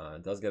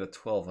 Does get a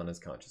 12 on his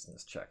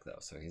consciousness check, though,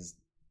 so he's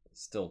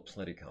still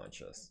plenty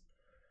conscious.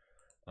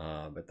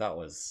 But that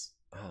was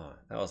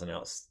an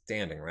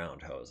outstanding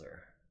round, Hoser.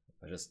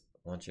 I just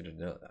want you to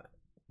know that.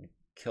 You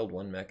killed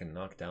one mech and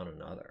knocked down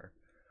another.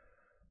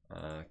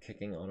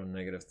 Kicking on a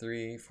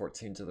 -3,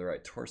 14 to the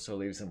right torso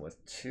leaves him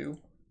with 2.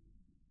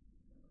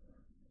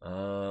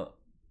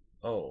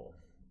 Oh.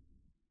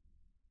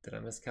 Did I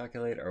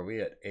miscalculate? Are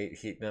we at 8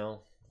 heat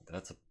now?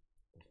 That's a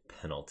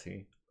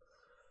penalty.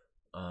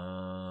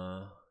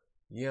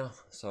 Yeah,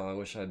 so I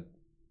wish I'd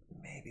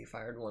maybe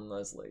fired one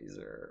less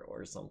laser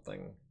or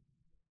something.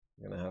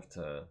 I'm gonna have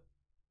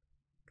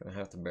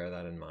to bear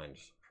that in mind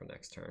for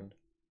next turn.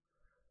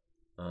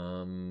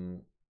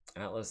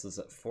 Atlas is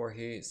at 4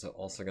 heat, so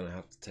also gonna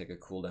have to take a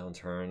cooldown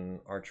turn.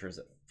 Archer's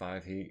at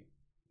 5 heat.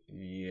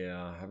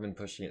 Yeah, I've been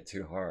pushing it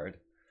too hard.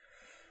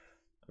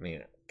 I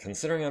mean,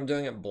 considering I'm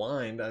doing it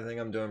blind, I think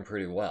I'm doing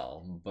pretty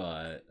well,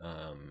 but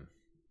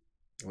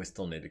we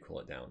still need to cool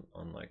it down,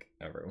 unlike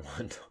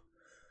everyone.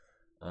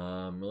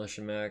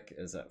 Militia Mech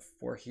is at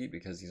 4 heat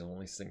because he's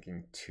only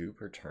sinking 2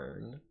 per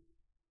turn.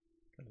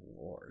 Good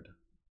lord.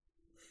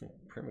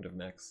 Primitive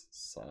mechs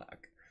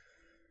suck.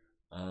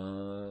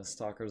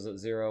 Stalker's at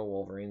 0,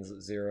 Wolverine's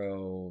at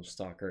 0,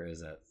 Stalker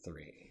is at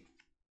 3.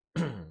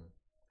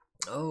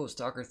 Oh,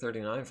 Stalker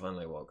 39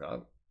 finally woke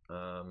up.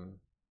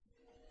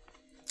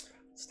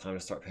 It's time to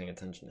start paying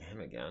attention to him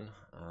again.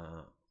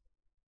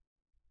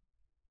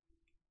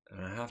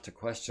 And I have to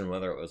question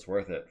whether it was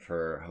worth it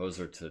for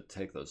Hoser to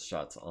take those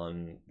shots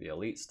on the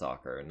Elite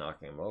Stalker and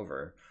knocking him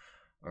over,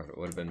 or if it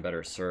would have been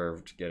better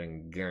served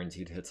getting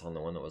guaranteed hits on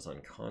the one that was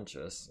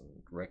unconscious and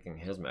wrecking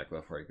his mech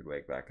before he could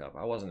wake back up.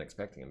 I wasn't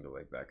expecting him to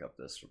wake back up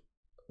this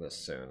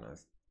soon.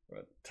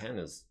 10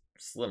 is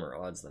slimmer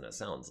odds than it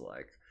sounds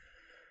like.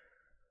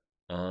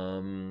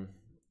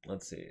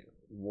 Let's see.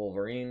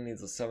 Wolverine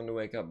needs a 7 to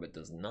wake up, but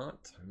does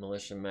not.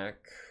 Militia mech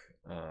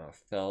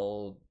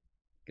fell,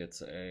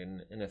 gets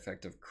an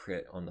ineffective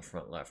crit on the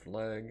front left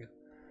leg.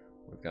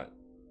 We've got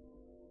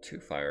 2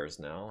 fires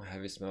now.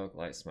 Heavy smoke,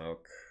 light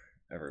smoke,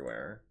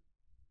 everywhere.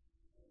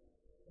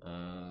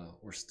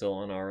 We're still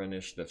on our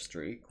initiative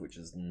streak, which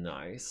is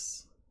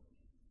nice.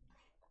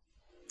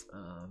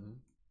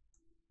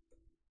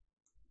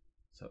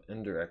 So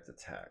indirect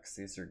attacks.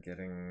 These are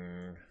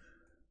getting...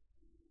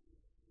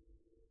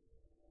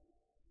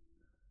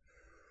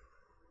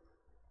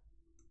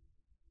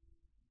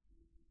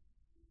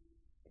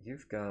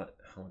 You've got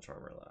how much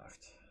armor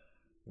left?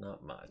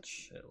 Not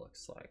much, it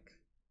looks like.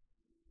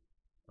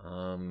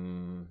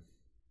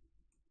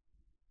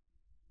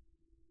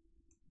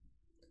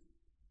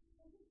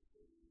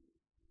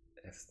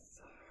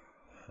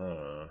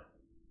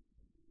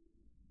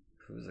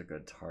 Who's a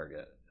good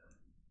target?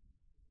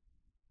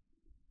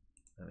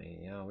 I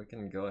mean, yeah, we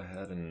can go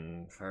ahead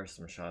and fire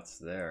some shots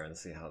there and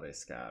see how they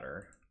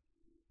scatter.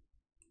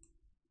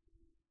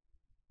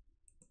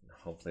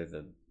 Hopefully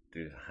they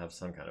do have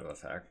some kind of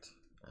effect.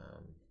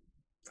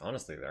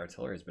 Honestly, the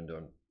artillery's been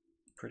doing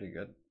pretty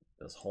good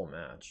this whole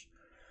match.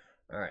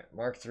 Alright,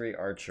 Mark III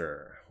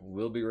Archer.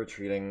 We'll be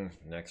retreating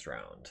next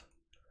round.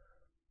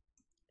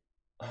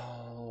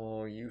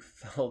 Oh, you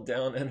fell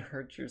down and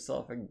hurt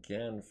yourself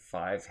again.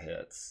 5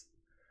 hits.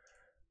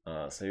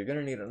 So you're going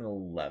to need an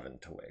 11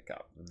 to wake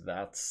up.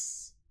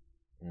 That's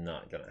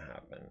not going to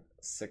happen.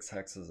 6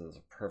 hexes is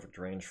a perfect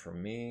range for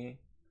me.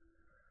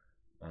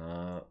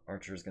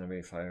 Archer's going to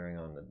be firing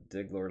on the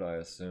Dig Lord, I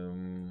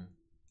assume.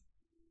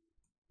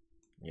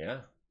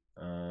 Yeah.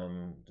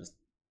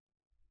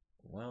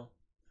 Well,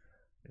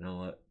 you know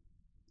what?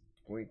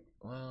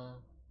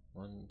 Well,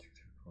 1, 2,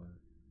 3, 4.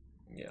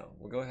 Yeah,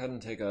 we'll go ahead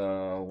and take a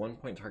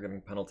 1-point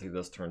targeting penalty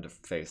this turn to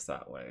face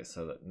that way,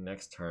 so that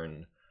next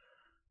turn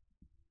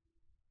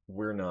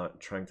we're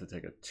not trying to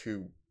take a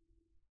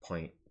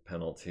 2-point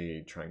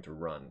penalty trying to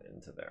run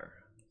into there.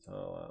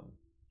 So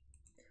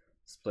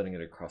splitting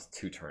it across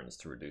 2 turns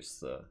to reduce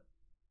the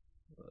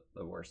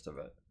worst of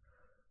it.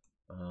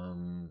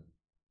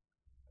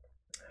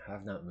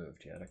 Have not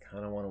moved yet. I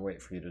kind of want to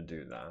wait for you to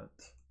do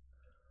that.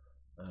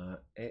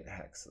 8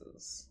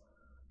 hexes.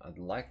 I'd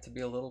like to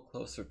be a little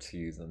closer to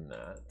you than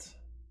that.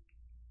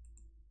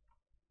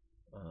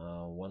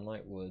 1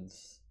 light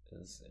woods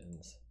is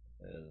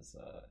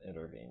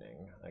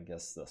intervening. I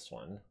guess this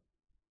one,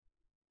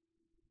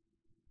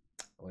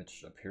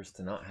 which appears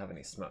to not have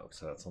any smoke,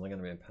 so that's only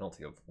going to be a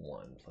penalty of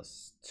 1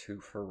 plus 2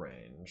 for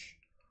range.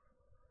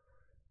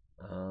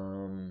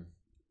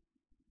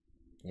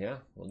 Yeah,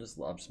 we'll just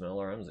lob some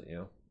LRMs at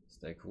you.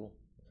 Stay cool.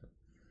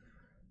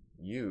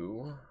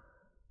 You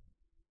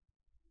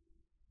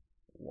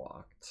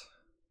walked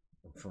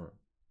for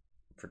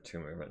 2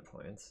 movement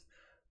points.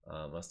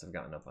 Must have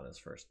gotten up on his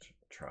first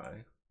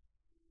try.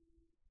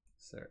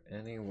 Is there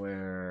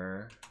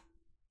anywhere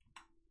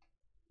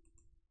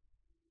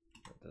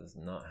that does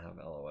not have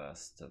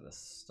LOS to this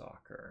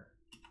stalker?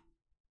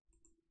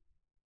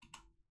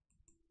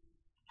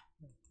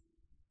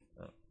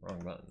 Oh, wrong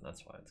button.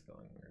 That's why it's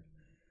going weird.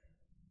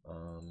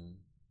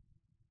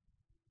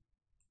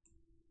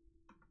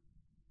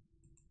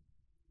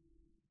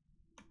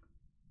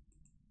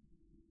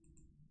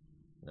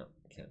 No,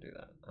 can't do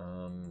that.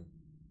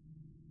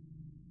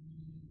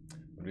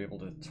 Would be able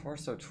to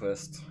torso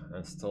twist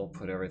and still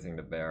put everything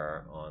to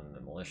bear on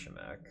the militia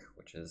mech,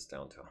 which is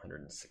down to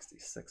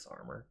 166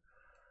 armor.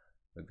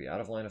 Would be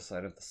out of line of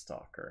sight of the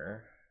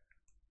stalker.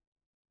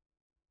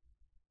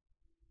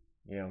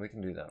 Yeah, we can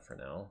do that for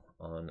now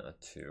on a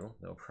 2,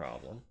 no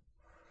problem.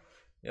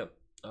 Yep.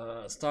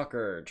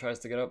 Stalker tries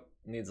to get up,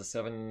 needs a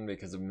 7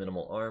 because of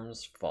minimal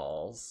arms,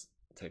 falls.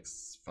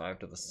 Takes 5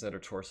 to the center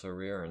torso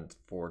rear and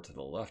 4 to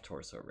the left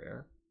torso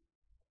rear.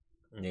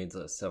 Needs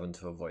a 7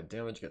 to avoid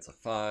damage, gets a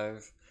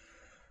 5.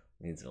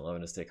 Needs an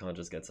 11 to stay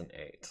conscious, gets an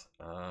 8.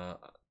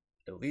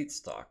 Elite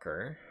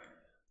Stalker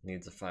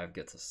needs a 5,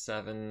 gets a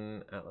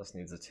 7. Atlas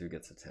needs a 2,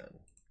 gets a 10.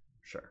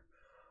 Sure.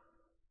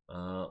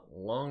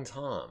 Long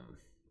Tom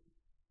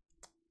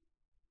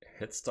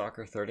hit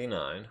Stalker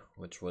 39,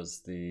 which was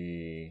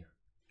the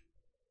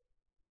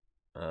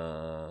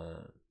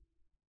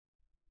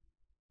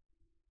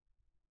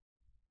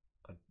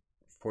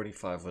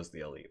 45 was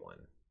the elite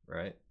one,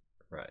 right?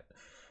 Right.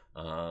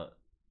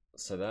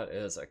 So that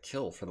is a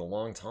kill for the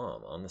Long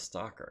Tom on the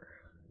Stalker.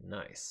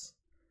 Nice.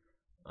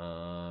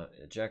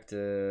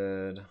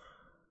 Ejected.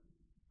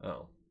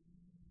 Oh.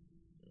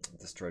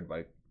 Destroyed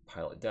by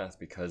pilot death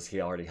because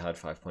he already had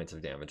 5 points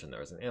of damage and there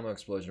was an ammo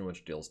explosion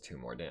which deals 2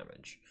 more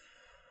damage.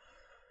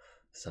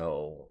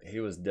 So he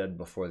was dead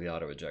before the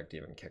auto eject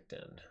even kicked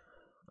in.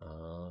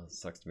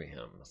 Sucks to be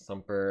him.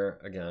 Thumper,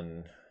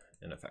 again,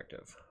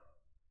 ineffective.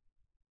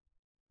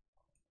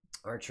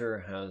 Archer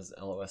has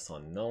LOS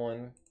on no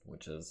one,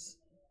 which is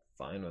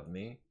fine with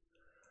me.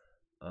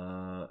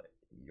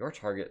 Your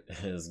target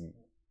is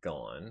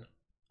gone.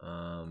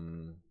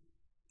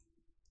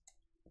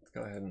 Let's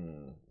go ahead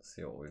and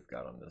see what we've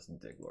got on this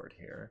Diglord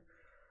here.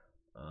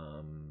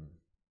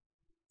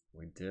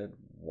 We did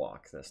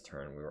walk this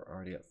turn. We were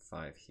already at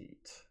 5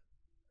 heat.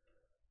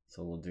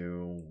 So we'll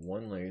do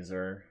 1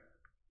 laser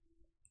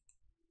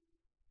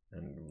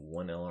and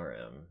 1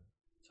 LRM.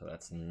 So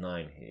that's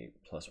 9 heat,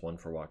 plus 1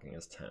 for walking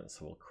is 10.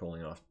 So we're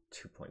cooling off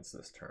 2 points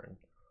this turn.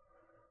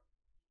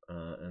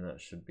 And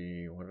that should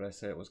be, what did I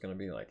say it was going to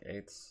be? Like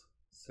 8s,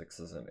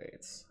 6s, and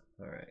 8s.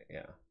 Alright,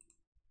 yeah.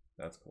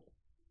 That's cool.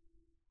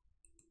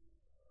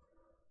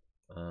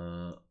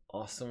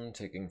 Awesome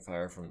taking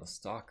fire from the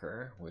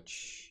Stalker,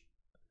 which,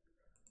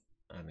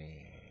 I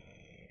mean,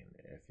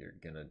 if you're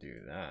gonna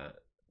do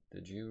that,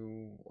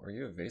 were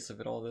you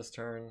evasive at all this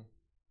turn?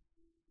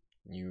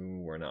 You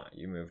were not.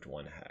 You moved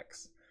 1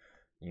 hex.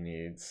 You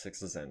need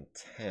 6s and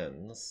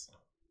 10s.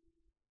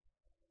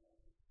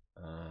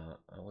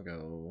 I will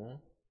go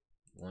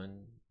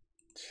 1,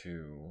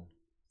 2,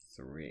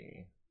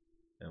 3.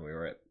 And we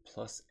were at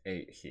plus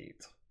 8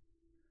 heat.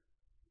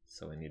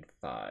 So we need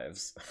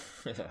 5s.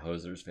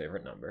 Hoser's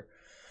favorite number.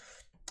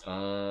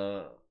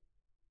 But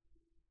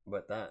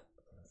that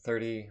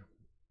 30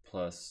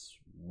 plus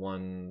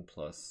 1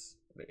 plus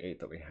the 8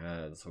 that we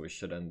had, so we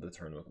should end the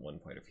turn with 1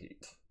 point of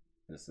heat.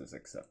 This is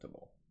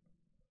acceptable.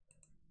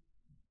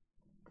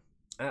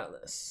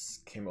 Atlas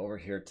came over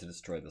here to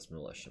destroy this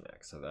militia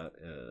mech. So that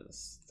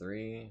is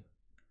 3,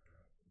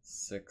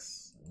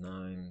 6,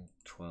 9,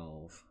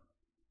 12,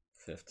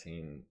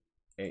 15,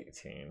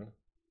 18.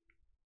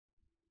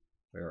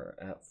 We were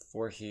at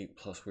 4 heat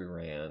plus we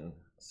ran,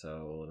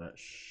 so that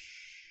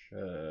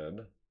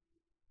should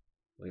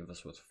leave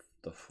us with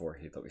the 4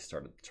 heat that we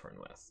started the turn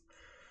with.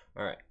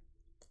 Alright,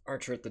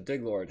 Archer at the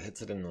Diglord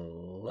hits it in the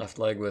left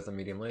leg with a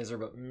medium laser,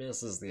 but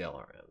misses the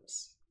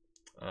LRMs.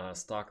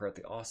 Stalker at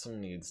the Awesome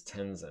needs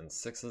 10s and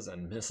 6s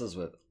and misses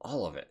with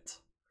all of it.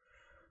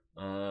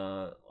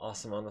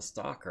 Awesome on the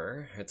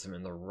Stalker hits him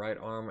in the right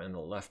arm and the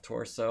left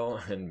torso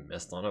and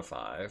missed on a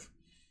 5.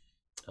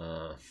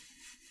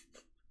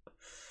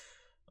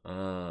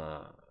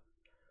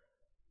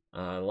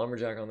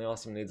 Lumberjack on the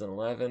Awesome needs an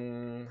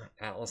 11.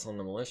 Atlas on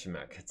the Militia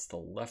Mech hits the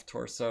left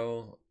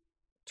torso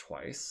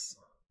twice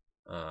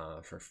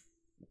for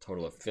a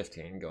total of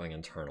 15, going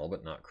internal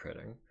but not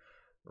critting.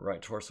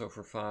 Right torso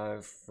for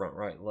 5, front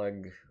right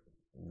leg,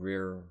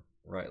 rear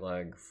right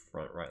leg,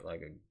 front right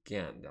leg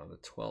again, down to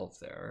 12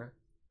 there.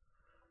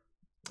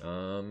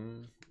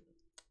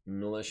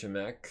 Militia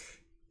Mech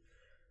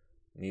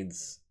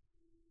needs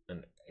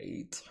an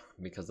 8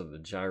 because of the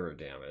gyro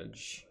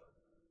damage.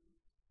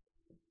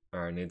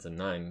 Or needs a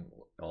 9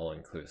 all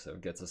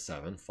inclusive, gets a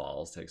 7,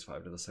 falls, takes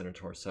 5 to the center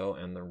torso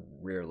and the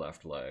rear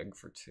left leg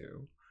for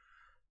 2.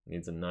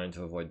 Needs a 9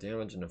 to avoid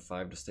damage and a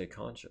 5 to stay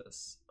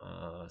conscious.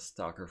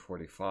 Stalker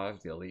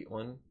 45, the elite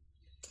one,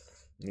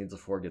 needs a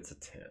 4, gets a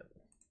 10.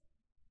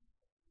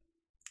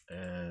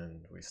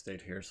 And we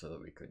stayed here so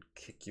that we could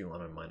kick you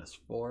on a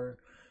 -4,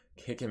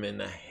 kick him in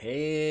the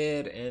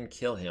head and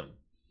kill him.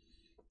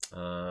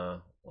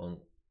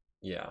 Well,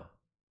 yeah,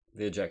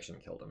 the ejection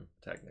killed him,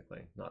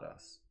 technically, not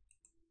us.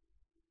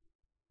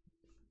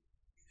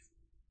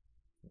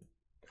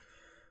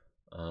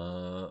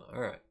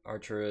 Alright,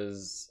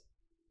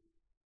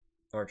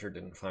 Archer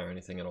didn't fire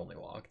anything, it only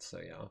walked, so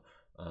yeah.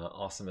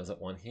 Awesome is at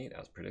 1 heat,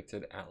 as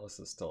predicted. Atlas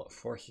is still at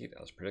 4 heat,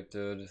 as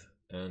predicted.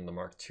 And the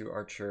Mark II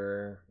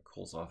Archer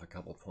cools off a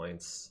couple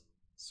points.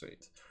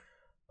 Sweet.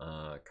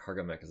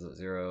 Cargo Mech is at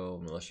 0,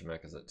 Militia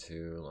Mech is at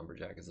 2,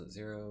 Lumberjack is at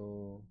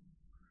 0.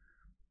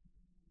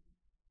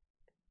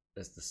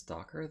 Is the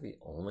Stalker the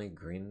only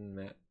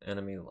green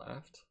enemy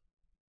left?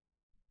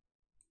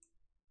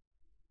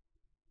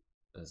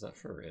 Is that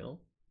for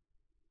real?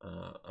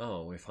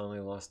 Oh, we finally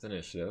lost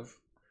initiative.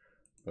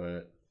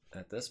 But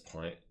at this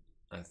point,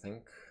 I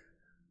think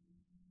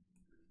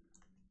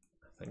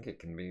it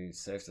can be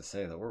safe to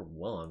say that we're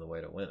well on the way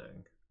to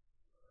winning.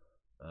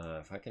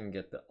 If I can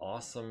get the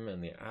Awesome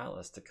and the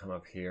Atlas to come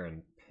up here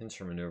and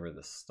pincher maneuver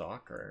the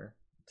Stalker,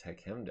 take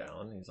him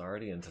down. He's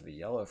already into the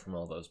yellow from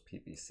all those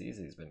PPCs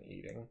he's been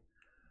eating.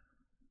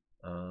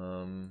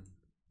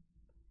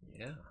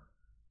 Yeah.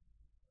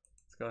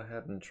 Let's go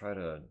ahead and try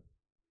to...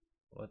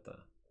 What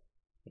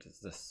is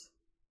this?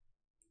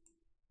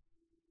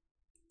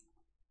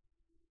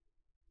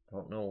 I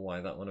don't know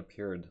why that one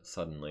appeared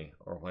suddenly,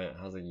 or why it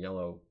has a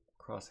yellow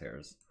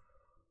crosshairs.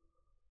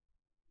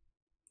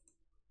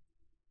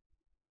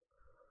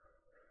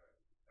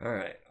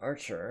 Alright,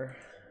 Archer,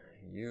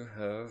 you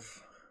have...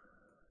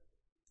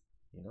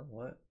 You know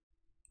what?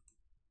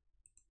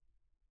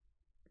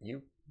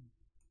 You've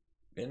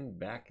been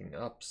backing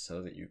up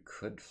so that you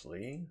could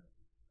flee,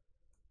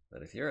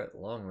 But if you're at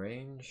long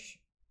range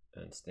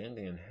and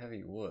standing in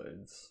heavy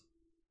woods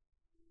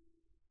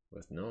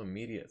with no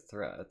immediate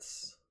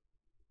threats,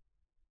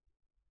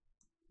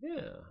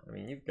 yeah, I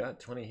mean, you've got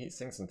 20 heat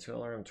sinks and 2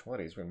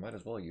 LRM-20s. We might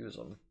as well use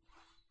them.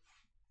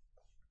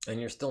 And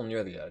you're still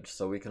near the edge,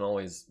 so we can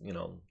always, you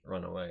know,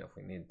 run away if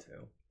we need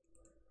to.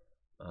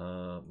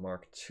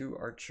 Mark II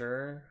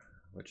Archer,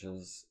 which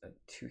is at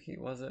 2 heat,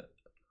 was it?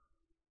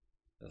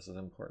 This is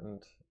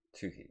important.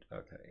 2 heat.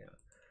 Okay, yeah.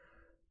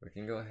 We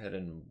can go ahead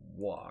and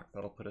walk.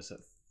 That'll put us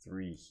at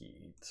 3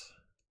 heat.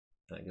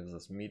 That gives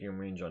us medium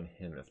range on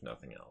him, if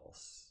nothing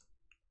else.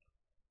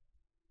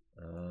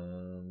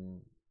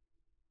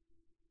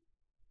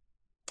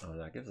 Oh,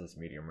 that gives us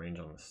medium range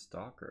on the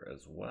Stalker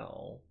as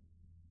well.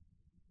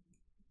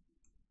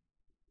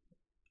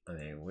 I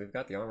mean, we've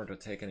got the armor to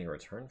take any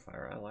return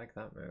fire. I like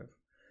that move.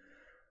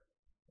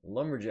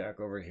 Lumberjack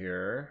over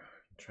here,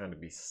 trying to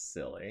be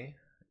silly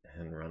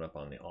and run up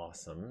on the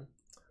Awesome,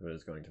 who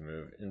is going to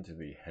move into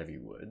the heavy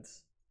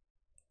woods.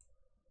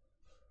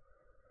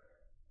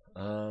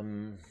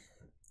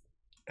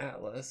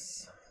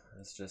 Atlas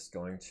is just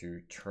going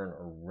to turn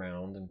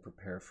around and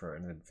prepare for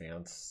an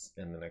advance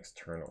in the next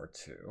turn or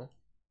two.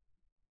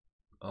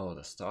 Oh,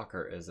 the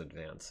Stalker is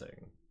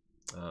advancing.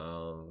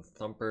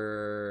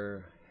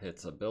 Thumper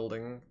hits a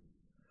building.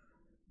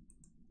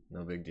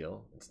 No big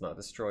deal. It's not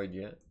destroyed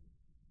yet.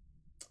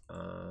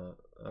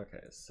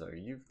 Okay, so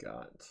you've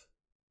got,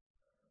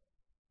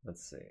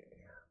 let's see,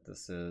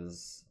 this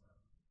is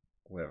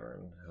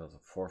Wyvern, who has a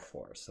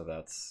 4/4, so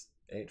that's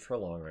 8 for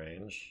long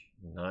range,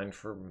 9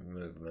 for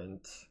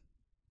movement.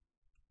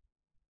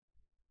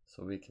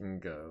 So we can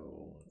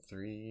go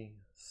 3,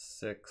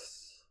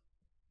 6,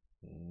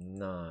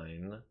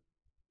 9,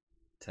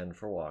 10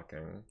 for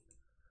walking,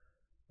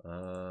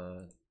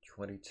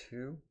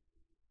 22,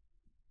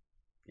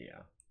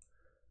 yeah,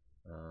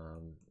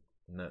 and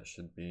that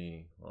should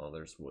be, well,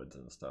 there's woods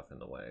and stuff in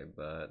the way,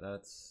 but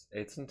that's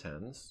 8s and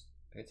 10s,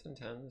 8s and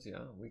 10s,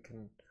 yeah, we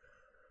can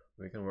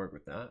work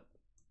with that.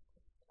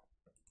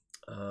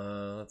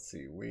 Let's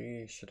see,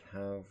 we should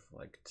have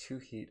like 2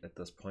 heat at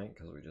this point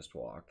because we just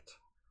walked.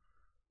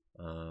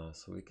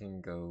 So we can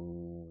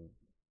go,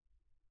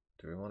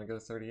 do we want to go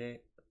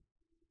 38?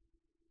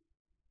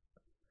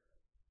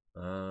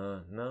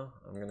 No,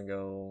 I'm gonna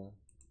go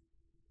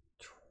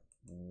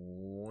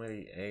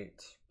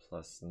 28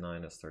 plus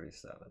 9 is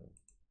 37.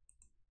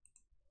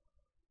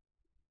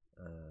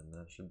 And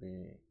that should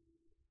be,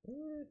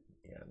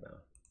 yeah, no.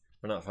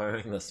 We're not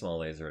firing the small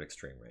laser at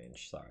extreme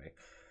range, sorry.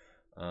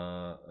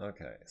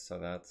 Okay, so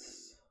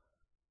that's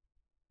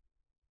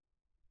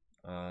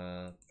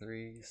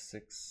 3,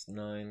 6,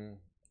 9,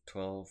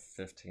 12,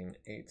 15,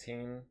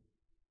 18.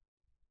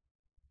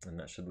 And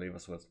that should leave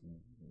us with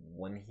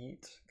 1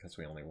 heat, because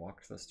we only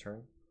walked this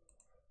turn.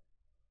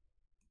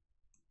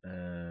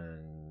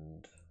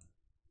 And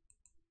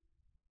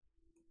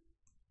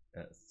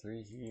at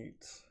 3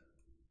 heat,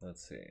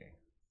 let's see,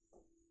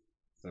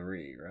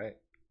 3, right?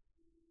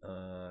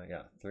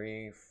 Yeah,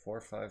 3,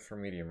 4, 5 for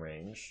medium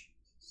range.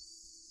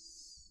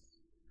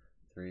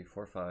 3,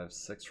 4, 5,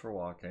 6 for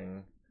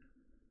walking.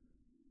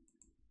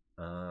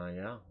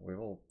 Yeah, we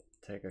will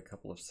take a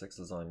couple of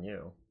 6s on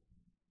you.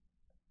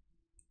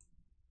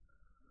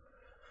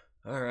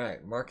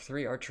 Alright, Mark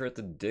III Archer at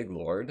the Dig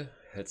Lord.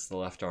 Hits the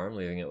left arm,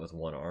 leaving it with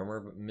 1 armor,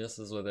 but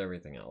misses with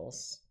everything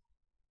else.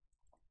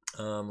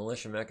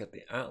 Militia Mech at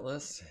the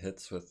Atlas.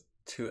 Hits with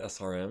 2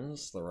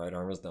 SRMs. The right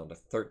arm is down to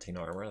 13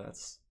 armor.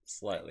 That's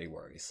slightly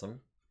worrisome.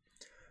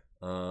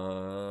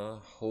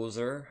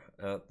 Hoser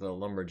at the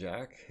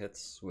Lumberjack.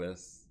 Hits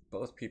with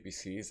both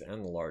PPCs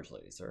and the large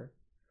laser.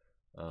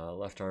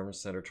 Left arm,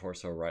 center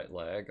torso, right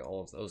leg,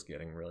 all of those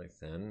getting really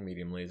thin.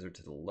 Medium laser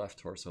to the left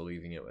torso,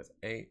 leaving it with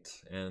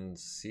 8, and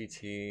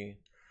CT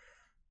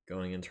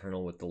going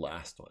internal with the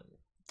last one.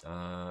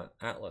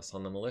 Atlas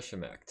on the Militia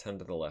Mech, 10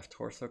 to the left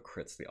torso,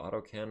 crits the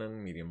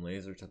autocannon, medium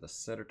laser to the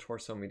center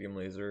torso, medium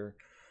laser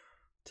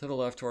to the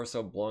left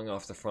torso, blowing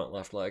off the front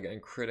left leg,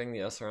 and critting the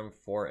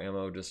SRM-4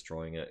 ammo,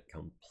 destroying it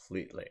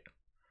completely.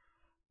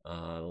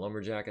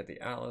 Lumberjack at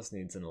the Atlas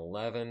needs an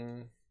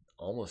 11.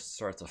 Almost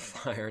starts a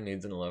fire,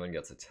 needs an 11,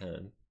 gets a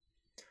 10.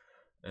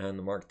 And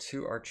the Mark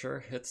II Archer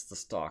hits the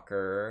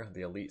Stalker,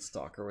 the Elite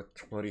Stalker, with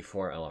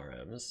 24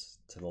 LRMs.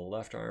 To the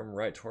left arm,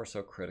 right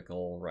torso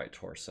critical, right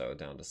torso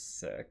down to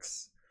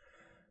 6.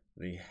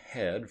 The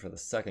head for the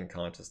second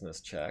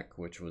consciousness check,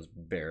 which was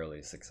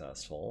barely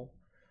successful.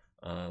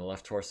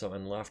 Left torso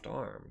and left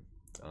arm.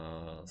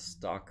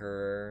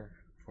 Stalker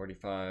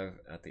 45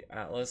 at the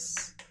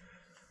Atlas.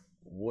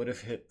 Would have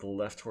hit the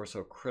left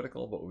torso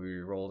critical, but we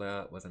rolled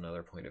out with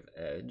another point of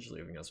edge,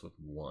 leaving us with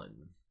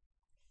 1.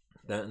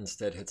 That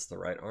instead hits the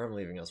right arm,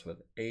 leaving us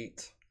with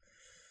 8.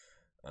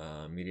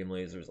 Medium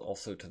lasers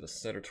also to the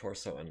center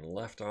torso and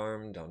left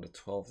arm, down to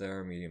 12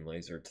 there. Medium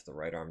laser to the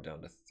right arm,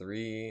 down to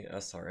 3.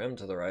 SRM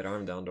to the right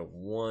arm, down to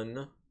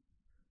 1.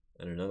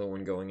 And another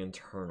one going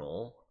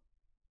internal.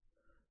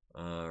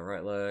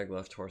 Right leg,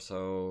 left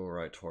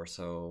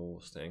torso,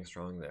 staying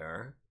strong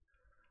there.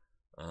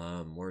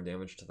 More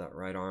damage to that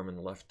right arm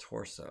and left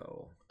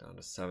torso, down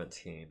to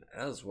 17,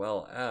 as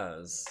well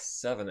as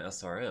 7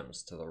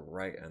 SRMs to the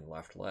right and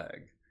left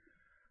leg,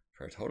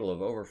 for a total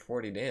of over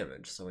 40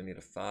 damage. So we need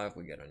a 5,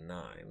 we get a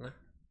 9.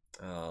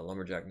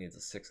 Lumberjack needs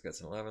a 6,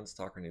 gets an 11.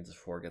 Stalker needs a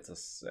 4, gets a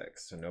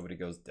 6. So nobody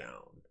goes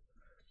down.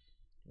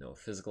 No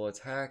physical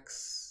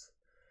attacks.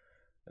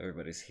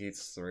 Everybody's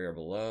heats 3 or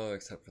below,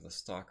 except for the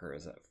Stalker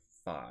is at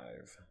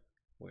 5,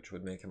 which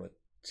would make him a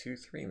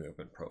 2-3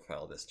 movement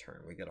profile this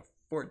turn. We get a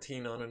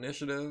 14 on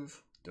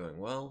initiative, doing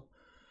well.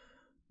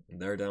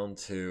 They're down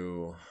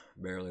to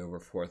barely over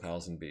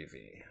 4,000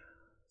 BV.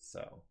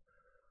 So,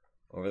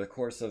 over the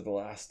course of the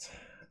last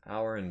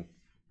hour and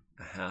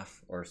a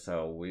half or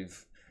so,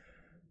 we've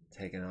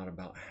taken out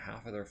about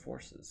half of their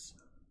forces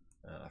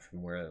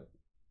from where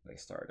they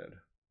started.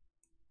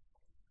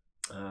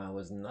 I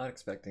was not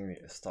expecting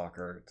the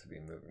Stalker to be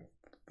moving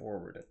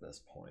forward at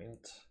this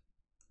point.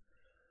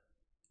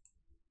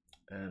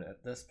 And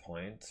at this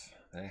point,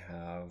 they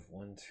have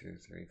 1, 2,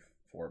 3,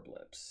 4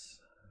 blips.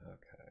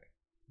 Okay,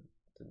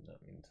 did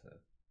not mean to.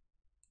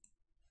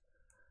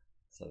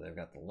 So they've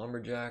got the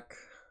Lumberjack,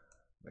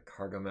 the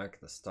Cargo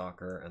Mech, the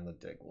Stalker, and the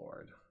Dig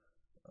Lord.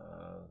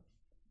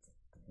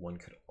 One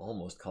could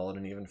almost call it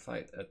an even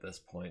fight at this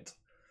point.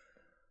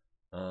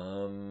 We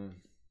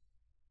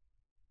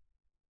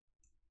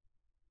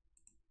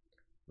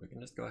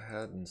can just go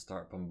ahead and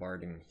start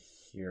bombarding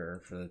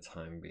here for the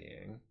time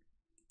being.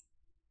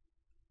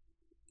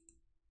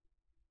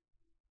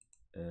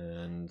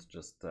 And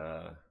just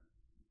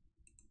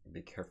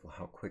be careful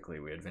how quickly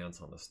we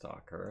advance on the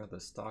Stalker. The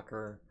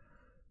Stalker,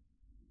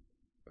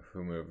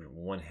 who moved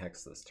 1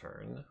 hex this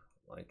turn,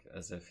 like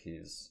as if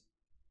he's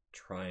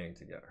trying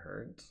to get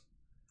hurt.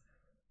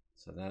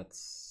 So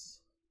that's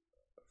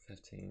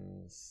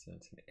 15,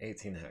 17,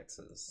 18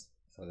 hexes.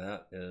 So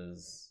that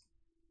is,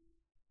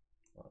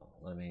 well,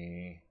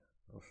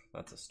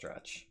 that's a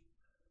stretch.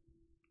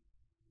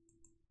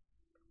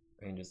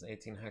 Range is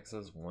 18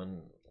 hexes,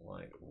 1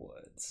 light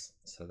woods.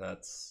 So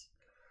that's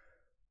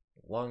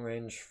long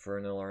range for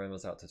an LRM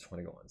is out to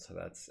 21. So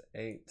that's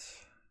 8.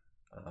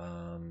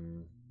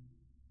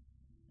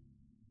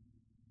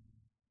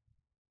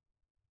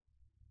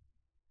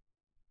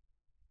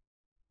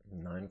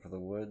 9 for the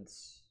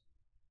woods.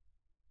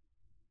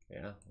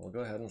 Yeah, we'll go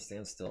ahead and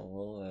stand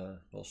still.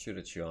 We'll shoot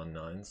at you on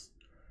 9s.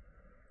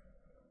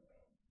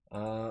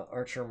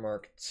 Archer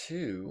Mark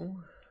II.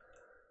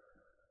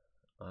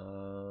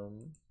 I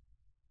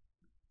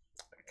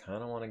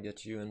kind of want to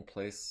get you in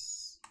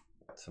place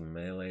to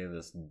melee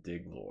this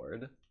Dig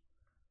Lord.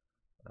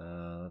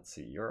 Let's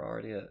see, you're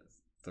already at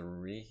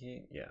 3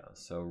 heat? Yeah,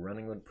 so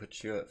running would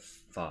put you at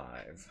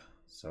 5.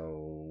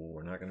 So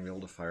we're not going to be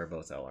able to fire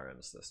both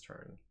LRMs this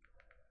turn.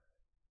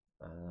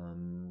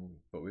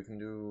 But we can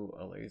do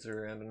a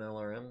laser and an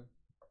LRM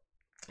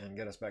and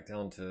get us back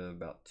down to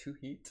about 2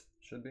 heat,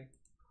 should be.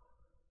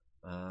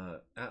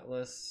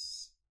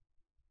 Atlas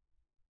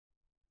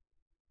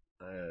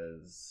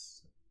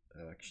is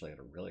actually at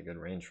a really good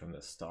range from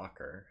the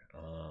Stalker.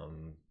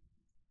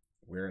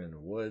 We're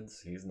in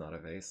woods, he's not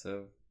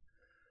evasive.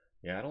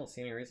 Yeah, I don't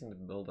see any reason to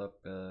build up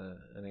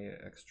any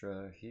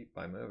extra heat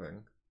by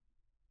moving.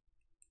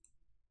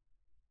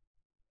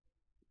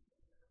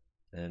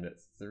 And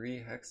at 3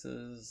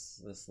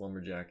 hexes, this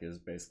Lumberjack is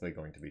basically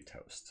going to be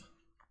toast.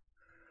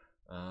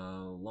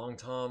 Long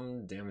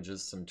Tom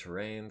damages some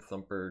terrain,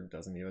 Thumper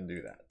doesn't even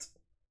do that.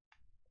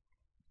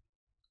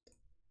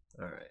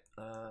 Alright,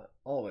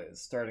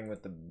 always starting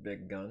with the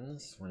big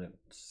guns when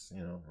it's,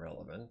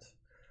 relevant.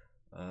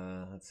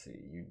 Let's see,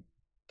 you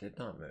did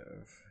not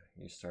move.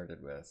 You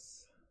started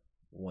with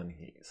 1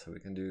 heat, so we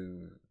can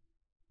do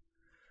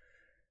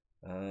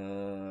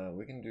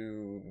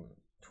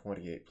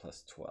 28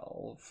 plus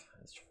 12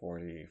 is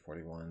 40,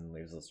 41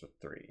 leaves us with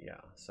 3,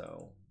 yeah.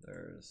 So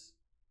there's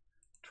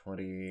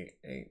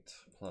 28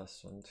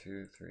 plus 1,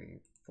 2, 3,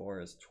 4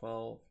 is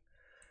 12.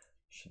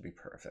 Should be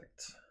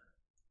perfect.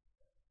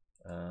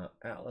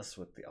 Atlas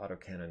with the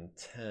autocannon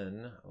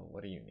 10. Oh,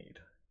 what do you need?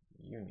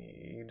 You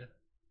need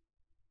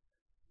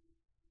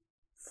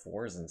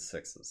 4s and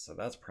 6s, so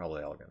that's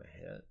probably all gonna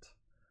hit.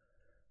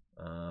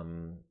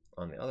 On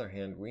the other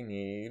hand, we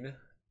need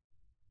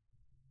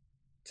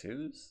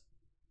 2s.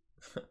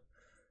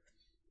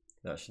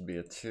 That should be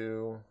a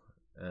 2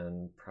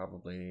 and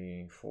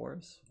probably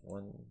 4s.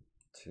 1,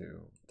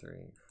 2,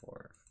 3,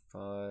 4,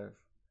 5.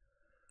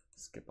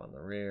 Skip on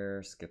the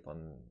rear, skip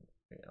on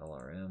the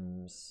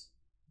LRMs.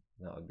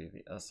 That would be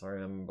the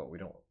SRM, but we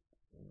don't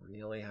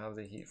really have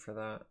the heat for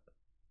that.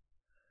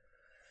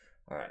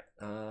 Alright,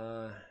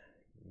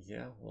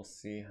 yeah, we'll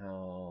see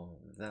how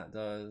that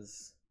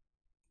does.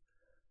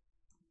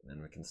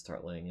 Then we can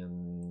start laying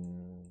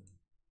in.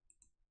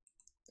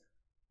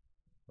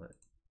 What?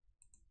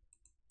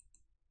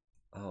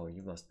 Oh,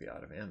 you must be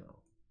out of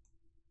ammo.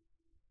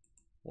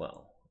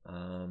 Well,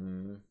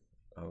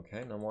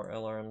 okay, no more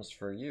LRMs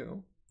for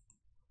you.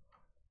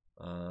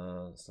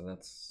 So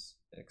that's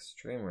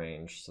extreme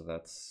range, so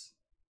that's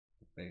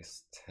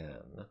base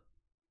 10.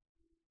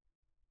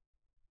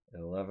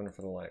 11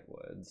 for the light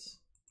woods.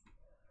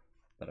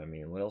 But I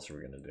mean, what else are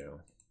we gonna do?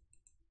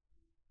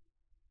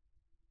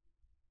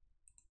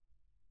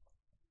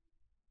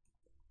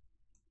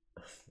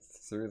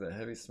 Through the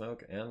heavy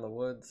smoke and the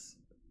woods,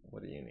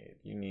 what do you need?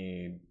 You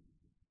need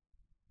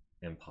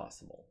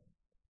impossible.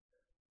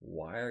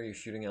 Why are you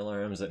shooting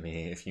LRMs at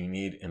me if you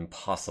need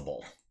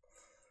impossible?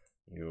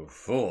 You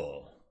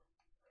fool.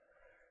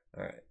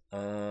 Alright,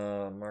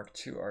 Mark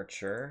II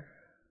Archer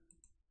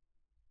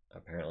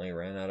apparently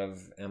ran out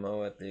of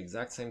ammo at the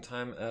exact same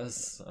time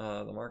as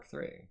the Mark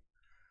III.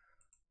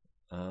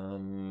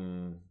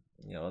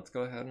 Yeah, let's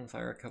go ahead and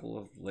fire a couple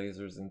of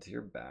lasers into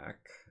your back,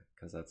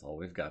 because that's all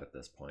we've got at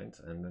this point,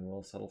 and then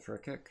we'll settle for a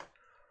kick.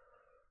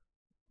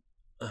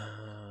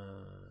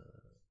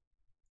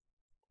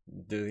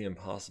 Do the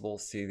impossible,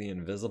 see the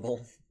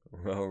invisible.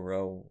 Row,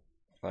 row,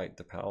 fight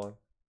to power.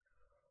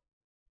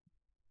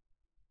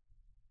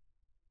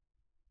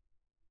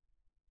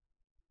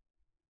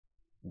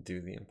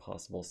 Do the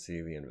impossible,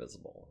 see the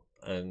invisible.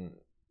 And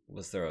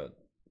was there a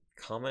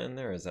comma in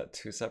there? Is that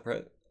two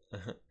separate?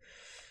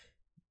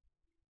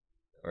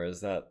 Or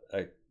is that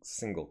a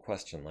single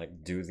question,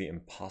 like do the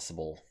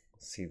impossible,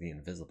 see the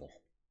invisible?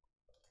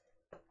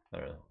 I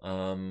don't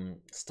know.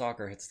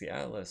 Stalker hits the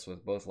Atlas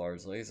with both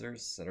large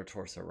lasers, center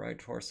torso, right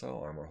torso,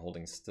 armor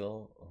holding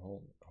still,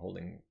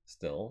 holding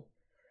still.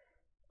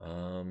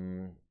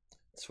 So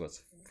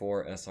it's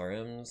 4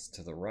 SRMs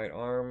to the right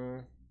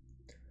arm.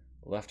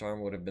 Left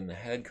arm would have been the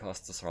head,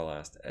 cost us our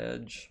last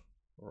edge.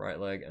 Right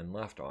leg and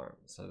left arm.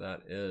 So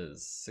that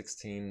is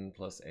 16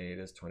 plus 8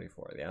 is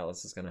 24. The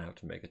Atlas is going to have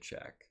to make a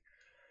check.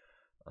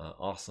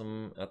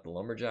 Awesome at the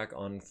lumberjack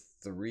on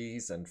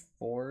 3s and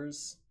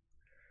 4s.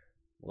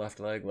 Left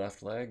leg,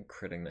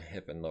 critting the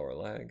hip and lower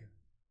leg.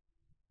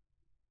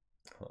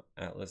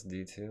 Atlas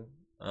D2.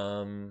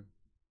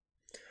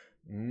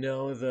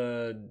 No,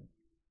 the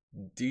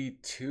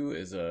D2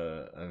 is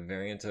a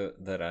variant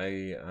that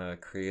I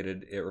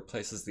created. It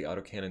replaces the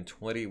autocannon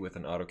 20 with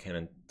an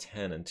autocannon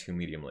 10 and 2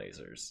 medium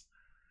lasers.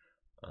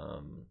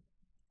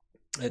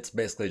 It's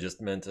basically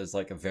just meant as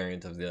like a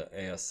variant of the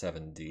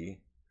AS7D.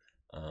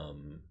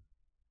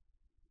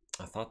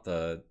 I thought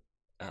the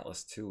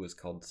Atlas 2 was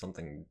called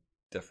something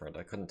different.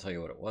 I couldn't tell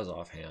you what it was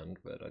offhand,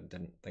 but I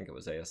didn't think it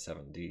was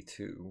AS7D2.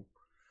 I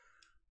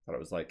thought it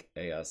was like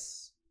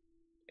AS8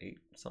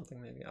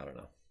 something maybe, I don't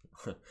know.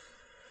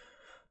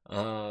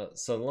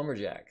 So the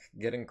lumberjack,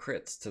 getting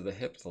crits to the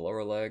hip, the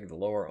lower leg, the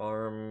lower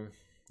arm,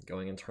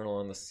 going internal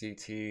on the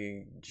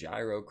CT,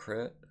 gyro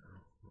crit.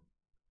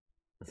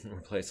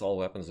 Replace all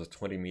weapons with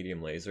 20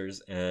 medium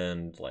lasers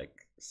and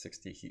like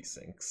 60 heat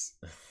sinks.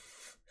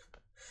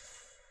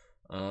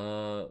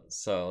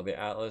 So the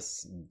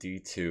Atlas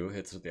D2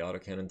 hits with the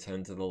autocannon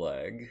 10 to the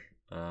leg,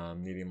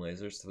 medium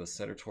lasers to the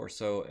center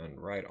torso and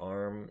right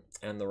arm,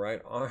 and the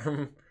right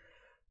arm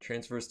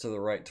transfers to the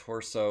right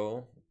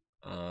torso,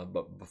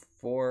 but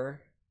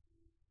before,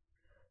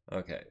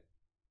 okay,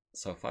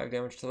 so 5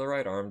 damage to the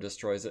right arm,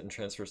 destroys it and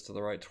transfers to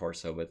the right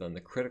torso, but then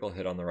the critical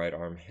hit on the right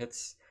arm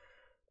hits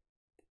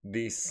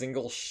the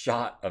single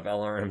shot of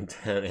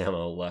LRM-10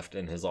 ammo left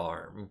in his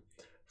arm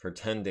for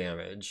 10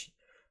 damage,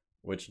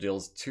 which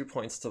deals 2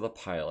 points to the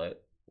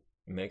pilot,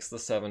 makes the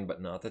 7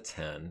 but not the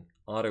 10,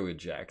 auto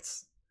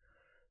ejects.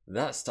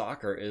 That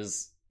stalker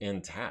is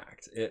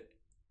intact. It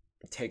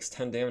takes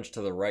 10 damage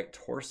to the right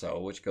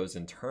torso, which goes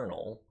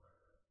internal.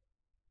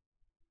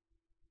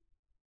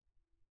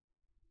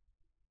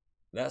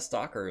 That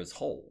stalker is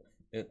whole.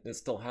 It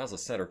still has a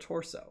center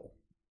torso.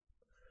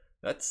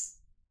 That's...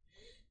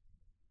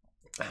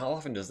 How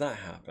often does that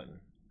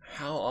happen?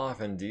 How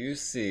often do you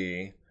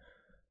see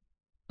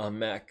a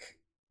mech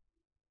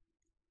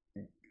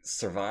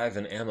survive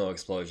an ammo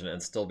explosion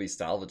and still be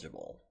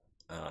salvageable?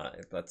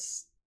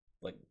 That's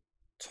like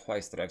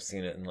twice that I've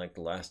seen it in like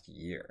the last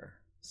year.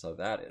 So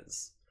that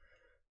is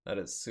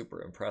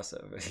super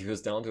impressive. He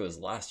was down to his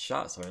last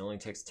shot, so he only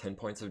takes 10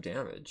 points of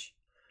damage.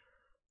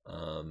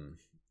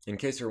 In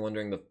case you're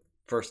wondering, the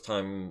first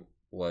time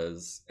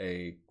was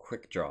a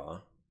quick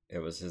draw. It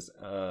was his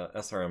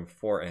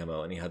SRM-4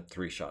 ammo, and he had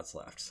 3 shots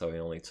left, so he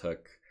only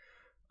took,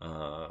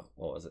 what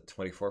was it,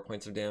 24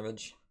 points of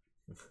damage?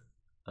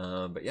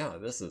 But yeah,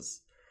 this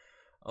is...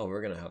 Oh,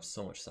 we're going to have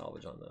so much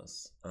salvage on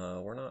this.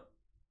 We're not...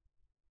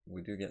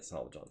 We do get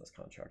salvage on this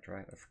contract,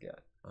 right? I forget.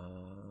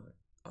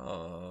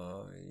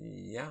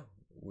 Yeah,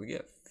 we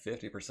get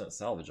 50%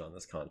 salvage on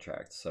this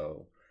contract,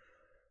 so...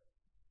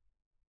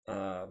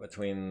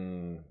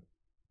 between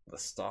the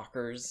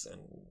stalkers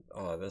and...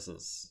 Oh, this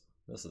is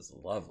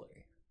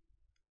lovely.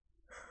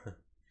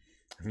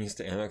 I'm used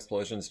to ammo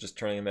explosions just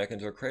turning a mech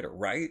into a crater,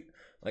 right?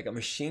 Like a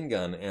machine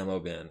gun ammo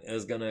bin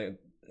is gonna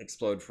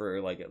explode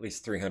for like at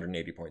least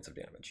 380 points of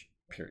damage,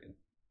 period.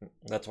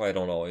 That's why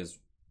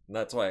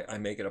I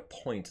make it a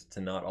point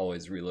to not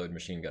always reload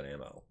machine gun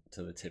ammo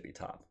to the tippy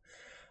top.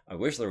 I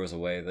wish there was a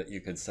way that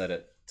you could set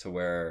it to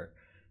where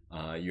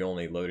you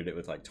only loaded it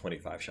with like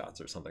 25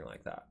 shots or something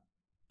like that.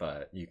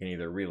 But you can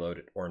either reload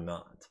it or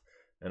not.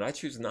 And I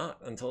choose not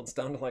until it's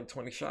down to like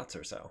 20 shots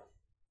or so.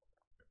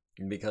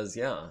 Because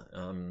yeah,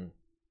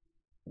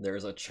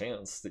 there's a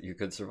chance that you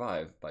could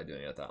survive by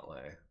doing it that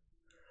way.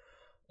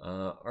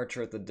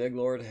 Archer at the Dig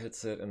Lord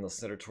hits it in the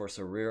center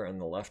torso rear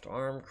and the left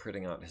arm,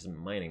 critting out his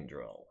mining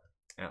drill.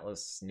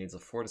 Atlas needs a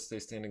 4 to stay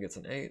standing, gets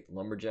an 8.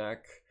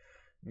 Lumberjack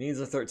needs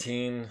a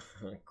 13,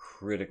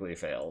 critically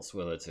fails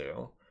with a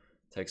 2.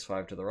 Takes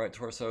 5 to the right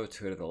torso,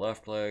 2 to the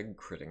left leg,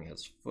 critting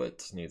his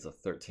foot, needs a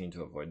 13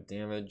 to avoid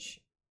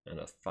damage, and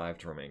a 5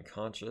 to remain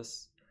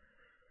conscious.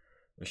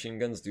 Machine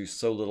guns do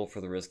so little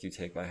for the risk you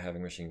take by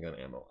having machine gun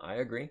ammo. I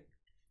agree.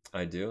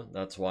 I do.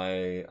 That's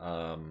why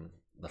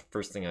the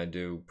first thing I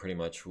do pretty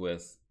much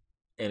with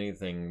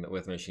anything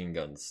with machine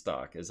gun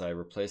stock is I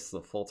replace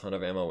the full ton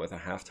of ammo with a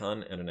half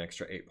ton and an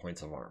extra 8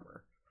 points of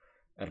armor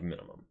at a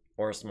minimum,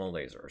 or a small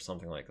laser or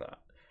something like that.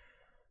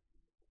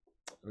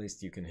 At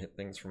least you can hit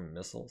things from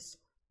missiles.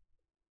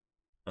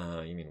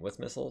 You mean with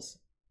missiles?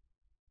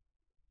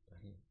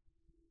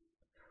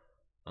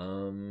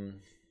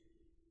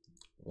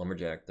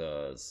 Lumberjack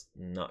does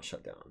not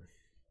shut down.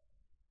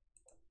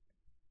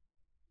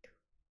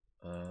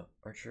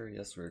 Archer,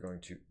 yes, we're going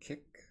to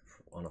kick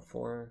on a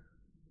 4.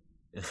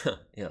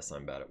 Yes,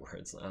 I'm bad at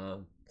words. I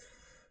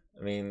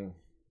mean,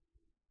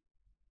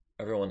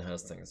 everyone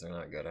has things they're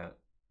not good at.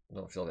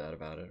 Don't feel bad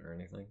about it or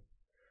anything.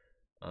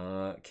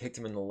 Kicked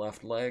him in the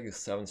left leg,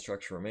 7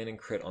 structure remaining,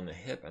 crit on the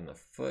hip and the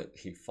foot.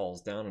 He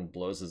falls down and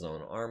blows his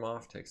own arm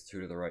off, takes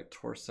 2 to the right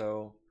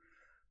torso.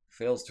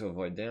 Fails to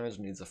avoid damage,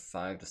 needs a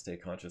 5 to stay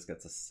conscious,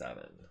 gets a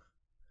 7.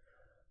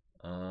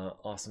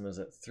 Awesome is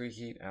at 3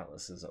 heat,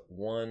 Atlas is at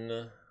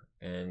 1,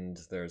 and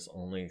there's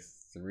only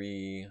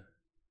 3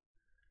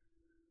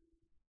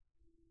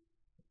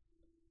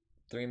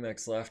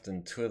 mechs left,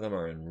 and 2 of them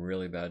are in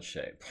really bad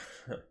shape.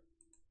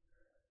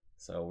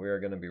 So we're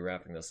going to be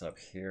wrapping this up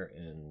here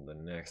in the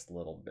next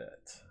little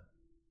bit.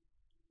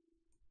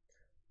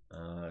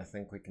 I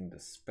think we can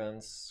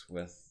dispense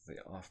with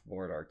the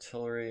off-board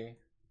artillery.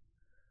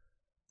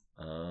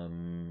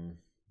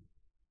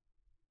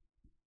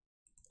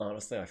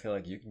 Honestly, I feel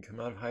like you can come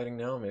out of hiding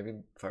now, maybe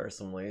fire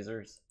some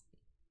lasers.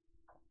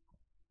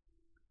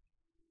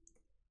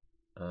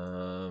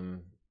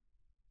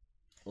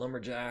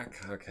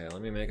 Lumberjack, okay,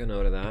 let me make a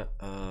note of that.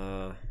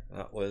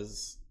 That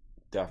was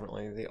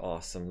definitely the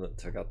awesome that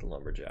took out the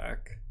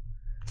Lumberjack.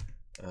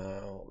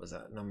 What was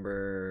that,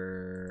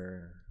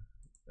 number,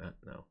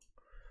 no.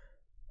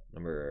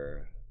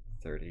 Number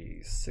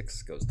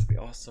 36 goes to the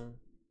awesome.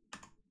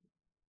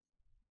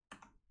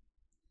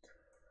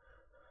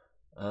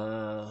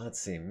 Let's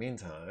see,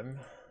 meantime,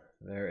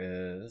 there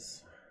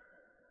is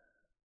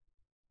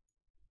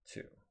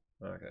 2.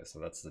 Okay, so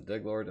that's the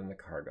Dig Lord and the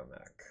Cargo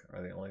Mech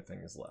are the only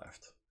things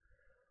left.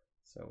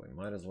 So we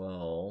might as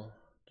well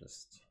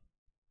just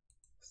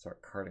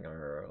start carting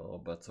our little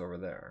butts over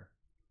there.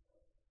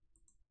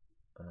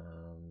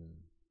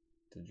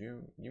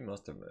 You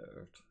must have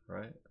moved,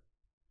 right?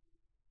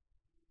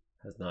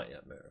 Has not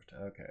yet moved.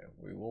 Okay,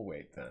 we will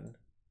wait then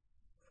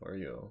for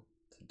you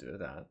to do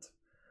that.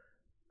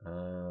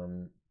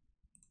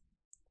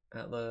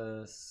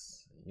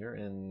 Atlas, you're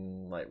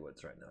in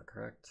Lightwoods right now,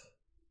 correct?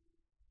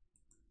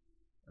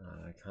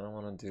 I kind of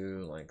want to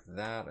do like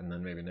that, and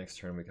then maybe next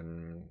turn we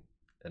can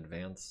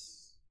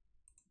advance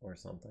or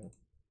something.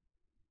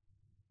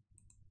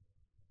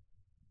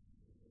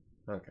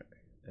 Okay,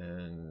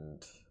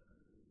 and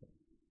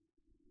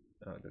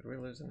oh, did we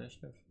lose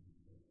initiative?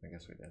 I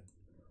guess we did.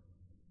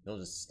 He'll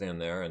just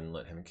stand there and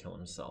let him kill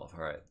himself.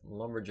 All right,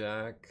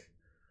 Lumberjack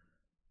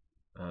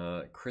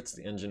crits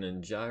the engine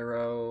and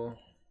gyro.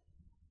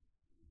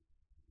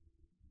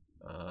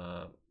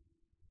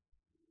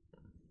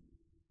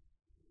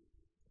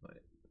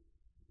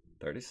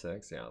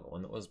 36, yeah, the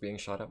one that was being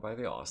shot at by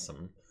the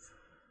awesome.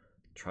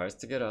 Tries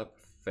to get up,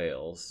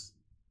 fails.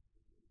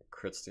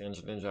 Crits the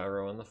engine and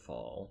gyro on the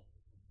fall.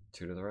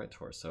 2 to the right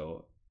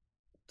torso.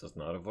 Does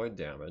not avoid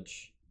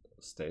damage.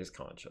 Stays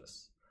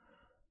conscious.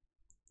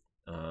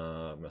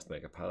 Must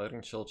make a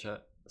piloting skill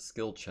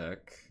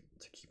check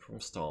to keep from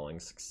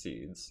stalling.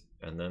 Succeeds.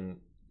 And then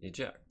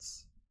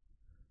ejects.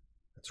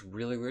 It's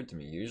really weird to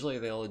me. Usually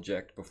they'll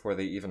eject before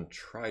they even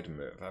try to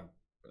move.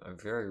 I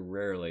very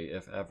rarely,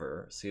 if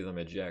ever, see them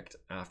eject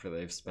after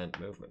they've spent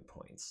movement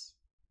points.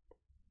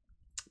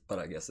 But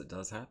I guess it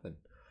does happen.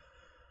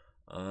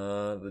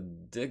 The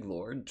Dig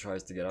Lord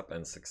tries to get up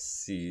and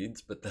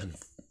succeeds, but then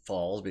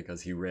falls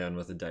because he ran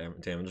with a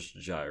damaged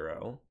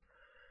gyro.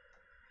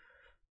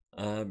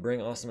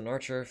 Bring Awesome and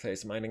Archer,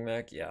 face Mining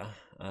Mech, yeah.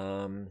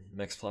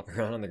 Mechs flopping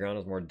around on the ground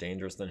is more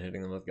dangerous than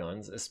hitting them with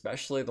guns,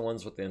 especially the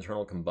ones with the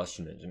internal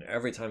combustion engine.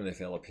 Every time they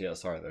fail a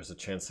PSR, there's a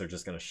chance they're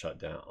just going to shut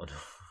down.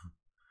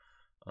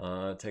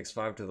 Takes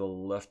 5 to the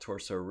left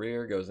torso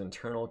rear, goes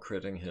internal,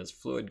 critting his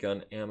fluid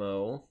gun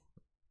ammo,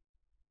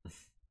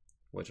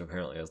 which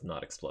apparently is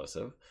not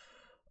explosive.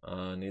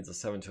 Needs a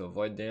 7 to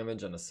avoid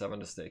damage and a 7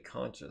 to stay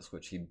conscious,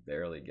 which he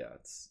barely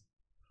gets.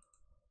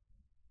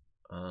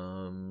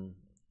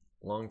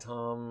 Long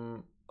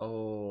Tom,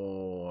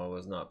 oh, I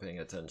was not paying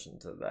attention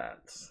to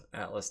that.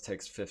 Atlas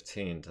takes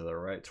 15 to the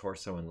right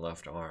torso and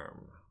left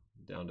arm,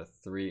 down to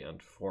 3 and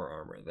 4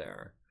 armor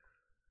there.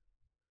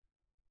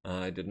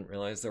 I didn't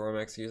realize there were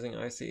mechs using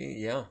IC.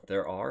 Yeah,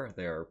 there are.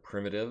 They are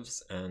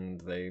primitives,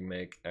 and they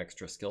make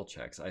extra skill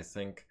checks. I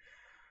think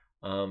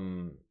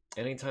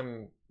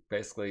anytime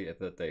basically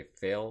that they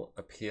fail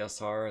a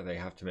PSR, they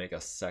have to make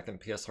a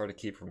second PSR to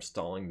keep from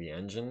stalling the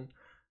engine.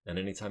 And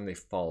anytime they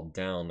fall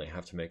down, they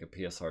have to make a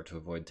PSR to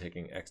avoid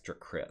taking extra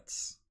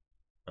crits.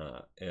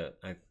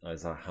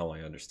 Is how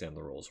I understand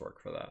the rules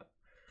work for that.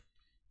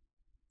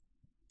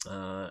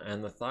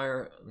 And the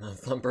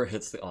thumper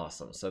hits the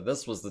awesome. So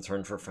this was the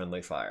turn for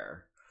friendly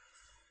fire.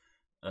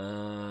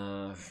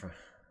 I'm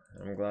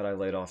glad I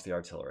laid off the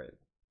artillery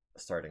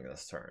starting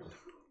this turn.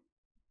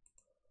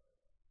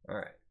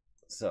 Alright,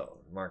 so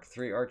Mark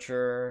III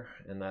Archer,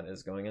 and that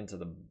is going into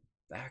the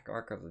back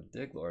arc of the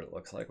Diglord, it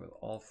looks like, with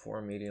all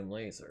 4 medium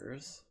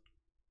lasers.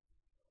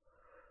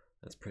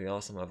 That's pretty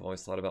awesome. I've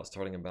always thought about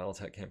starting a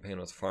Battletech campaign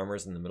with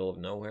farmers in the middle of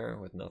nowhere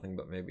with nothing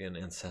but maybe an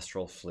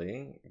ancestral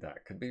flea.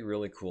 That could be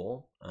really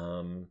cool.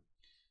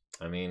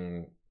 I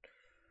mean,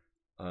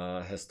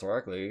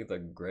 historically, the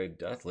Great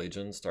Death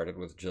Legion started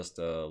with just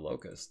a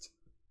locust.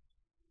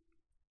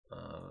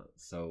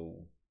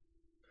 So,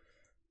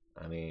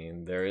 I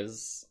mean,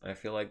 I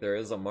feel like there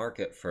is a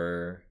market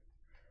for,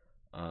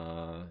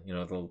 you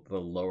know, the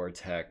lower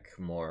tech,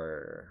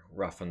 more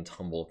rough and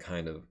tumble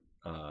kind of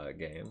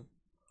game.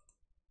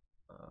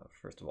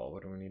 First of all,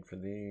 what do we need for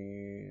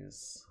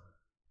these?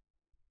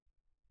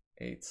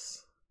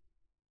 8s.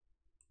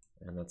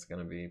 And that's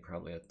going to be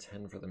probably a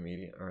 10 for the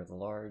medium, or the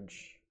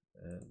large,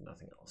 and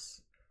nothing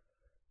else.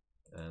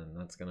 And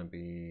that's going to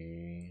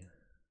be,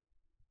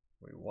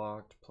 we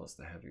walked, plus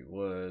the heavy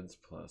woods,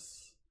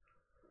 plus,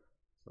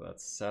 so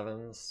that's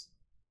 7s.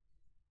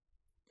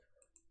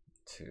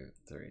 2,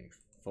 3,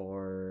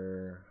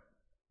 4.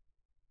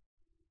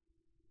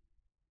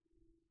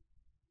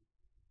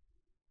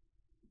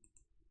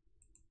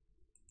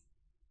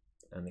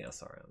 And the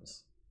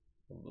SRMs.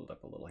 We'll build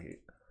up a little heat.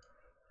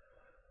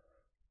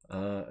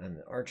 And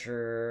the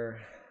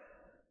archer,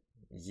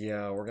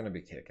 yeah, we're gonna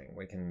be kicking.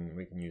 We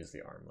can use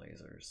the arm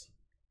lasers.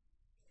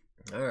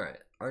 All right,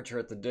 archer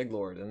at the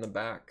Diglord in the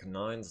back,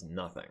 9s,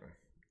 nothing.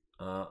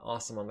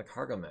 Awesome on the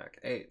cargo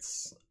mech,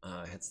 8s.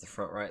 Hits the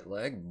front right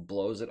leg,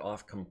 blows it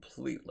off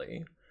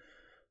completely.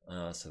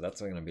 So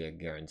that's gonna be a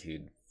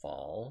guaranteed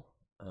fall.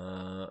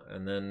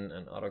 And then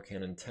an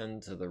autocannon 10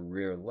 to the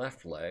rear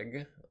left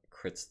leg,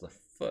 crits the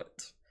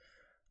foot.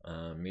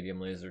 Medium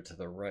laser to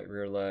the right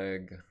rear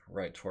leg,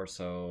 right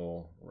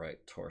torso, right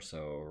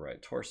torso,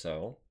 right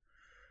torso.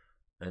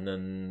 And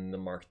then the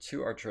Mark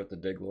II Archer at the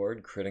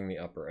Diglord, critting the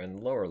upper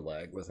and lower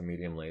leg with a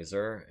medium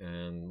laser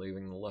and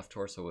leaving the left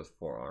torso with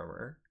 4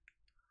 armor.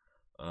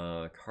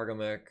 Cargo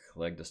mech,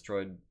 leg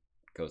destroyed,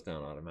 goes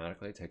down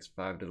automatically, takes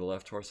 5 to the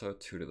left torso,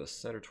 2 to the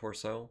center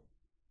torso.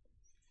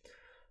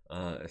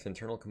 If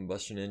internal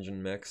combustion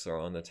engine mechs are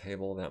on the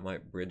table, that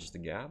might bridge the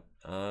gap.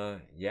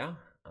 Yeah,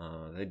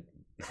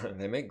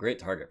 they make great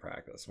target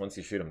practice. Once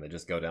you shoot them, they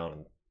just go down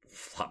and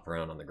flop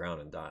around on the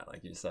ground and die,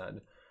 like you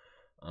said.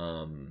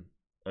 I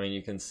mean,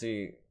 you can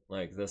see,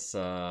 like, this,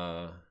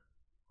 where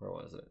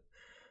was it?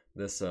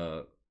 This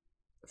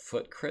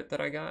foot crit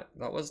that I got,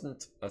 that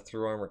wasn't a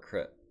through armor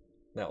crit.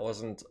 That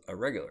wasn't a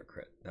regular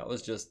crit. That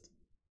was just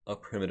a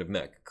primitive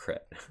mech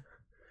crit.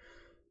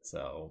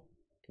 So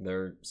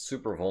they're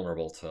super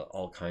vulnerable to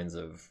all kinds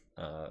of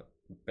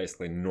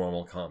basically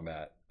normal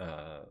combat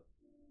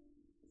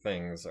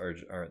things, or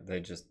they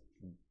just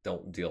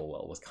don't deal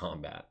well with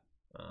combat,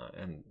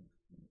 and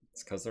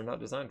it's because they're not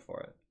designed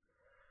for it.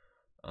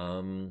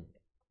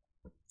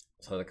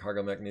 So the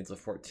cargo mech needs a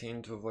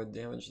 14 to avoid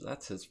damage.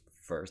 That's his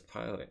first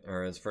pilot,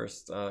 or his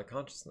first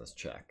consciousness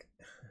check.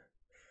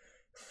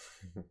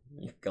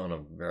 You've gone a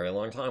very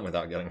long time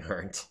without getting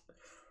hurt.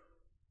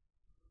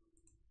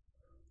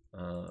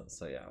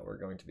 So yeah, we're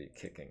going to be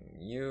kicking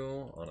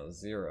you on a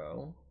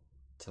 0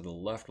 to the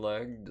left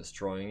leg,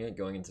 destroying it,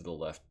 going into the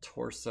left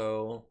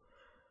torso,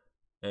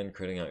 and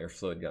critting out your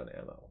fluid gun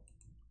ammo.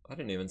 I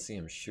didn't even see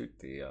him shoot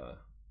the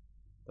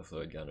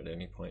fluid gun at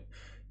any point.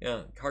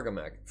 Yeah, cargo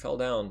mech fell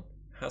down,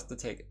 has to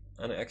take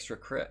an extra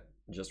crit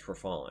just for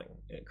falling.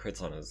 It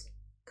crits on his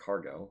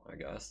cargo, I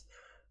guess.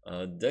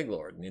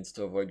 Diglord needs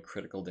to avoid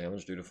critical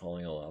damage due to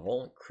falling a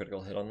level.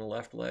 Critical hit on the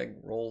left leg,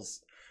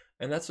 rolls,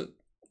 and that's what,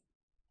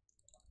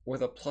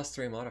 with a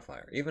 +3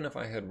 modifier. Even if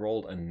I had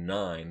rolled a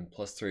 9,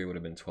 +3 would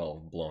have been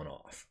 12 blown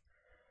off.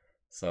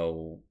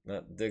 So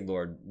that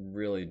Diglord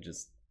really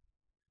just,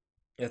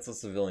 it's a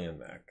civilian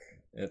mech.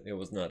 It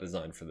was not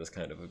designed for this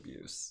kind of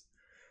abuse.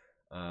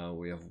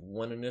 We have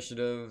 1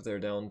 initiative. They're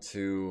down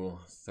to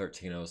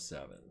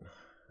 1307.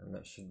 And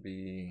that should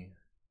be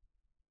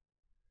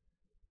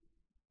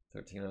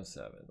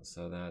 1307.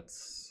 So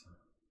that's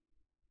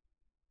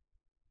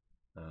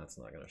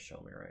not going to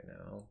show me right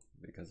now.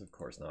 Because of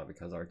course not,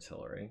 because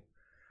artillery.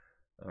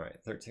 Alright,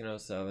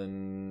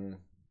 1307.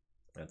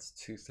 That's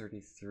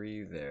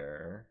 233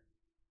 there.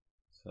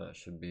 So that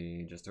should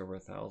be just over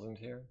 1,000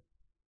 here.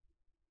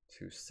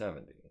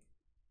 270.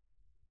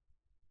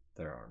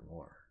 There are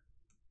more.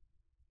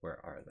 Where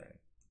are they?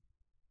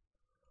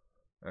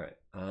 Alright,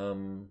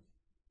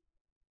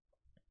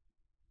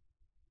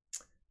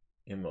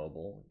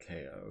 Immobile,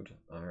 KO'd.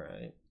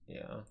 Alright,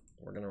 yeah.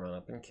 We're gonna run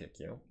up and kick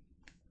you.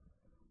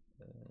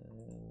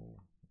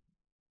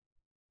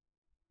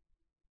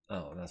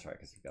 Oh, that's right,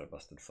 because you've got a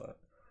busted foot.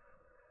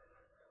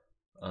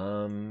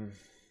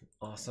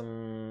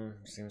 Awesome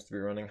seems to be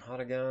running hot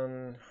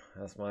again.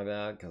 That's my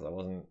bad, because I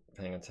wasn't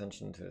paying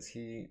attention to his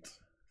heat.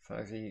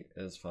 5 heat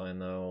is fine,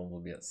 though.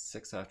 We'll be at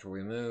 6 after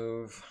we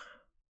move.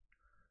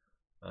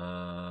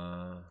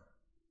 So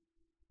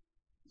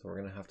we're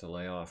gonna have to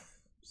lay off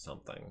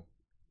something.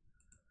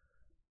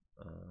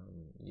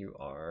 You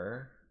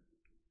are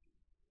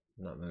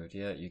not moved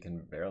yet. You can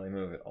barely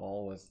move at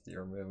all with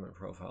your movement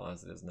profile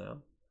as it is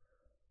now.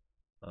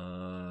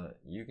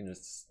 You can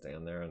just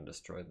stand there and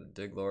destroy the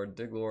Diglord.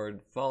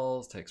 Diglord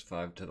falls, takes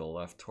 5 to the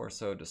left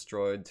torso,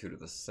 destroyed, 2 to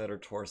the center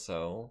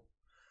torso,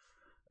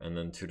 and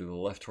then 2 to the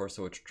left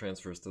torso, which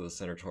transfers to the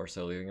center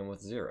torso, leaving him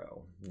with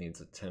 0.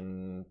 Needs a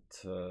 10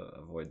 to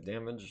avoid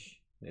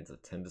damage, needs a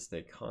 10 to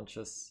stay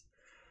conscious.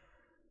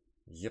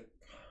 Yep.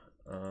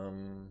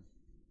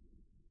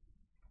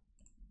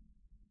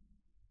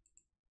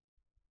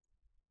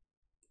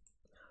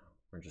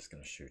 We're just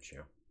gonna shoot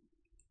you.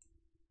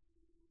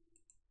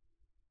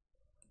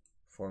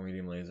 4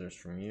 medium lasers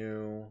from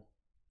you.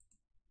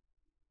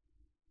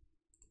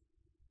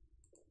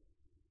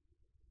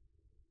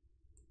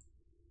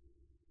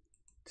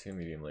 Two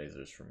medium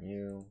lasers from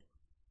you.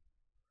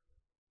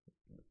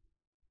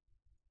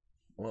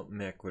 What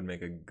mech would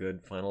make a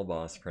good final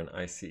boss for an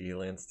ICE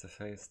lance to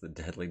face? The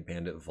Deadly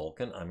Bandit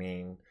Vulcan? I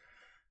mean,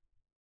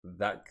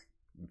 that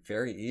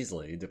very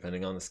easily,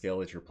 depending on the scale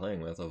that you're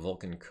playing with, a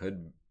Vulcan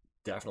could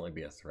definitely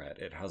be a threat.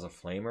 It has a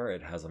flamer,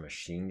 it has a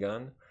machine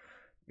gun.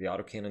 The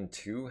autocannon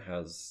 2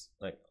 has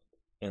like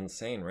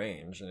insane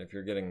range, and if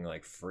you're getting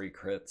like free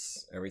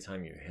crits every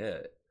time you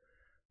hit,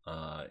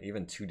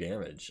 even 2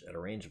 damage at a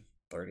range of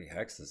 30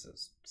 hexes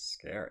is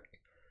scary.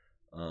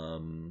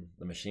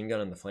 The machine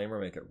gun and the flamer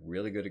make it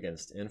really good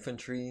against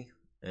infantry,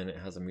 and it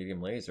has a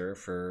medium laser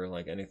for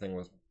like anything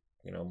with,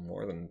 you know,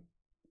 more than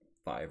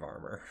 5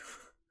 armor.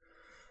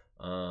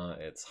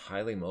 It's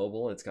highly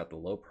mobile. It's got the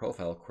low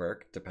profile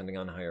quirk. Depending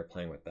on how you're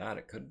playing with that,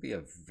 it could be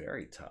a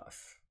very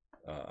tough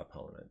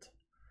opponent.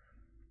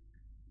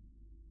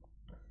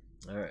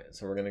 All right,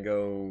 so we're gonna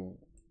go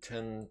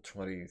 10,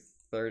 20,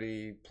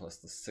 30 plus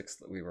the 6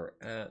 that we were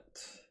at.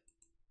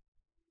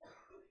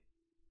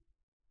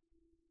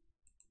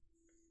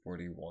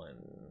 41,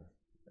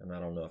 and I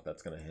don't know if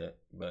that's gonna hit,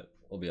 but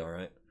we'll be all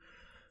right.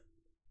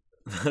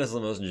 That is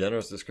the most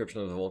generous description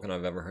of the Vulcan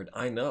I've ever heard.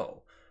 I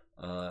know.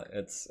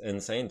 It's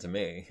insane to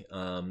me,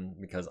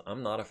 because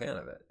I'm not a fan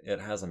of it. It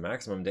has a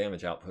maximum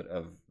damage output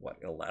of, what,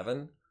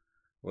 11?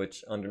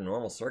 Which, under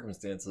normal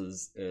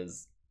circumstances,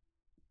 is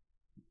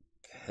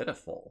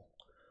pitiful.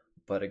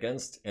 But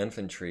against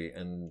infantry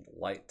and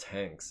light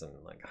tanks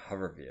and, like,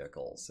 hover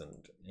vehicles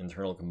and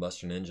internal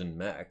combustion engine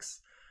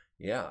mechs,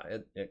 yeah,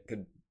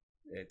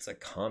 it's a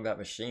combat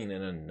machine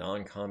in a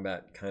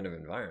non-combat kind of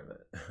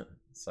environment.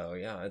 So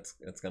yeah,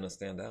 it's gonna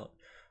stand out.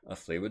 A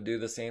flea would do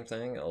the same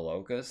thing. A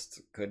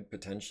locust could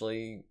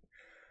potentially,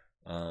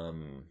 I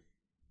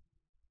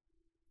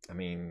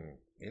mean,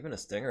 even a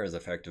stinger is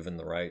effective in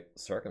the right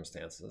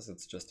circumstances.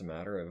 It's just a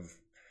matter of,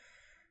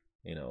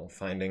 you know,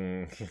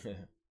 finding,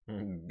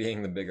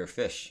 being the bigger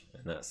fish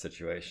in that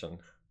situation.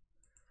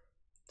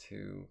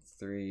 2,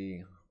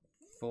 3,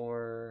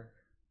 4.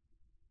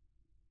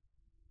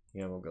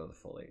 Yeah, we'll go the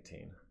full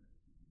 18.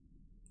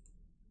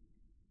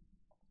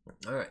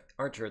 Alright,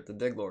 Archer at the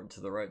Diglord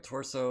to the right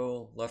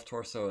torso, left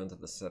torso into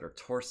the center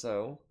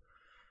torso.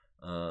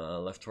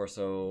 Left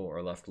torso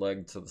or left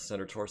leg to the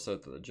center torso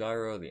to the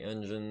gyro, the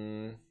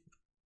engine,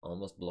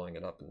 almost blowing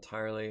it up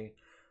entirely.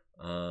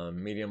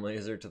 Medium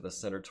laser to the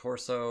center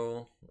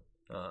torso.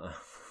 And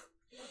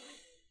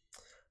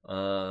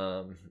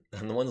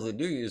the ones that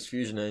do use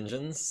fusion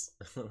engines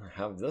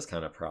have this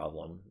kind of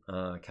problem,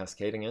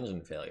 cascading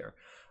engine failure.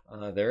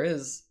 There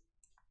is,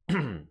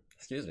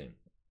 excuse me,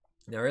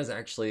 there is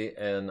actually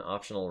an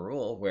optional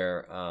rule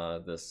where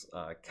this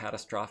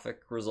catastrophic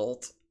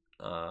result,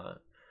 I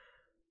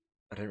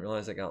didn't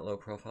realize it got low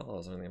profile. I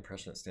was under the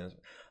impression it stands.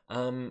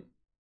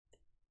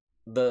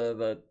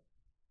 The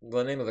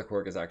name of the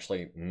quirk is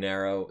actually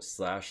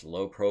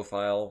narrow/low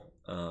profile.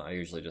 I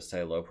usually just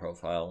say low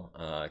profile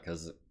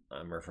because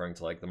I'm referring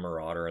to like the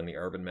Marauder and the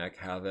Urban Mech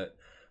have it.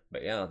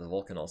 But yeah, the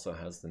Vulcan also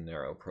has the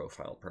narrow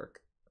profile perk.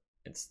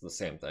 It's the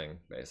same thing,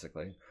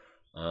 basically.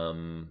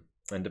 And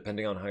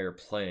depending on how you're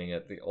playing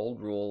it, the old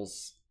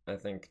rules, I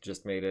think,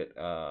 just made it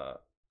a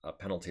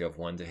penalty of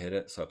 1 to hit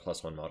it, so a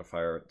 +1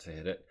 modifier to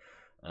hit it.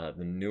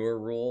 The newer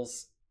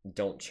rules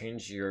don't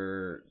change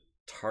your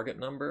target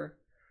number,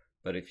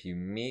 but if you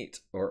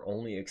meet or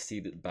only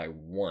exceed it by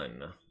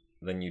 1,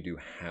 then you do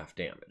half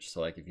damage.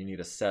 So like if you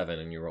need a 7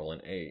 and you roll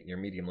an 8, your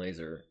medium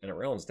laser, and it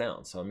rounds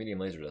down, so a medium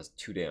laser does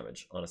 2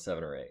 damage on a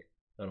 7 or 8. It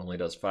only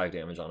does 5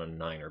 damage on a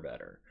 9 or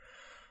better.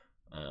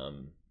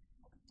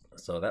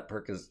 So that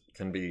perk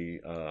can be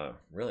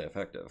really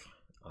effective,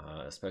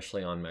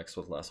 especially on mechs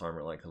with less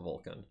armor like the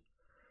Vulcan.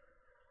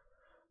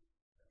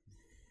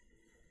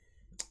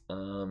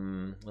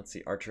 Let's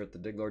see, Archer at the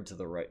Diglord to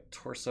the right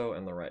torso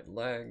and the right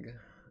leg.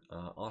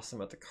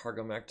 Awesome at the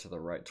cargo mech to the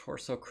right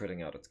torso,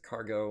 critting out its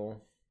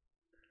cargo.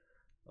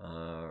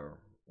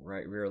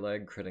 Right rear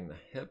leg, critting the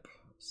hip,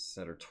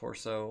 center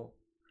torso.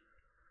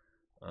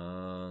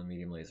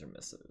 Medium laser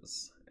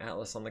misses.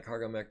 Atlas on the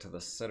cargo mech to the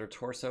center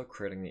torso,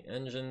 critting the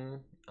engine.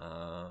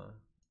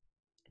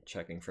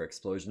 Checking for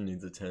explosion,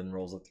 needs a 10,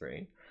 rolls a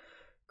 3.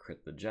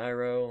 Crit the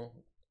gyro.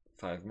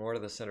 5 more to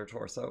the center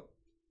torso.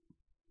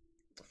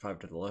 5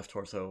 to the left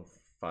torso.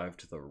 5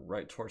 to the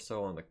right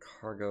torso on the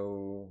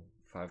cargo.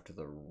 5 to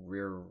the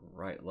rear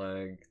right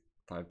leg.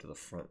 5 to the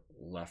front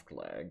left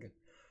leg.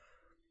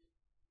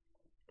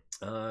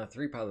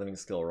 3 piloting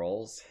skill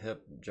rolls,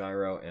 hip,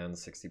 gyro, and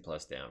 60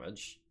 plus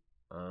damage.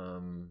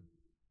 The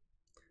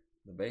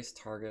base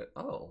target,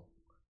 oh,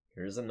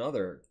 here's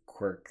another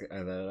quirk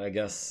that I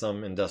guess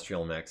some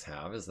industrial mechs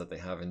have, is that they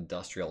have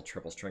industrial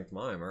triple strength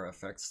mimer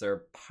affects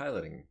their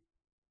piloting.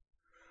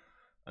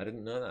 I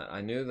didn't know that.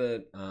 I knew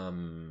that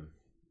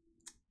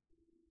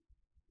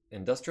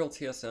industrial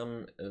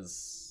TSM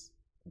is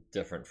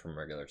different from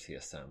regular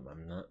TSM.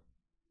 I'm not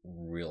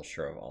real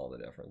sure of all the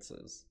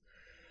differences.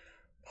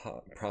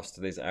 Props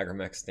to these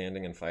agromechs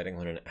standing and fighting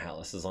when an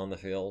Atlas is on the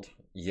field.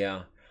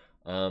 Yeah.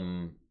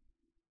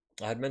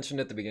 I had mentioned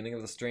at the beginning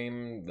of the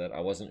stream that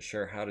I wasn't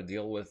sure how to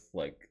deal with,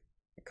 like,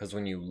 because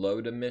when you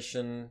load a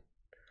mission,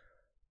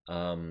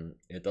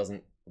 it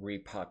doesn't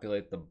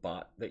repopulate the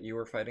bot that you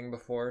were fighting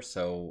before,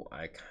 so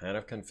I kind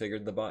of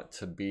configured the bot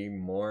to be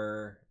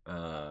more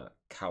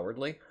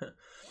cowardly,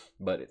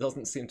 but it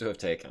doesn't seem to have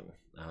taken,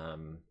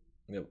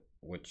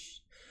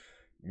 which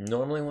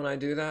normally when I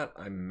do that,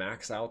 I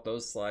max out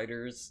those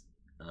sliders.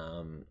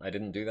 I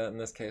didn't do that in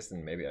this case,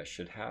 and maybe I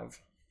should have.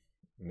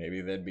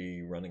 Maybe they'd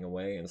be running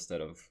away instead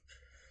of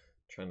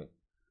trying to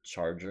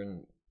charge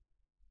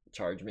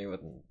me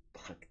with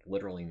like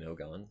literally no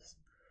guns.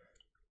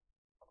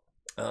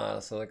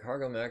 So the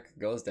cargo mech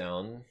goes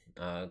down.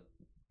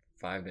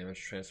 5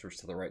 damage transfers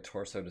to the right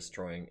torso,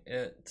 destroying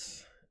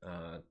it.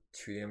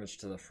 2 damage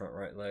to the front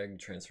right leg,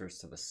 transfers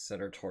to the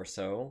center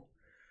torso.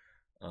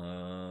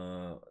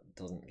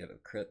 Doesn't get a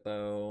crit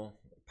though.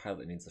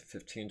 Pilot needs a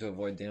 15 to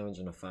avoid damage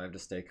and a 5 to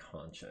stay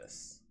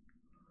conscious.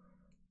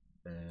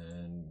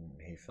 And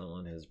he fell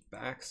on his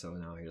back, so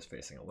now he is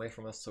facing away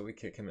from us, so we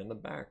kick him in the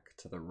back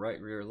to the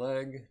right rear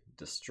leg,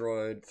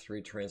 destroyed.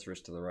 3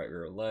 transfers to the right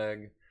rear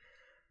leg,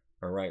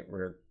 or right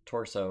rear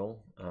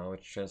torso,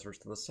 which transfers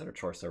to the center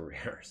torso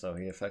rear, so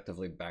he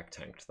effectively back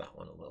tanked that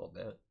one a little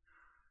bit.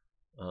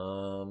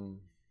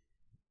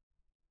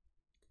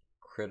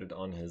 Critted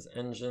on his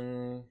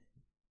engine.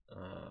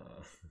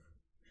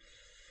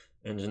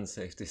 Engine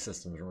safety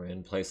systems were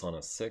in place on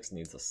a 6,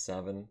 needs a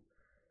 7.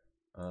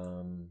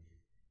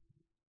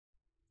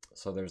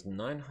 So there's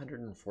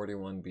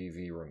 941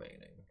 BV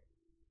remaining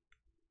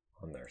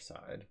on their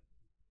side.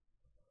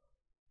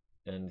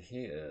 And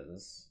he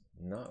is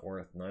not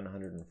worth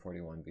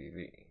 941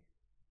 BV.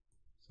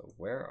 So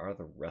where are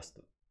the rest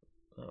of...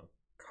 Oh,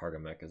 cargo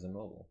mech is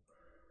immobile.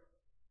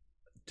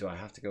 Do I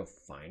have to go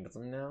find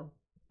them now?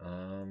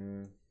 I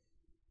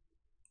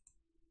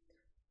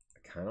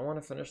kind of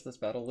want to finish this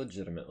battle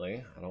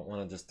legitimately. I don't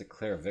want to just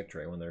declare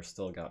victory when there's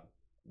still got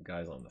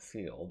guys on the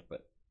field,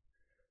 but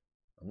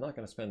I'm not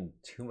going to spend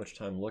too much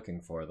time looking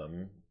for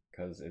them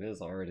because it is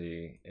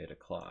already 8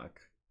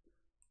 o'clock.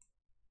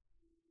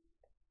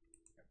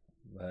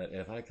 But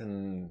if I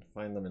can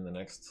find them in the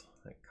next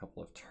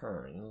couple of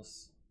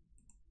turns...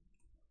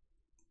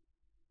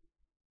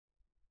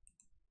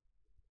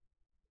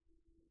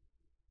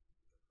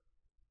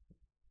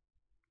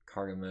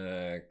 Cargo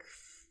mech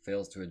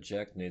fails to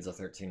eject, needs a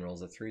 13,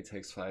 rolls a 3,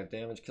 takes 5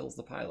 damage, kills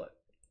the pilot.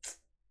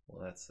 Well,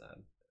 that's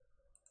sad.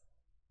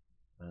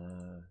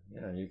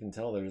 Yeah, you can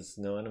tell there's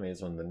no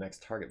enemies when the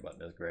next target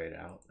button is grayed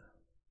out.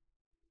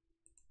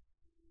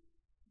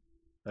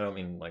 I don't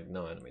mean like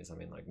no enemies, I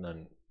mean like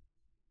none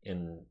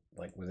in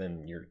like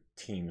within your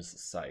team's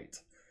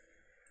sight.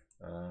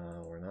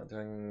 We're not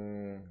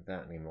doing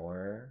that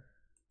anymore.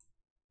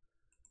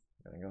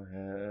 I'm gonna go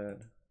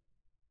ahead,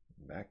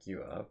 back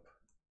you up.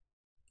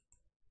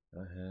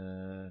 Go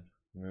ahead,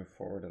 move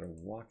forward at a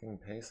walking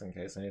pace in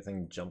case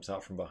anything jumps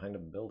out from behind a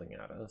building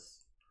at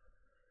us.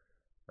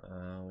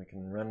 We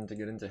can run to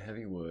get into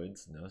heavy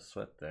woods, no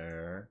sweat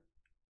there.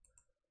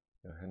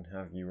 Go ahead and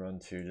have you run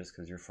too just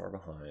because you're far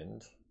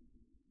behind.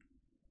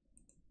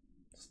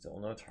 Still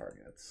no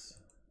targets.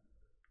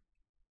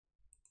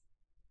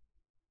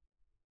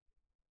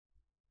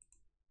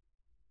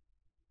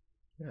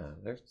 Yeah,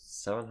 there's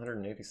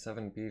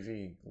 787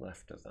 BV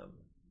left of them.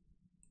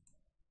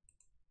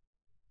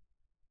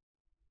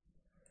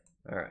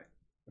 Alright,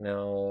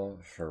 now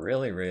for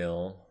really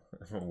real,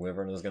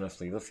 Wyvern is going to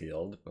flee the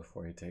field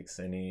before he takes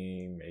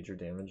any major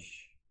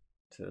damage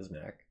to his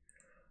mech.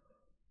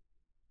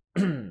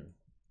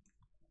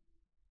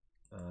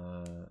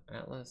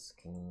 Atlas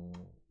can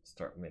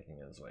start making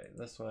his way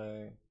this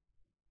way.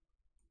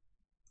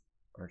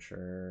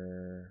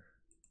 Archer,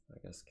 I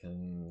guess,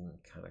 can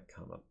kind of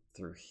come up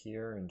through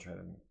here and try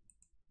to,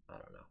 I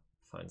don't know,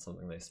 find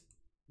something they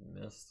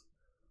missed.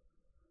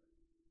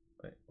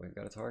 Wait, we've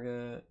got a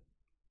target.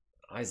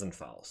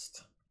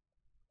 Eisenfaust.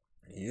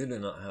 You do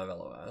not have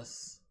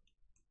LOS.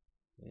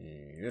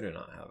 You do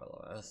not have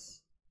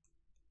LOS.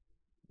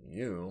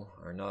 You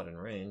are not in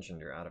range and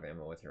you're out of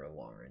ammo with your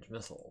long-range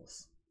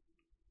missiles.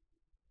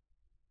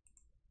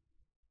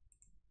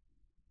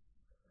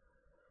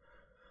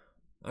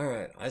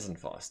 Alright,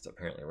 Eisenfaust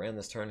apparently ran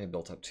this turn. He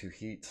built up 2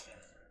 heat.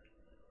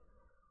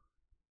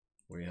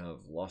 We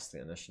have lost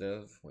the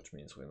initiative, which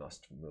means we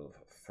must move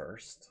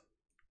first.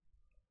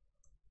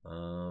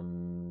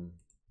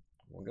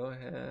 We'll go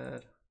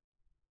ahead,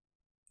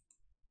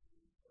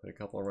 put a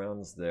couple of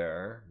rounds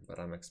there, but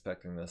I'm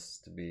expecting this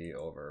to be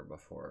over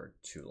before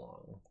too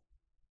long.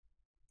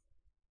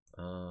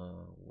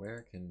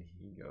 Where can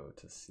he go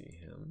to see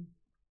him?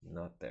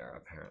 Not there,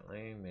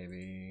 apparently.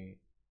 Maybe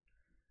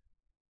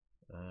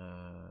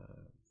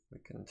if we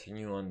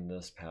continue on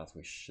this path,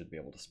 we should be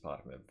able to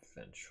spot him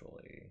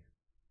eventually.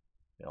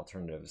 The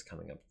alternative is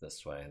coming up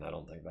this way, and I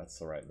don't think that's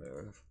the right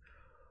move.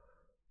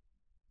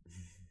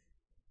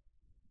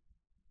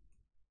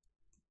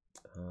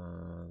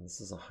 This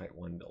is a height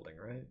 1 building,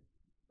 right?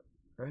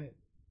 Right?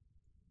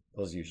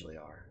 Those usually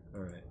are.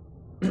 Alright.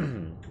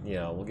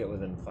 Yeah, we'll get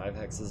within 5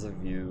 hexes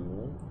of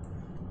you.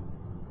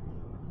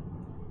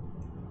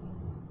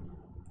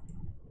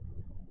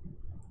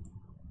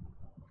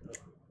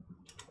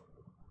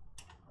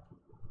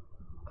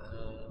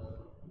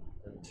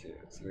 One, 2,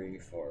 3,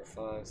 4,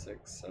 5,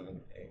 6,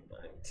 7, 8, 9,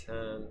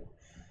 10.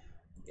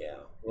 Yeah,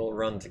 we'll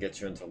run to get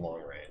you into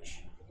long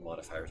range. The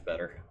modifier's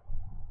better.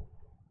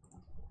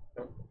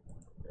 Nope.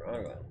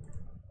 Wrong one.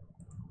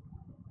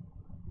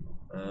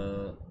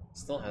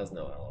 Still has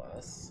no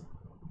LOS.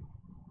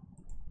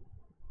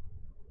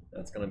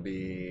 That's gonna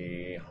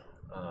be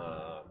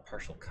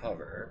partial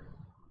cover,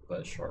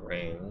 but short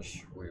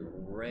range. We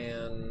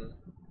ran,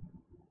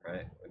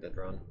 right? We did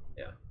run,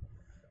 yeah.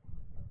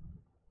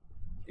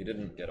 You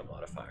didn't get a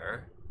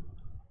modifier.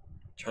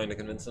 Trying to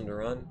convince them to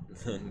run.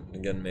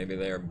 Again, maybe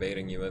they are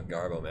baiting you with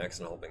Garbo-Max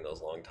and hoping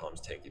those long toms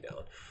take you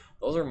down.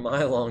 Those are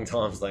my long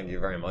toms, thank you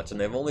very much, and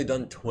they've only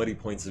done 20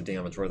 points of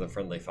damage worth of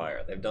friendly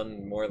fire. They've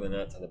done more than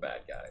that to the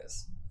bad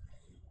guys.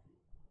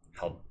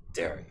 How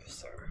dare you,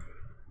 sir?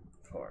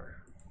 4.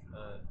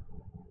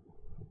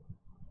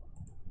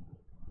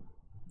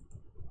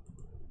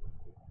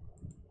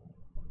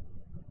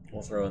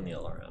 We'll throw in the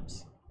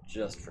LRMs,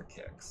 just for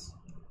kicks.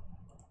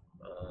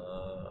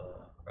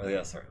 Or the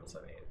SRMs,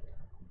 I mean.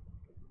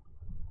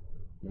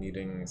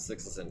 Needing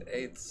 6s and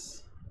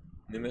 8s.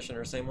 New mission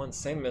or same one?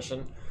 Same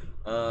mission.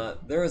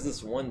 There is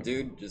this one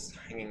dude just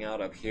hanging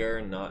out up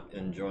here, not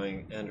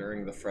enjoying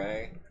entering the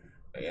fray.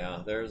 But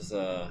yeah, there's,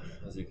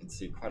 as you can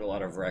see, quite a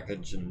lot of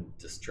wreckage and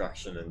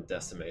destruction and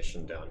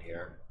decimation down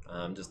here.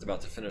 I'm just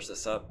about to finish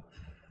this up.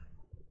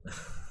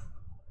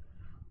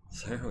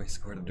 So we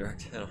scored a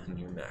direct hit on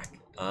your Mac.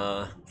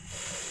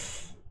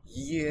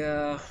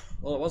 Yeah,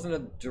 well, it wasn't a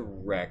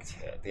direct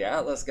hit. The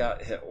Atlas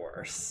got hit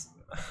worse,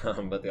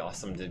 but the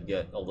Awesome did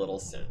get a little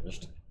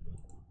singed.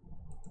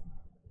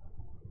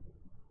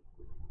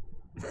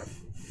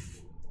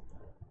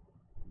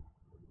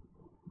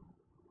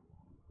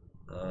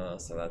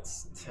 So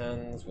that's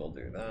 10s, we'll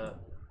do that.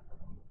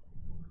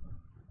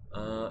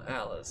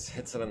 Atlas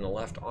hits it in the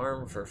left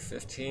arm for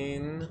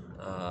 15.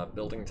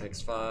 Building takes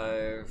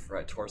 5.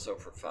 Right torso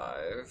for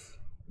 5.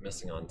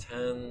 Missing on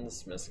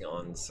 10s. Missing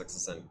on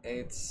 6s and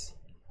 8s.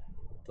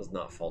 Does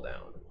not fall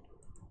down.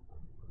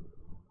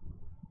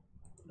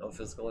 No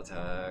physical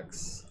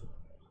attacks.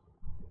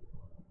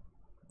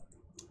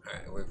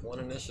 Alright, we've won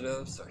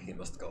initiative, so he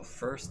must go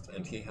first,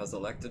 and he has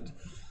elected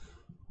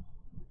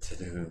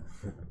to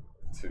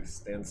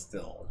stand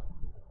still.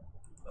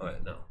 Oh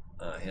wait, no.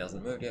 He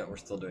hasn't moved yet, we're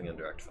still doing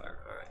indirect fire.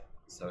 Alright,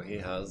 so he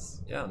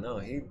has, yeah, no,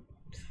 he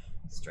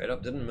straight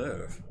up didn't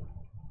move.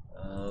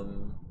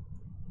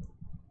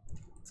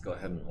 Let's go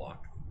ahead and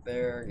walk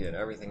there, get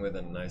everything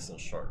within nice and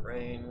short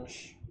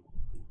range.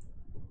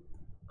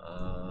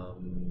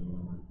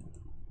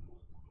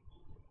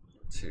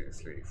 2,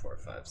 3, 4,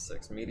 5,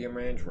 6. Medium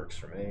range works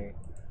for me.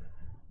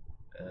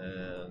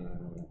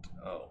 And,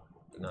 oh,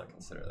 did not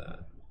consider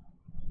that.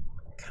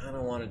 Kind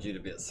of wanted you to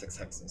be at 6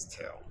 hexes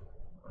too.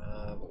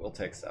 But we'll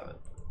take 7.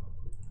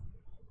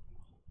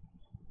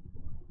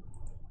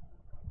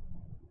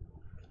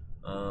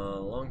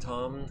 Long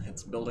Tom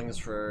hits buildings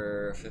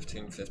for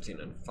 15, 15,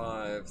 and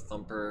 5.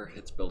 Thumper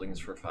hits buildings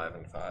for 5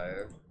 and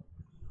 5.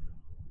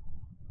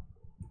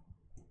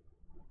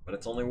 But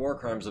it's only war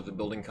crimes if the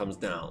building comes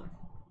down.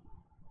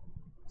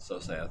 So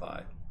saith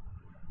I.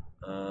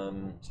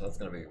 So that's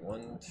going to be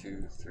 1,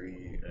 2,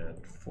 3,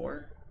 and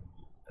 4.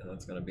 And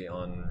that's going to be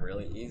on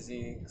really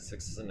easy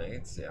 6s and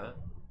 8s, yeah.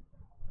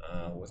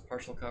 With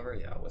partial cover?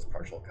 Yeah, with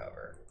partial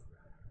cover.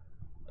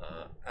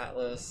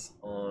 Atlas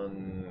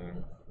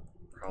on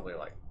probably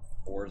like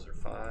 4s or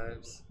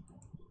 5s.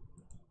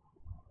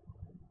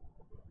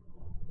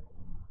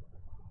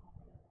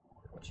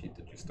 What sheet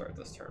did you start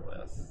this turn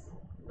with?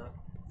 Not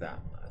that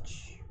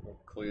much.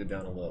 We'll cool you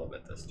down a little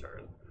bit this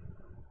turn.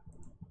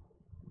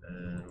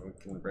 And we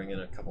can bring in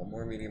a couple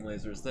more medium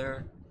lasers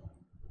there.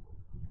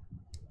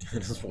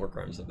 It is war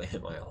crimes if they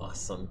hit my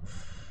awesome.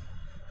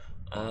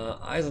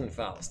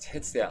 Eisenfaust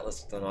hits the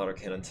Atlas with an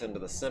autocannon 10 to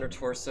the center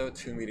torso,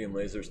 2 medium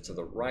lasers to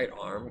the right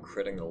arm,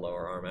 critting the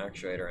lower arm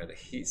actuator and a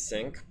heat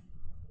sink.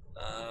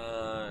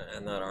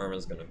 And that arm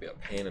is going to be a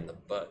pain in the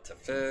butt to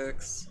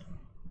fix.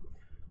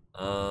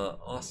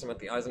 Awesome at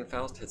the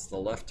Eisenfaust hits the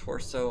left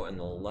torso and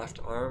the left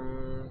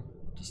arm,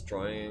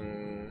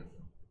 destroying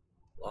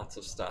lots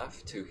of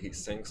stuff. 2 heat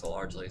sinks, a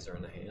large laser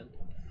in the hand.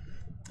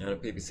 And a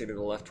PPC to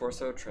the left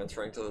torso,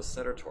 transferring to the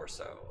center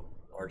torso.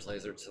 Large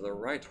laser to the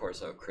right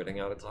torso,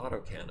 critting out its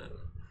autocannon.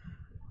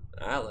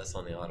 Atlas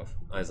on the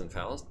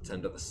Eisenfaust,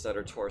 10 to the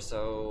center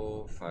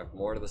torso, 5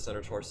 more to the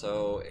center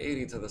torso,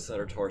 80 to the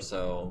center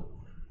torso.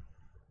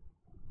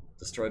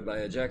 Destroyed by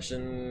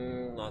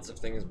ejection, lots of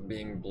things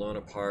being blown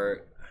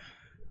apart,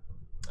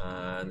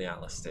 and the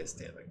Atlas stays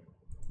standing.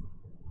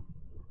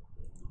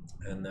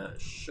 And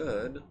that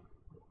should...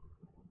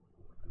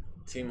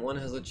 Team 1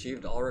 has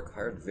achieved all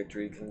required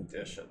victory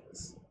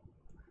conditions.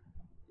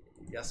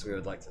 Yes, we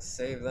would like to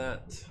save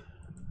that.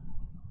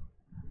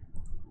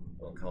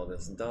 We'll call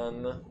this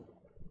done.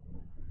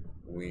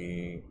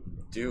 We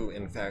do,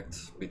 in fact,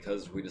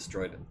 because we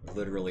destroyed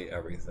literally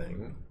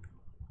everything.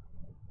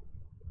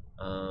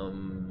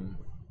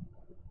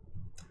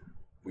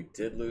 We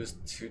did lose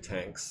 2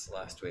 tanks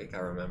last week, I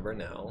remember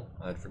now.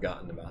 I'd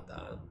forgotten about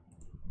that.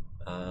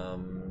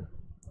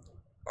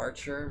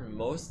 Archer,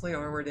 mostly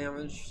armor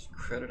damage,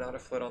 critted out a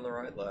foot on the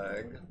right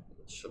leg.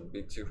 Shouldn't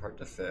be too hard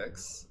to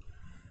fix.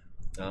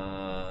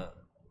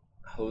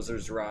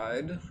 Hoser's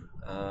ride,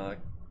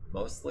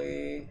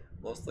 mostly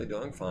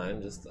doing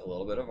fine, just a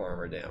little bit of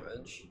armor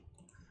damage.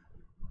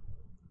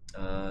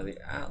 The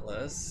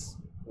Atlas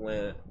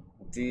went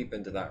deep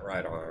into that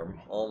right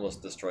arm,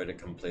 almost destroyed it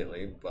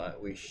completely, but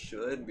we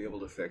should be able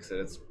to fix it.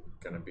 It's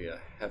going to be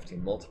a hefty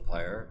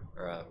multiplier,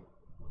 or a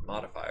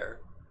modifier,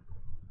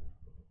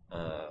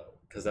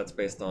 because that's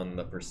based on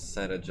the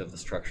percentage of the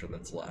structure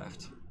that's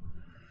left.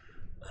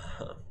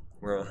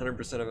 Where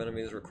 100% of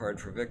enemies required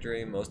for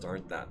victory, most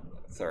aren't that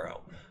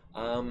thorough.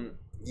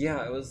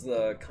 Yeah, it was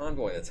the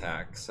convoy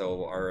attack,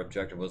 so our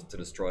objective was to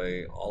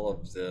destroy all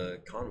of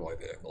the convoy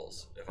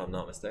vehicles, if I'm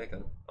not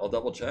mistaken. I'll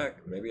double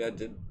check. Maybe I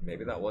did.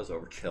 Maybe that was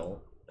overkill,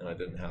 and I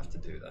didn't have to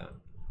do that.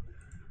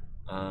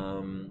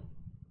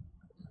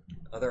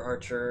 Other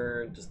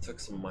archer just took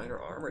some minor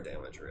armor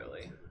damage,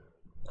 really.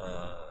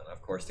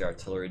 Of course, the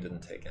artillery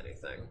didn't take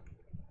anything.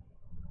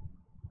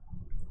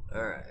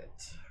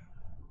 Alright.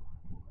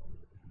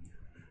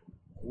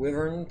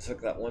 Wyvern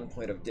took that 1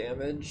 point of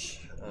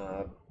damage.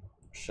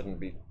 Shouldn't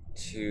be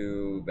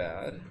too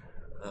bad.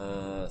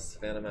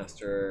 Savannah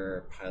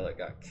Master pilot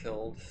got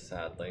killed,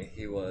 sadly.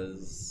 He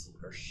was,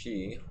 or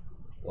she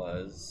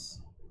was,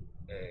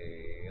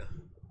 a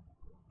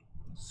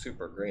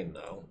super green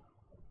though.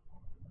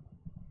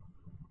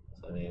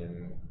 So, I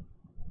mean,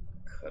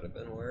 could have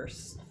been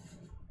worse.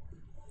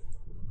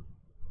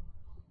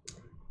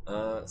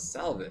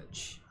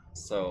 Salvage.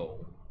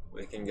 So,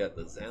 we can get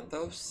the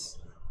Xanthos.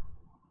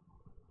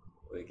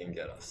 We can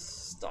get a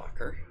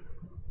Stalker.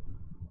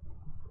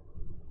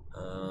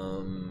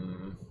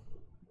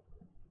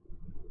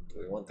 Do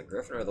we want the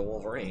Griffin or the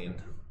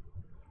Wolverine?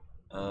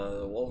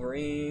 The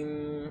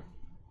Wolverine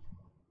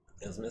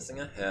is missing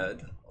a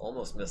head,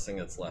 almost missing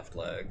its left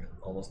leg,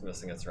 almost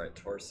missing its right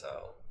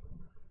torso.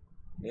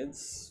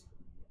 Needs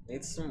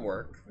some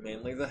work,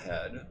 mainly the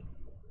head.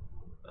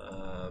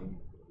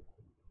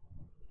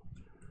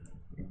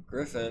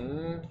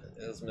 Griffin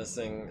is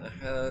missing a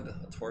head,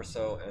 a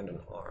torso, and an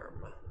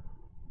arm.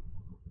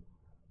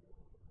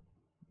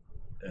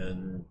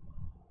 And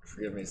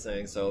forgive me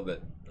saying so,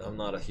 but I'm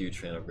not a huge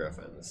fan of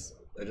Griffins.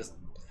 They just...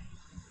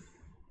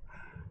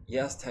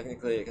 Yes,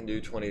 technically it can do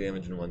 20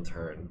 damage in 1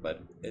 turn,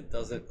 but it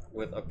does it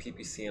with a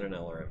PPC and an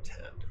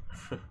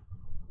LRM-10.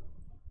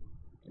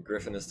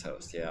 Griffin is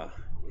toast, yeah.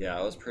 Yeah,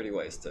 I was pretty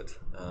wasted.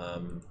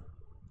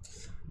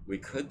 We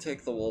could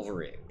take the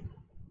Wolverine.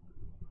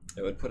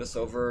 It would put us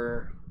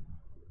over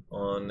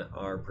on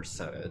our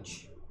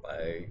percentage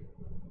by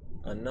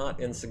a not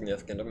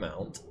insignificant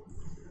amount.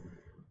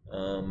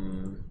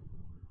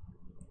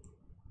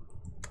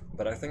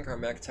 But I think our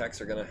mech techs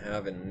are going to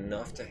have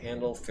enough to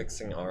handle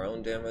fixing our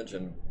own damage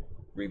and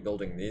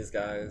rebuilding these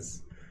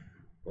guys.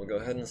 We'll go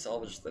ahead and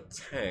salvage the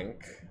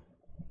tank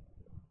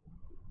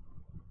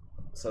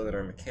so that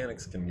our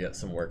mechanics can get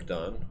some work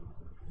done.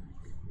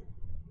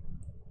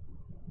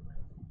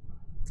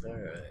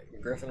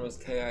 Alright, Griffin was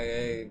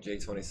KIA,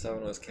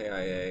 J27 was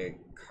KIA,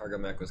 Cargo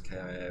Mech was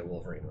KIA,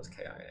 Wolverine was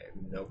KIA.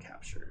 No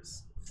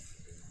captures.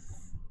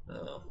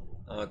 Oh,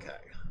 okay,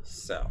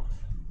 so.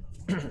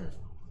 Okay.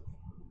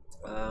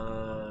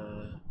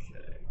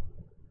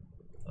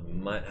 I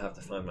might have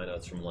to find my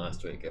notes from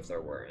last week if there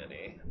were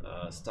any.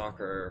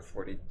 Stalker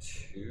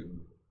 42.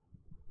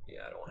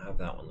 Yeah, I don't have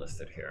that one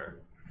listed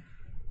here.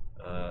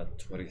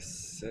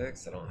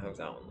 26. I don't have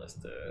that one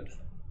listed.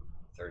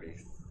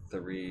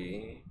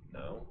 33.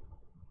 No.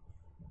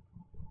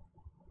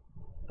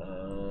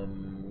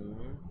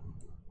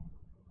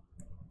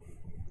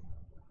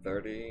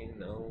 30.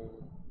 No.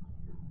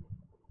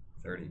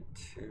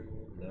 32,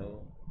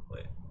 no,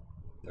 wait,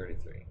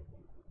 33.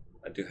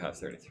 I do have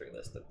 33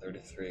 listed.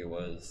 33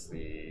 was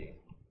the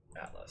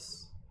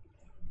Atlas.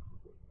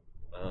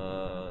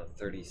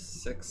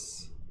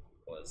 36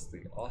 was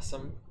the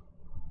Awesome.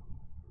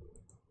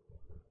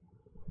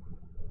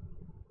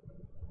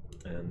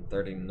 And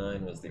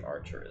 39 was the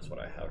Archer, is what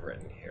I have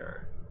written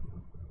here.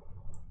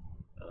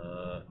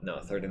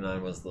 No,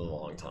 39 was the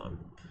Long Tom.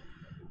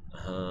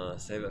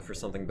 Save it for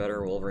something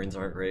better. Wolverines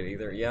aren't great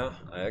either. Yeah,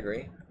 I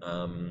agree.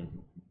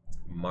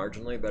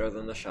 Marginally better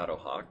than the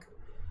Shadowhawk.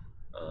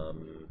 I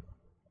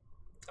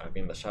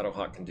mean, the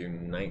Shadowhawk can do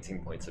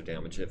 19 points of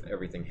damage if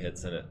everything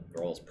hits and it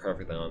rolls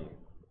perfectly on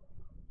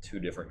 2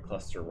 different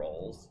cluster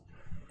rolls.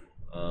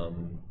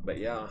 But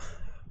yeah,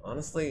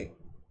 honestly,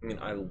 I mean,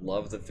 I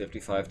love the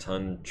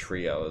 55-ton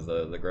trio,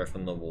 the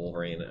Griffin, the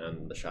Wolverine,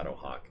 and the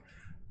Shadowhawk.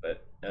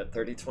 But at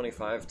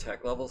 30-25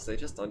 tech levels, they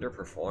just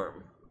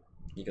underperform.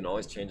 You can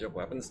always change up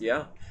weapons.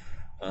 Yeah.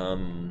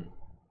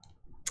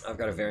 I've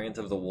got a variant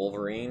of the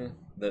Wolverine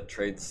that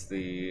trades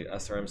the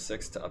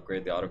SRM6 to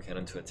upgrade the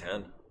autocannon to a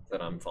 10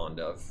 that I'm fond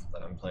of,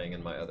 that I'm playing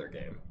in my other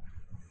game.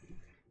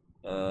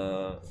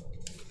 So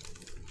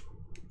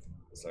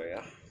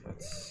yeah,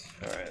 that's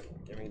alright.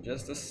 Give me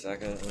just a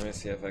second. Let me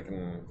see if I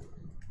can...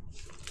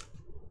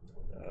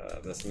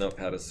 this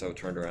notepad is so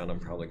turned around, I'm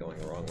probably going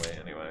the wrong way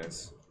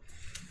anyways.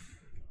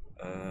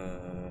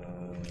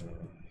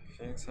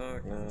 Phoenix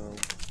Hawk, no.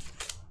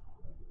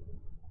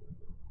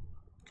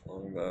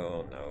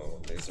 Longbow,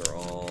 no. These are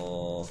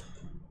all...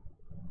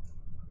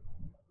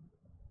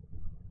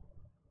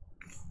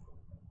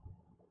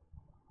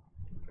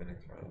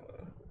 Phoenix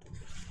Bravo.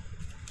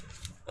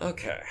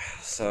 Okay,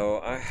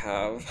 so I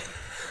have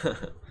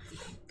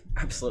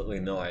absolutely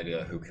no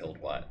idea who killed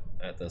what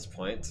at this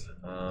point.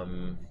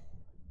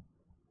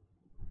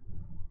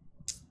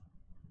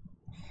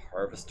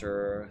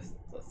 Harvester,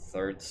 the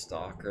third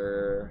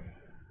Stalker,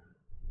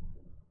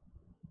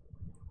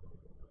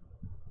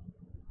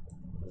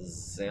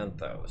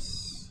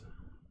 Xanthos.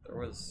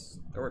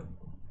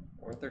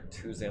 Weren't there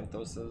 2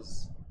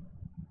 Xanthoses?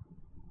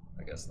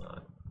 I guess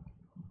not.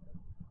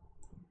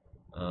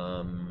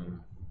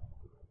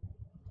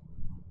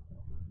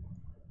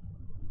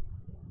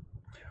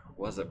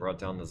 Was it brought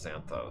down the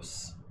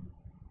Xanthos?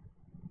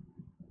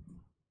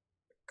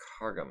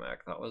 Cargo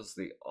mech, that was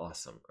the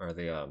Awesome, or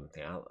the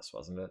Atlas,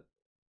 wasn't it?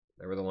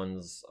 They were the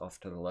ones off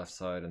to the left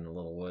side in the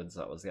little woods.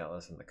 That was the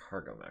Atlas and the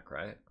Cargo mech,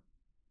 right?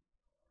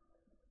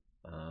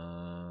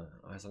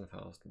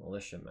 Eisenfaust,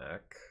 Militia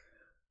mech.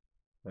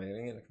 Am I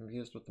getting it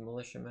confused with the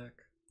Militia mech?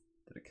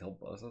 Did it kill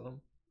both of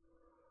them?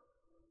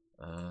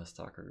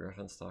 Stalker,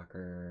 Griffin,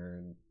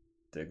 Stalker,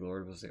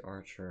 Diglord was the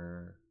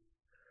Archer.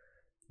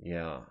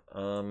 Yeah,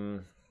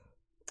 I'm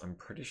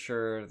pretty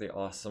sure the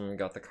Awesome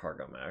got the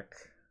Cargo mech.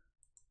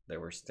 They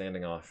were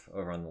standing off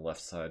over on the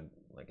left side,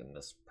 like in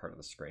this part of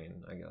the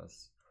screen, I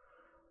guess.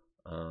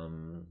 I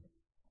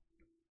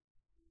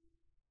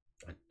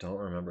don't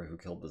remember who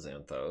killed the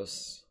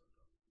Xanthos.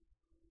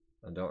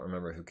 I don't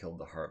remember who killed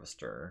the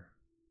Harvester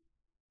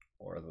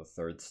or the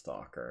third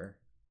Stalker.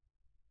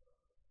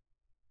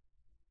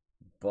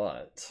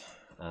 But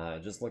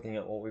just looking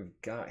at what we've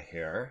got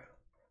here,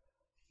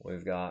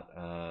 we've got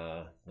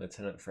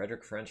Lieutenant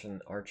Frederick French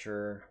and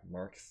Archer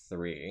Mark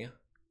III.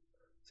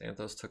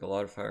 Xanthos took a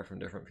lot of fire from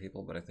different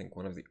people, but I think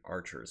one of the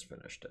Archers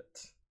finished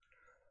it.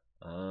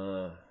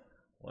 Well,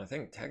 I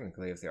think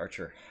technically if the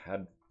Archer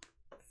had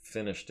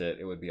finished it,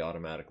 it would be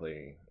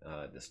automatically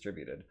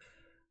distributed.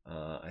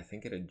 I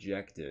think it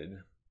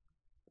ejected,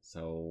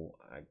 so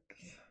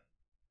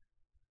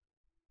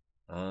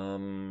I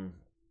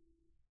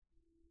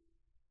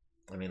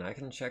mean, I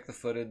can check the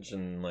footage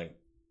and like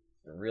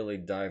really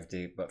dive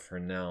deep, but for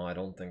now, I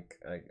don't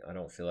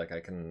feel like I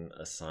can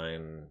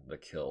assign the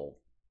kill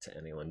to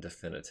anyone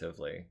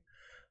definitively.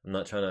 I'm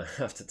not trying to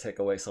have to take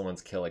away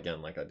someone's kill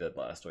again like I did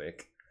last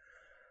week.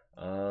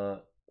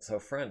 So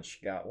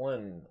French got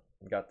one.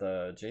 Got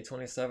the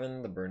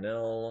J-27, the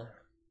Burnell,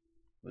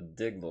 the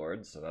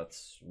Diglord, so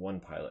that's 1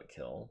 pilot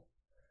kill.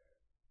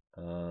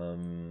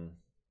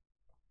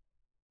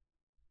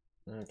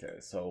 Okay,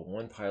 so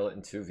 1 pilot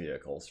and 2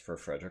 vehicles for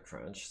Frederick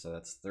French, so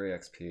that's 3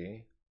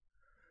 XP,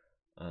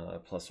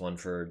 plus 1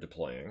 for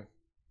deploying.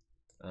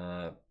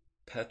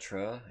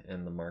 Petra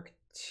and the Mark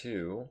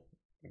II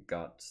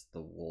got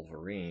the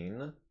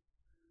Wolverine.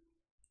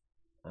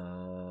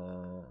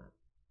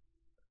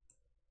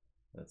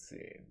 Let's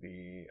see,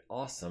 the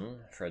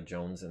Awesome, Fred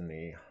Jones in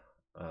the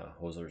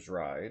Hoser's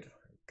Ride,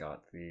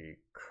 got the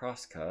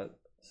Crosscut,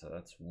 so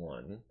that's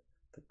 1.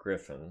 The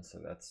Griffin, so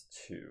that's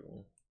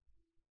 2.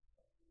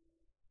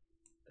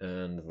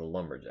 And the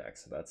Lumberjack,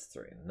 so that's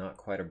 3. Not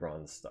quite a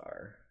Bronze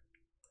Star.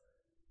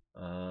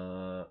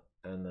 And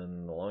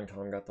then the Long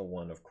Tom got the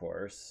 1, of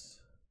course.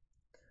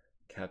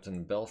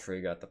 Captain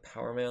Belfry got the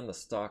Powerman, the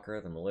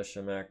Stalker, the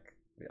Militia mech,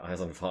 the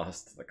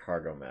Eisenfaust, the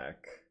Cargo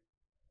mech.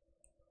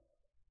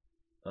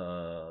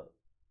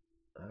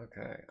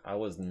 Okay, I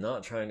was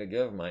not trying to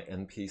give my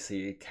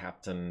NPC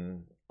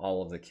captain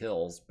all of the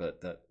kills,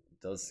 but that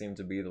does seem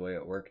to be the way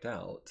it worked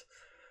out.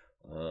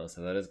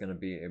 So that is going to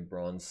be a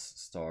bronze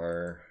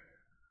star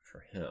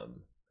for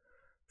him.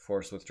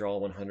 Force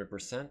withdrawal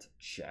 100%,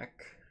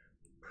 check.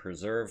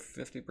 Preserve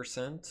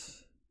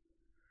 50%,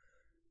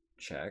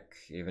 check.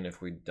 Even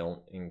if we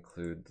don't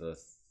include the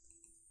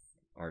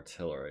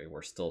artillery,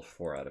 we're still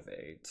 4 out of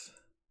 8.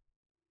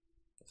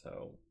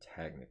 So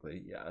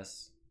technically,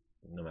 yes,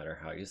 no matter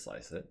how you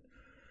slice it.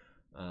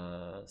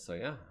 So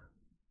yeah.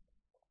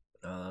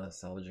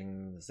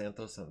 Salvaging the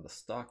Xanthos and the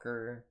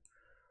Stalker.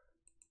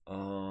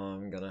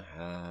 I'm gonna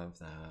have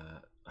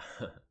that.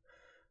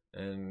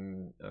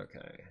 And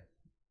okay.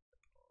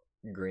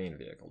 Green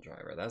vehicle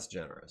driver. That's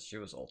generous. She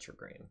was ultra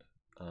green.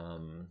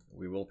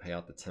 We will pay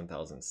out the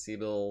 10,000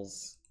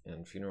 C-bills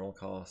in funeral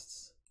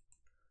costs.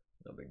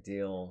 No big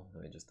deal.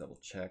 Let me just double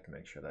check,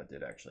 make sure that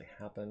did actually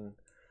happen.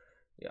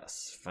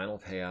 Yes, final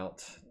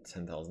payout,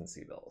 10,000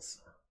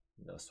 C-bills.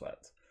 No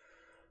sweat.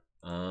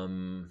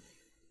 Alright,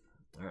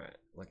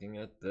 looking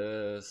at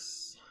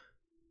this.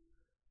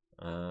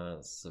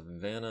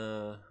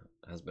 Savannah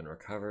has been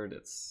recovered.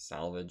 It's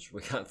salvaged.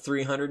 We got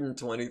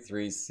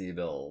 323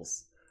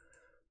 C-bills.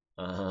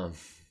 I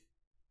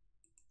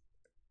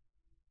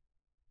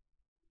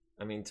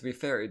mean, to be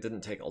fair, it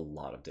didn't take a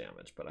lot of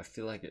damage, but I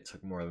feel like it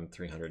took more than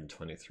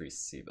 323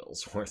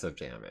 C-bills worth of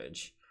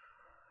damage.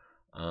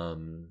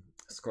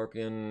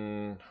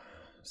 Scorpion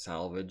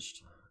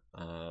salvaged.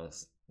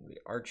 The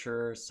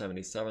Archer,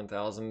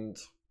 77,000.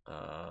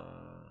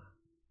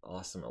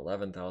 Awesome,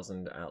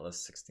 11,000.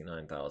 Atlas,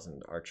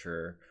 69,000.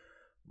 Archer,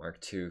 Mark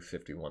II,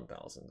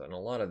 51,000. And a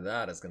lot of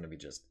that is going to be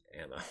just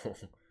ammo.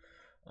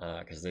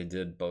 Because they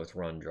did both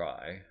run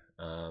dry.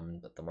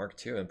 But the Mark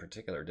II in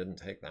particular didn't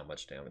take that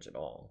much damage at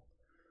all.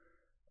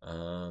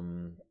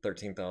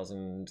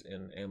 13,000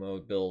 in ammo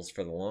bills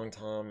for the Long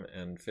Tom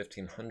and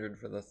 1,500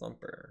 for the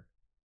Thumper.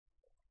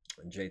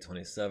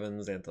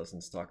 J-27s, Xanthos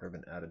and Stalker have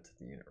been added to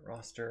the unit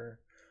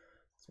roster.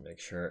 Let's make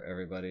sure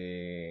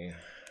everybody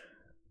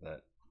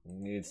that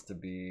needs to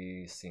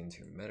be seen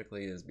to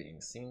medically is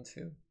being seen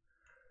to.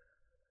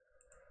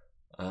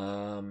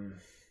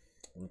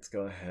 Let's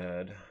go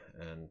ahead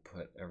and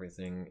put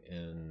everything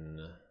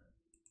in.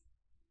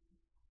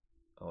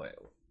 Oh wait,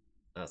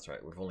 that's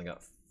right, we've only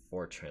got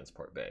 4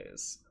 transport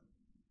bays.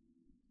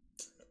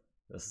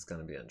 This is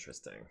going to be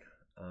interesting.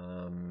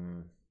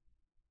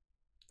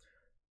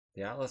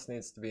 The Atlas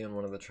needs to be in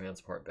one of the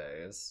transport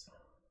bays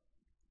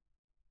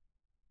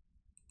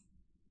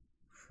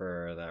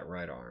for that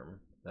right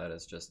arm. That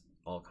is just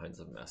all kinds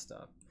of messed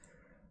up.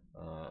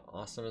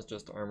 Awesome is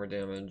just armor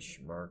damage.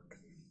 Mark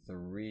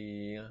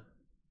III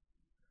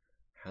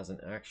has an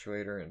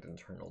actuator and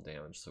internal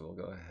damage, so we'll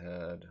go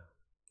ahead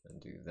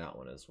and do that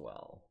one as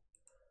well.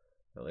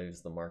 That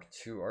leaves the Mark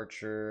II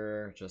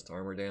Archer, just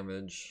armor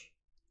damage,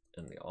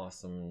 and the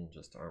Awesome,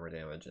 just armor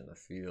damage in the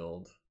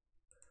field.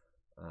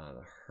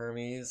 The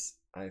Hermes,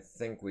 I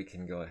think we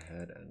can go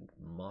ahead and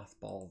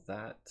mothball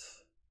that.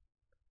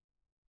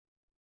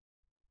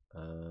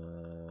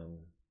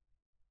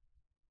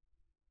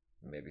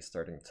 Maybe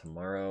starting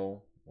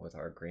tomorrow with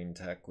our green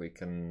tech, we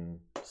can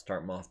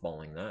start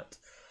mothballing that.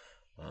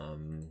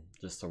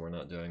 Just so we're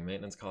not doing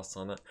maintenance costs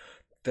on that.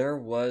 There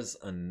was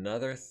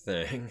another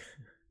thing.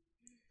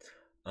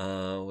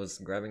 Was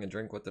grabbing a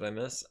drink. What did I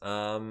miss?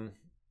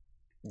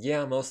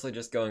 Yeah, mostly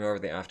just going over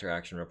the after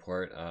action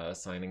report,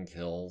 assigning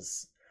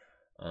kills.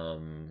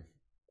 I'm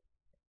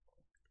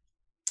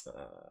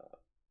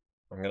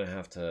gonna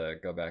have to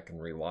go back and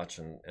rewatch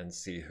and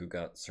see who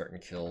got certain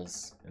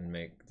kills and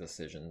make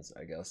decisions,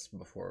 I guess,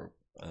 before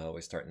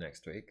we start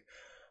next week.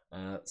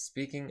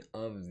 Speaking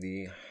of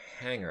the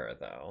hangar,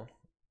 though,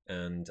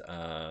 and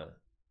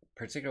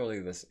particularly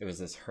it was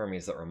this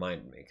Hermes that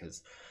reminded me,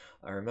 because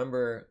I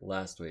remember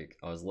last week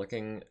I was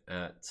looking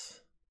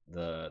at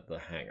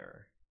the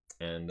hangar,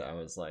 and I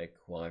was like,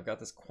 well, I've got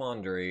this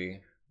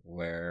quandary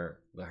where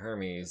the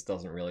Hermes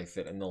doesn't really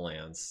fit in the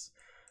Lance,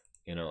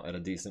 you know, at a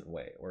decent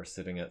weight. We're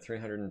sitting at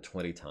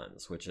 320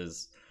 tons, which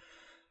is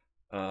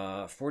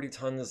 40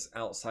 tons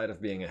outside of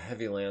being a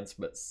heavy lance,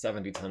 but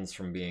 70 tons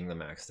from being the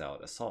maxed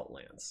out assault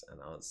lance. And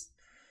I was,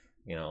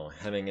 you know,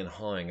 hemming and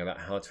hawing about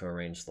how to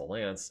arrange the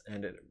lance,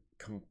 and it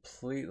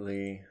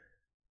completely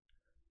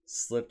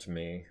slipped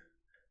me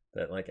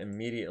that, like,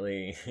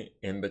 immediately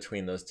in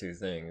between those two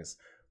things,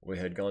 we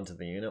had gone to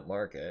the unit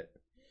market,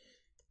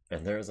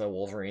 and there's a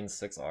Wolverine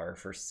 6R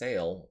for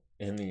sale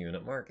in the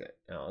unit market.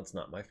 Now, it's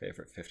not my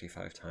favorite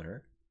 55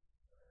 tonner.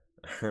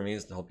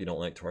 Hermes, hope you don't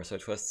like torso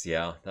twists.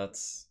 Yeah,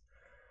 that's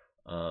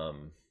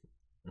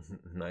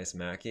nice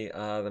Mackie.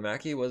 The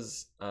Mackie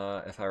was,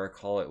 if I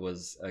recall, it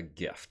was a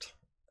gift.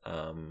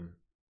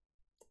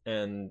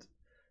 And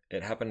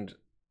it happened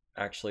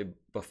actually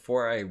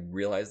before I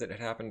realized it had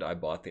happened. I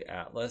bought the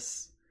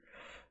Atlas,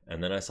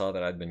 and then I saw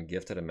that I'd been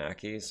gifted a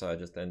Mackie, so I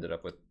just ended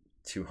up with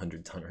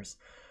 200 tonners.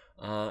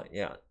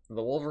 Yeah,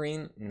 the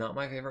Wolverine, not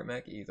my favorite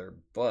mech either,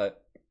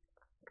 but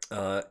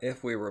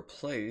if we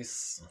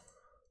replace,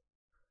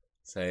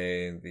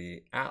 say,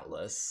 the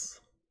Atlas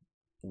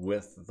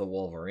with the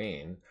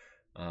Wolverine,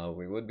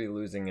 we would be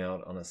losing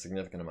out on a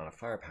significant amount of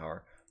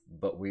firepower,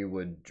 but we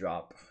would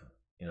drop,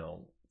 you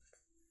know,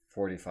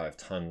 45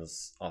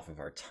 tons off of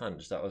our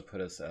tonnage. That would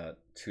put us at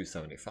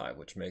 275,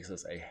 which makes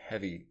us a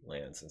heavy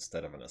lance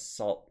instead of an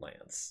assault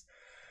lance.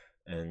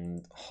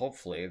 And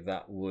hopefully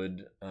that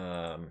would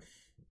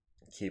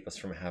keep us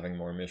from having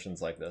more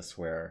missions like this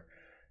where,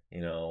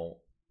 you know,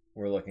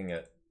 we're looking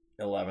at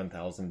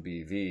 11,000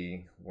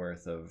 BV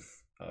worth of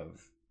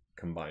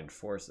combined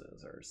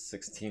forces, or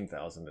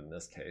 16,000 in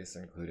this case,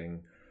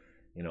 including,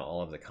 you know,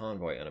 all of the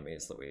convoy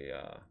enemies that we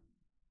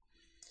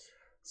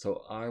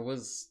so I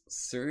was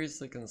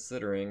seriously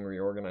considering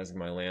reorganizing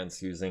my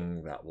lance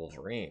using that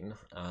Wolverine.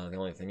 The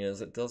only thing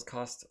is it does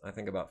cost, I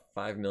think, about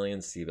 5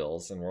 million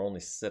C-bills, and we're only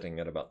sitting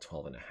at about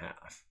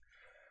 12.5.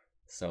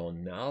 So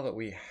now that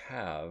we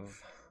have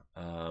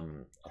a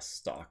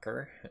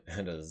Stalker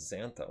and a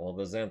Xanthos, well,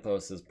 the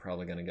Xanthos is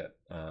probably going to get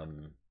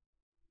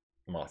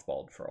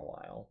mothballed for a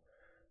while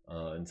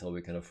until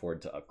we can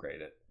afford to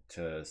upgrade it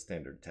to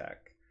standard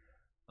tech.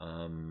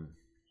 And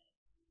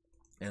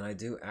I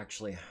do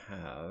actually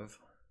have...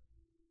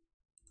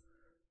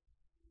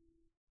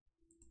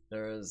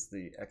 There is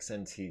the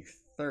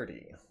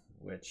XNT-30,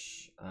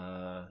 which,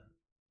 yeah,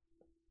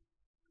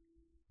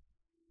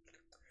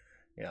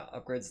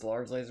 upgrades the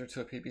large laser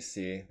to a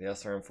PPC, the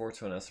SRM-4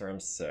 to an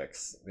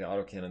SRM-6, the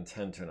autocannon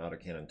 10 to an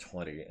autocannon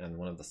 20, and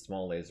one of the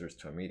small lasers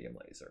to a medium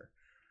laser.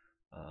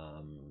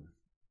 And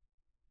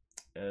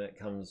it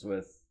comes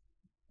with,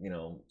 you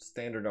know,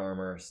 standard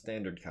armor,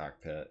 standard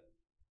cockpit,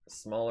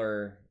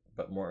 smaller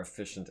but more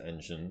efficient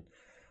engine.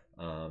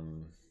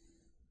 Okay,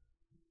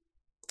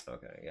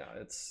 yeah,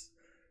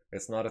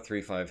 it's not a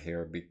 3.5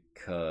 here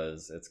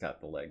because it's got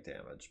the leg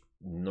damage.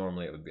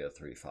 Normally it would be a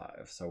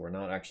 3.5, so we're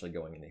not actually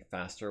going any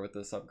faster with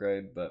this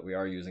upgrade, but we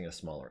are using a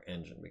smaller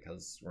engine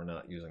because we're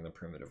not using the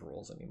primitive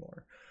rules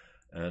anymore.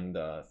 And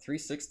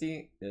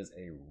 360 is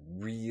a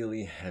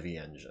really heavy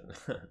engine,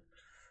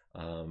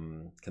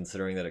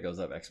 considering that it goes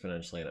up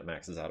exponentially and it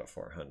maxes out at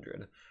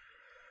 400.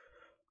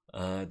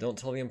 Don't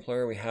tell the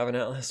employer we have an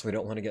atlas. We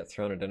don't want to get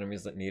thrown at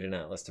enemies that need an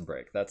atlas to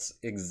break. That's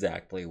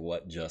exactly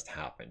what just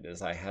happened.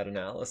 Is I had an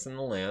atlas in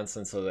the lance,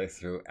 and so they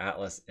threw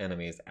atlas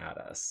enemies at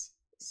us.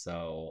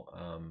 So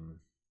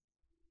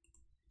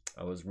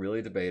I was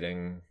really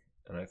debating,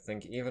 and I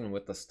think even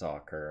with the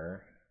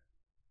Stalker,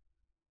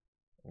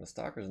 and the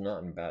Stalker's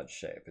not in bad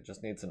shape. It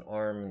just needs an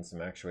arm and some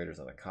actuators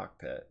and a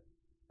cockpit,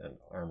 and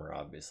armor,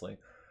 obviously.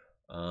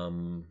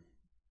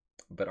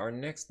 But our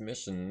next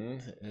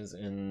mission is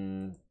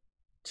in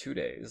 2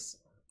 days,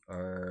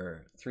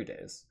 or 3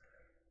 days,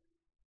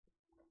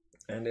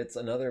 and it's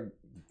another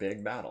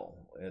big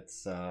battle.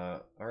 It's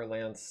our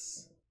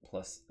lance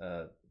plus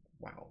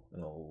wow,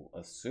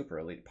 a super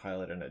elite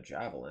pilot and a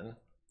javelin,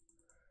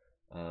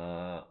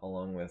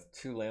 along with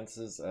 2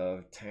 lances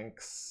of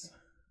tanks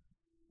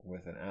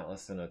with an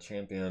atlas and a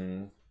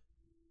champion.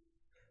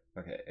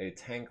 Okay, a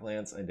tank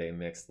lance and a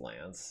mixed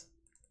lance,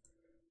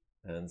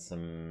 and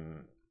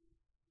some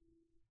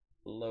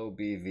low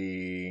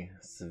BV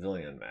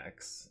civilian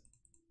mechs,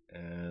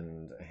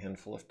 and a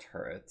handful of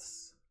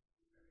turrets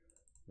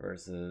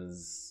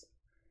versus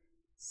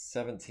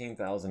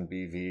 17,000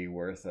 BV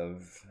worth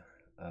of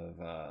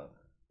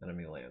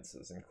enemy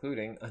lances,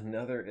 including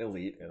another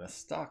elite and a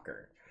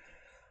Stalker.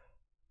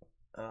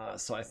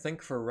 So I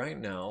think for right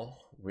now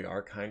we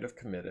are kind of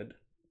committed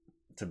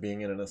to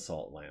being in an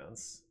assault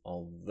lance,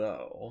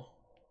 although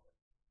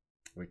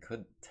we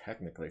could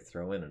technically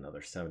throw in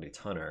another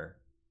 70-tonner,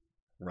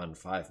 run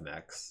 5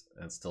 mechs,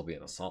 and still be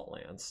an assault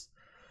lance.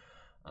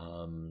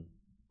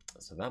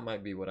 So that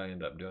might be what I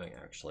end up doing,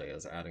 actually,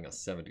 is adding a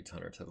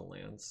 70-tonner to the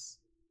lance,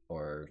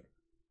 or,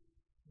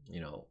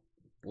 you know,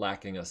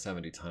 lacking a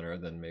 70-tonner,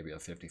 then maybe a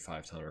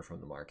 55-tonner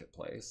from the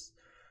marketplace.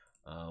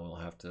 We'll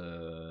have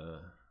to...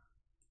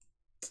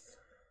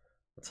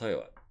 I'll tell you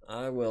what,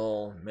 I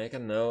will make a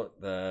note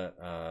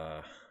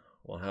that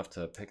we'll have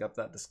to pick up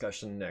that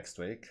discussion next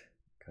week,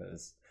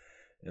 because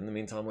in the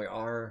meantime we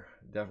are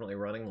definitely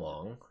running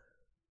long.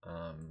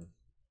 I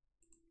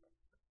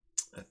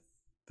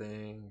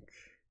think,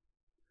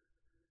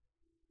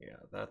 yeah,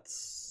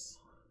 that's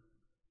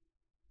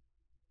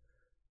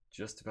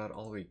just about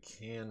all we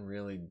can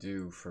really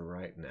do for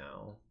right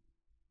now.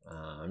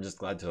 I'm just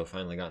glad to have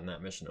finally gotten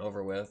that mission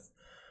over with.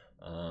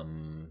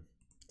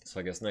 So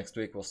I guess next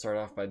week we'll start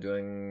off by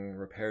doing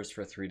repairs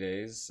for 3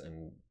 days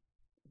and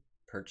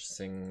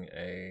purchasing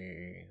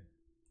a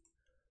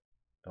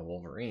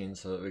Wolverine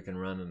so that we can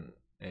run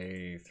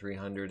a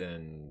 300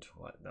 and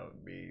what, that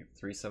would be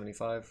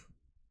 375.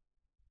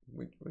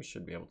 We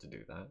should be able to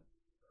do that.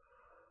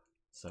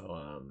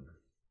 So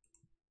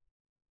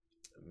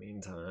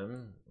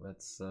meantime,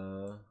 let's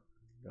go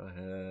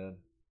ahead.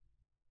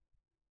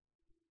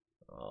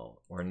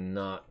 Well, we're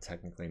not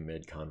technically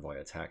mid-convoy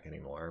attack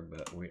anymore,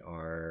 but we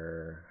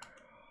are...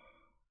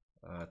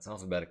 it's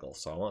alphabetical,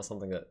 so I want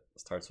something that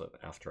starts with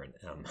after an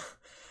M.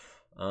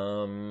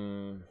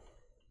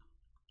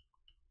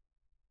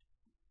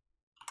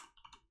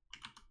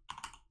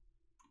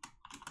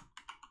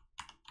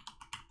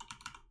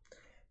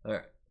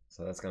 Alright,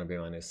 so that's going to be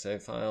my new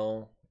save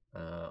file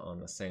on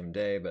the same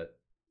day, but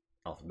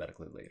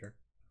alphabetically later.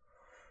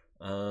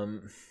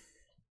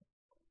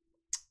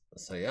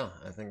 So yeah,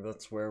 I think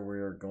that's where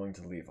we're going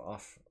to leave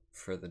off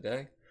for the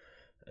day,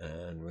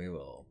 and we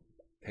will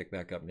pick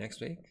back up next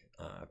week.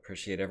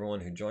 Appreciate everyone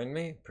who joined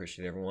me.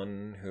 Appreciate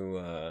everyone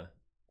who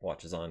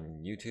watches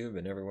on YouTube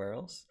and everywhere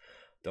else.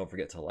 Don't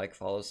forget to like,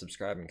 follow,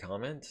 subscribe, and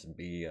comment.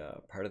 Be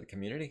part of the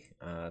community.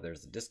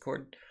 There's the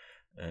Discord.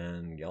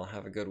 And y'all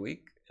have a good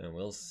week, and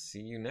we'll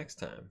see you next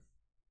time.